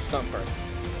it to Switch Thumper.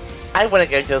 I wouldn't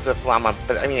go Joseph Lama,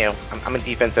 but I mean, I'm a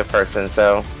defensive person,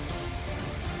 so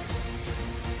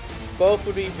Both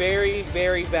would be very,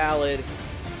 very valid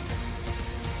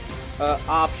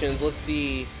options. Let's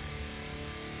see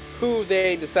who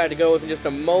they decide to go with in just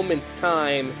a moment's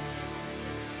time.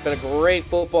 It's been a great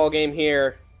football game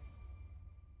here.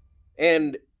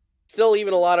 And still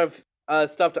even a lot of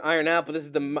stuff to iron out, but this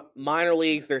is the minor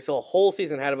leagues. There's still a whole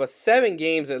season ahead of us. 7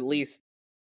 games at least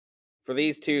for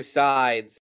these two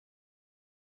sides.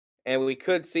 And we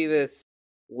could see this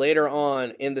later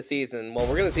on in the season. Well,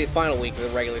 we're going to see the final week of the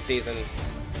regular season.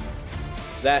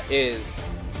 That is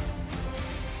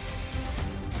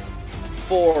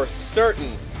for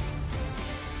certain.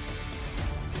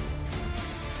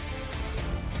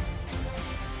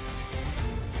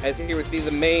 As here we see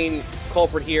the main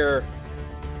culprit here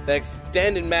that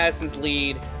extended Madison's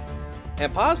lead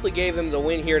and possibly gave them the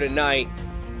win here tonight.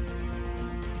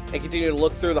 And continue to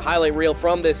look through the highlight reel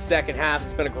from this second half.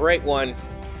 It's been a great one.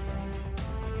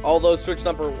 Although Switch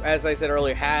Thumper, as I said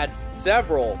earlier, had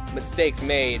several mistakes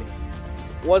made.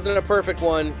 Wasn't a perfect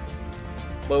one,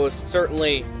 but it was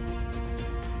certainly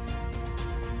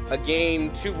a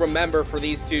game to remember for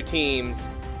these two teams.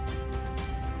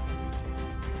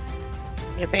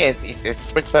 you say it's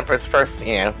Switch Thumper's first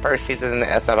season in the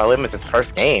SFLm. It's his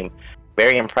first game.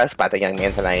 Very impressed by the young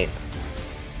man tonight.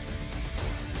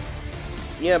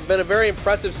 Yeah, been a very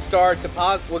impressive start to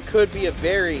what could be a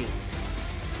very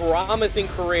promising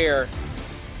career.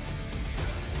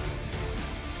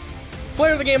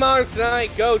 Player of the game honors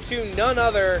tonight go to none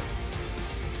other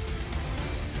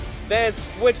than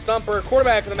Switch Thumper,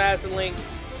 quarterback for the Madison Lynx.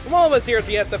 From all of us here at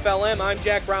the SFLm, I'm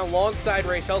Jack Brown alongside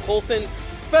Rachel Colson.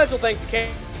 Special thanks to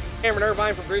Cameron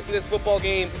Irvine for producing this football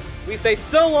game. We say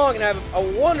so long and have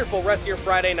a wonderful rest of your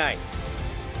Friday night.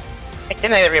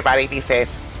 Good night, everybody. Be safe.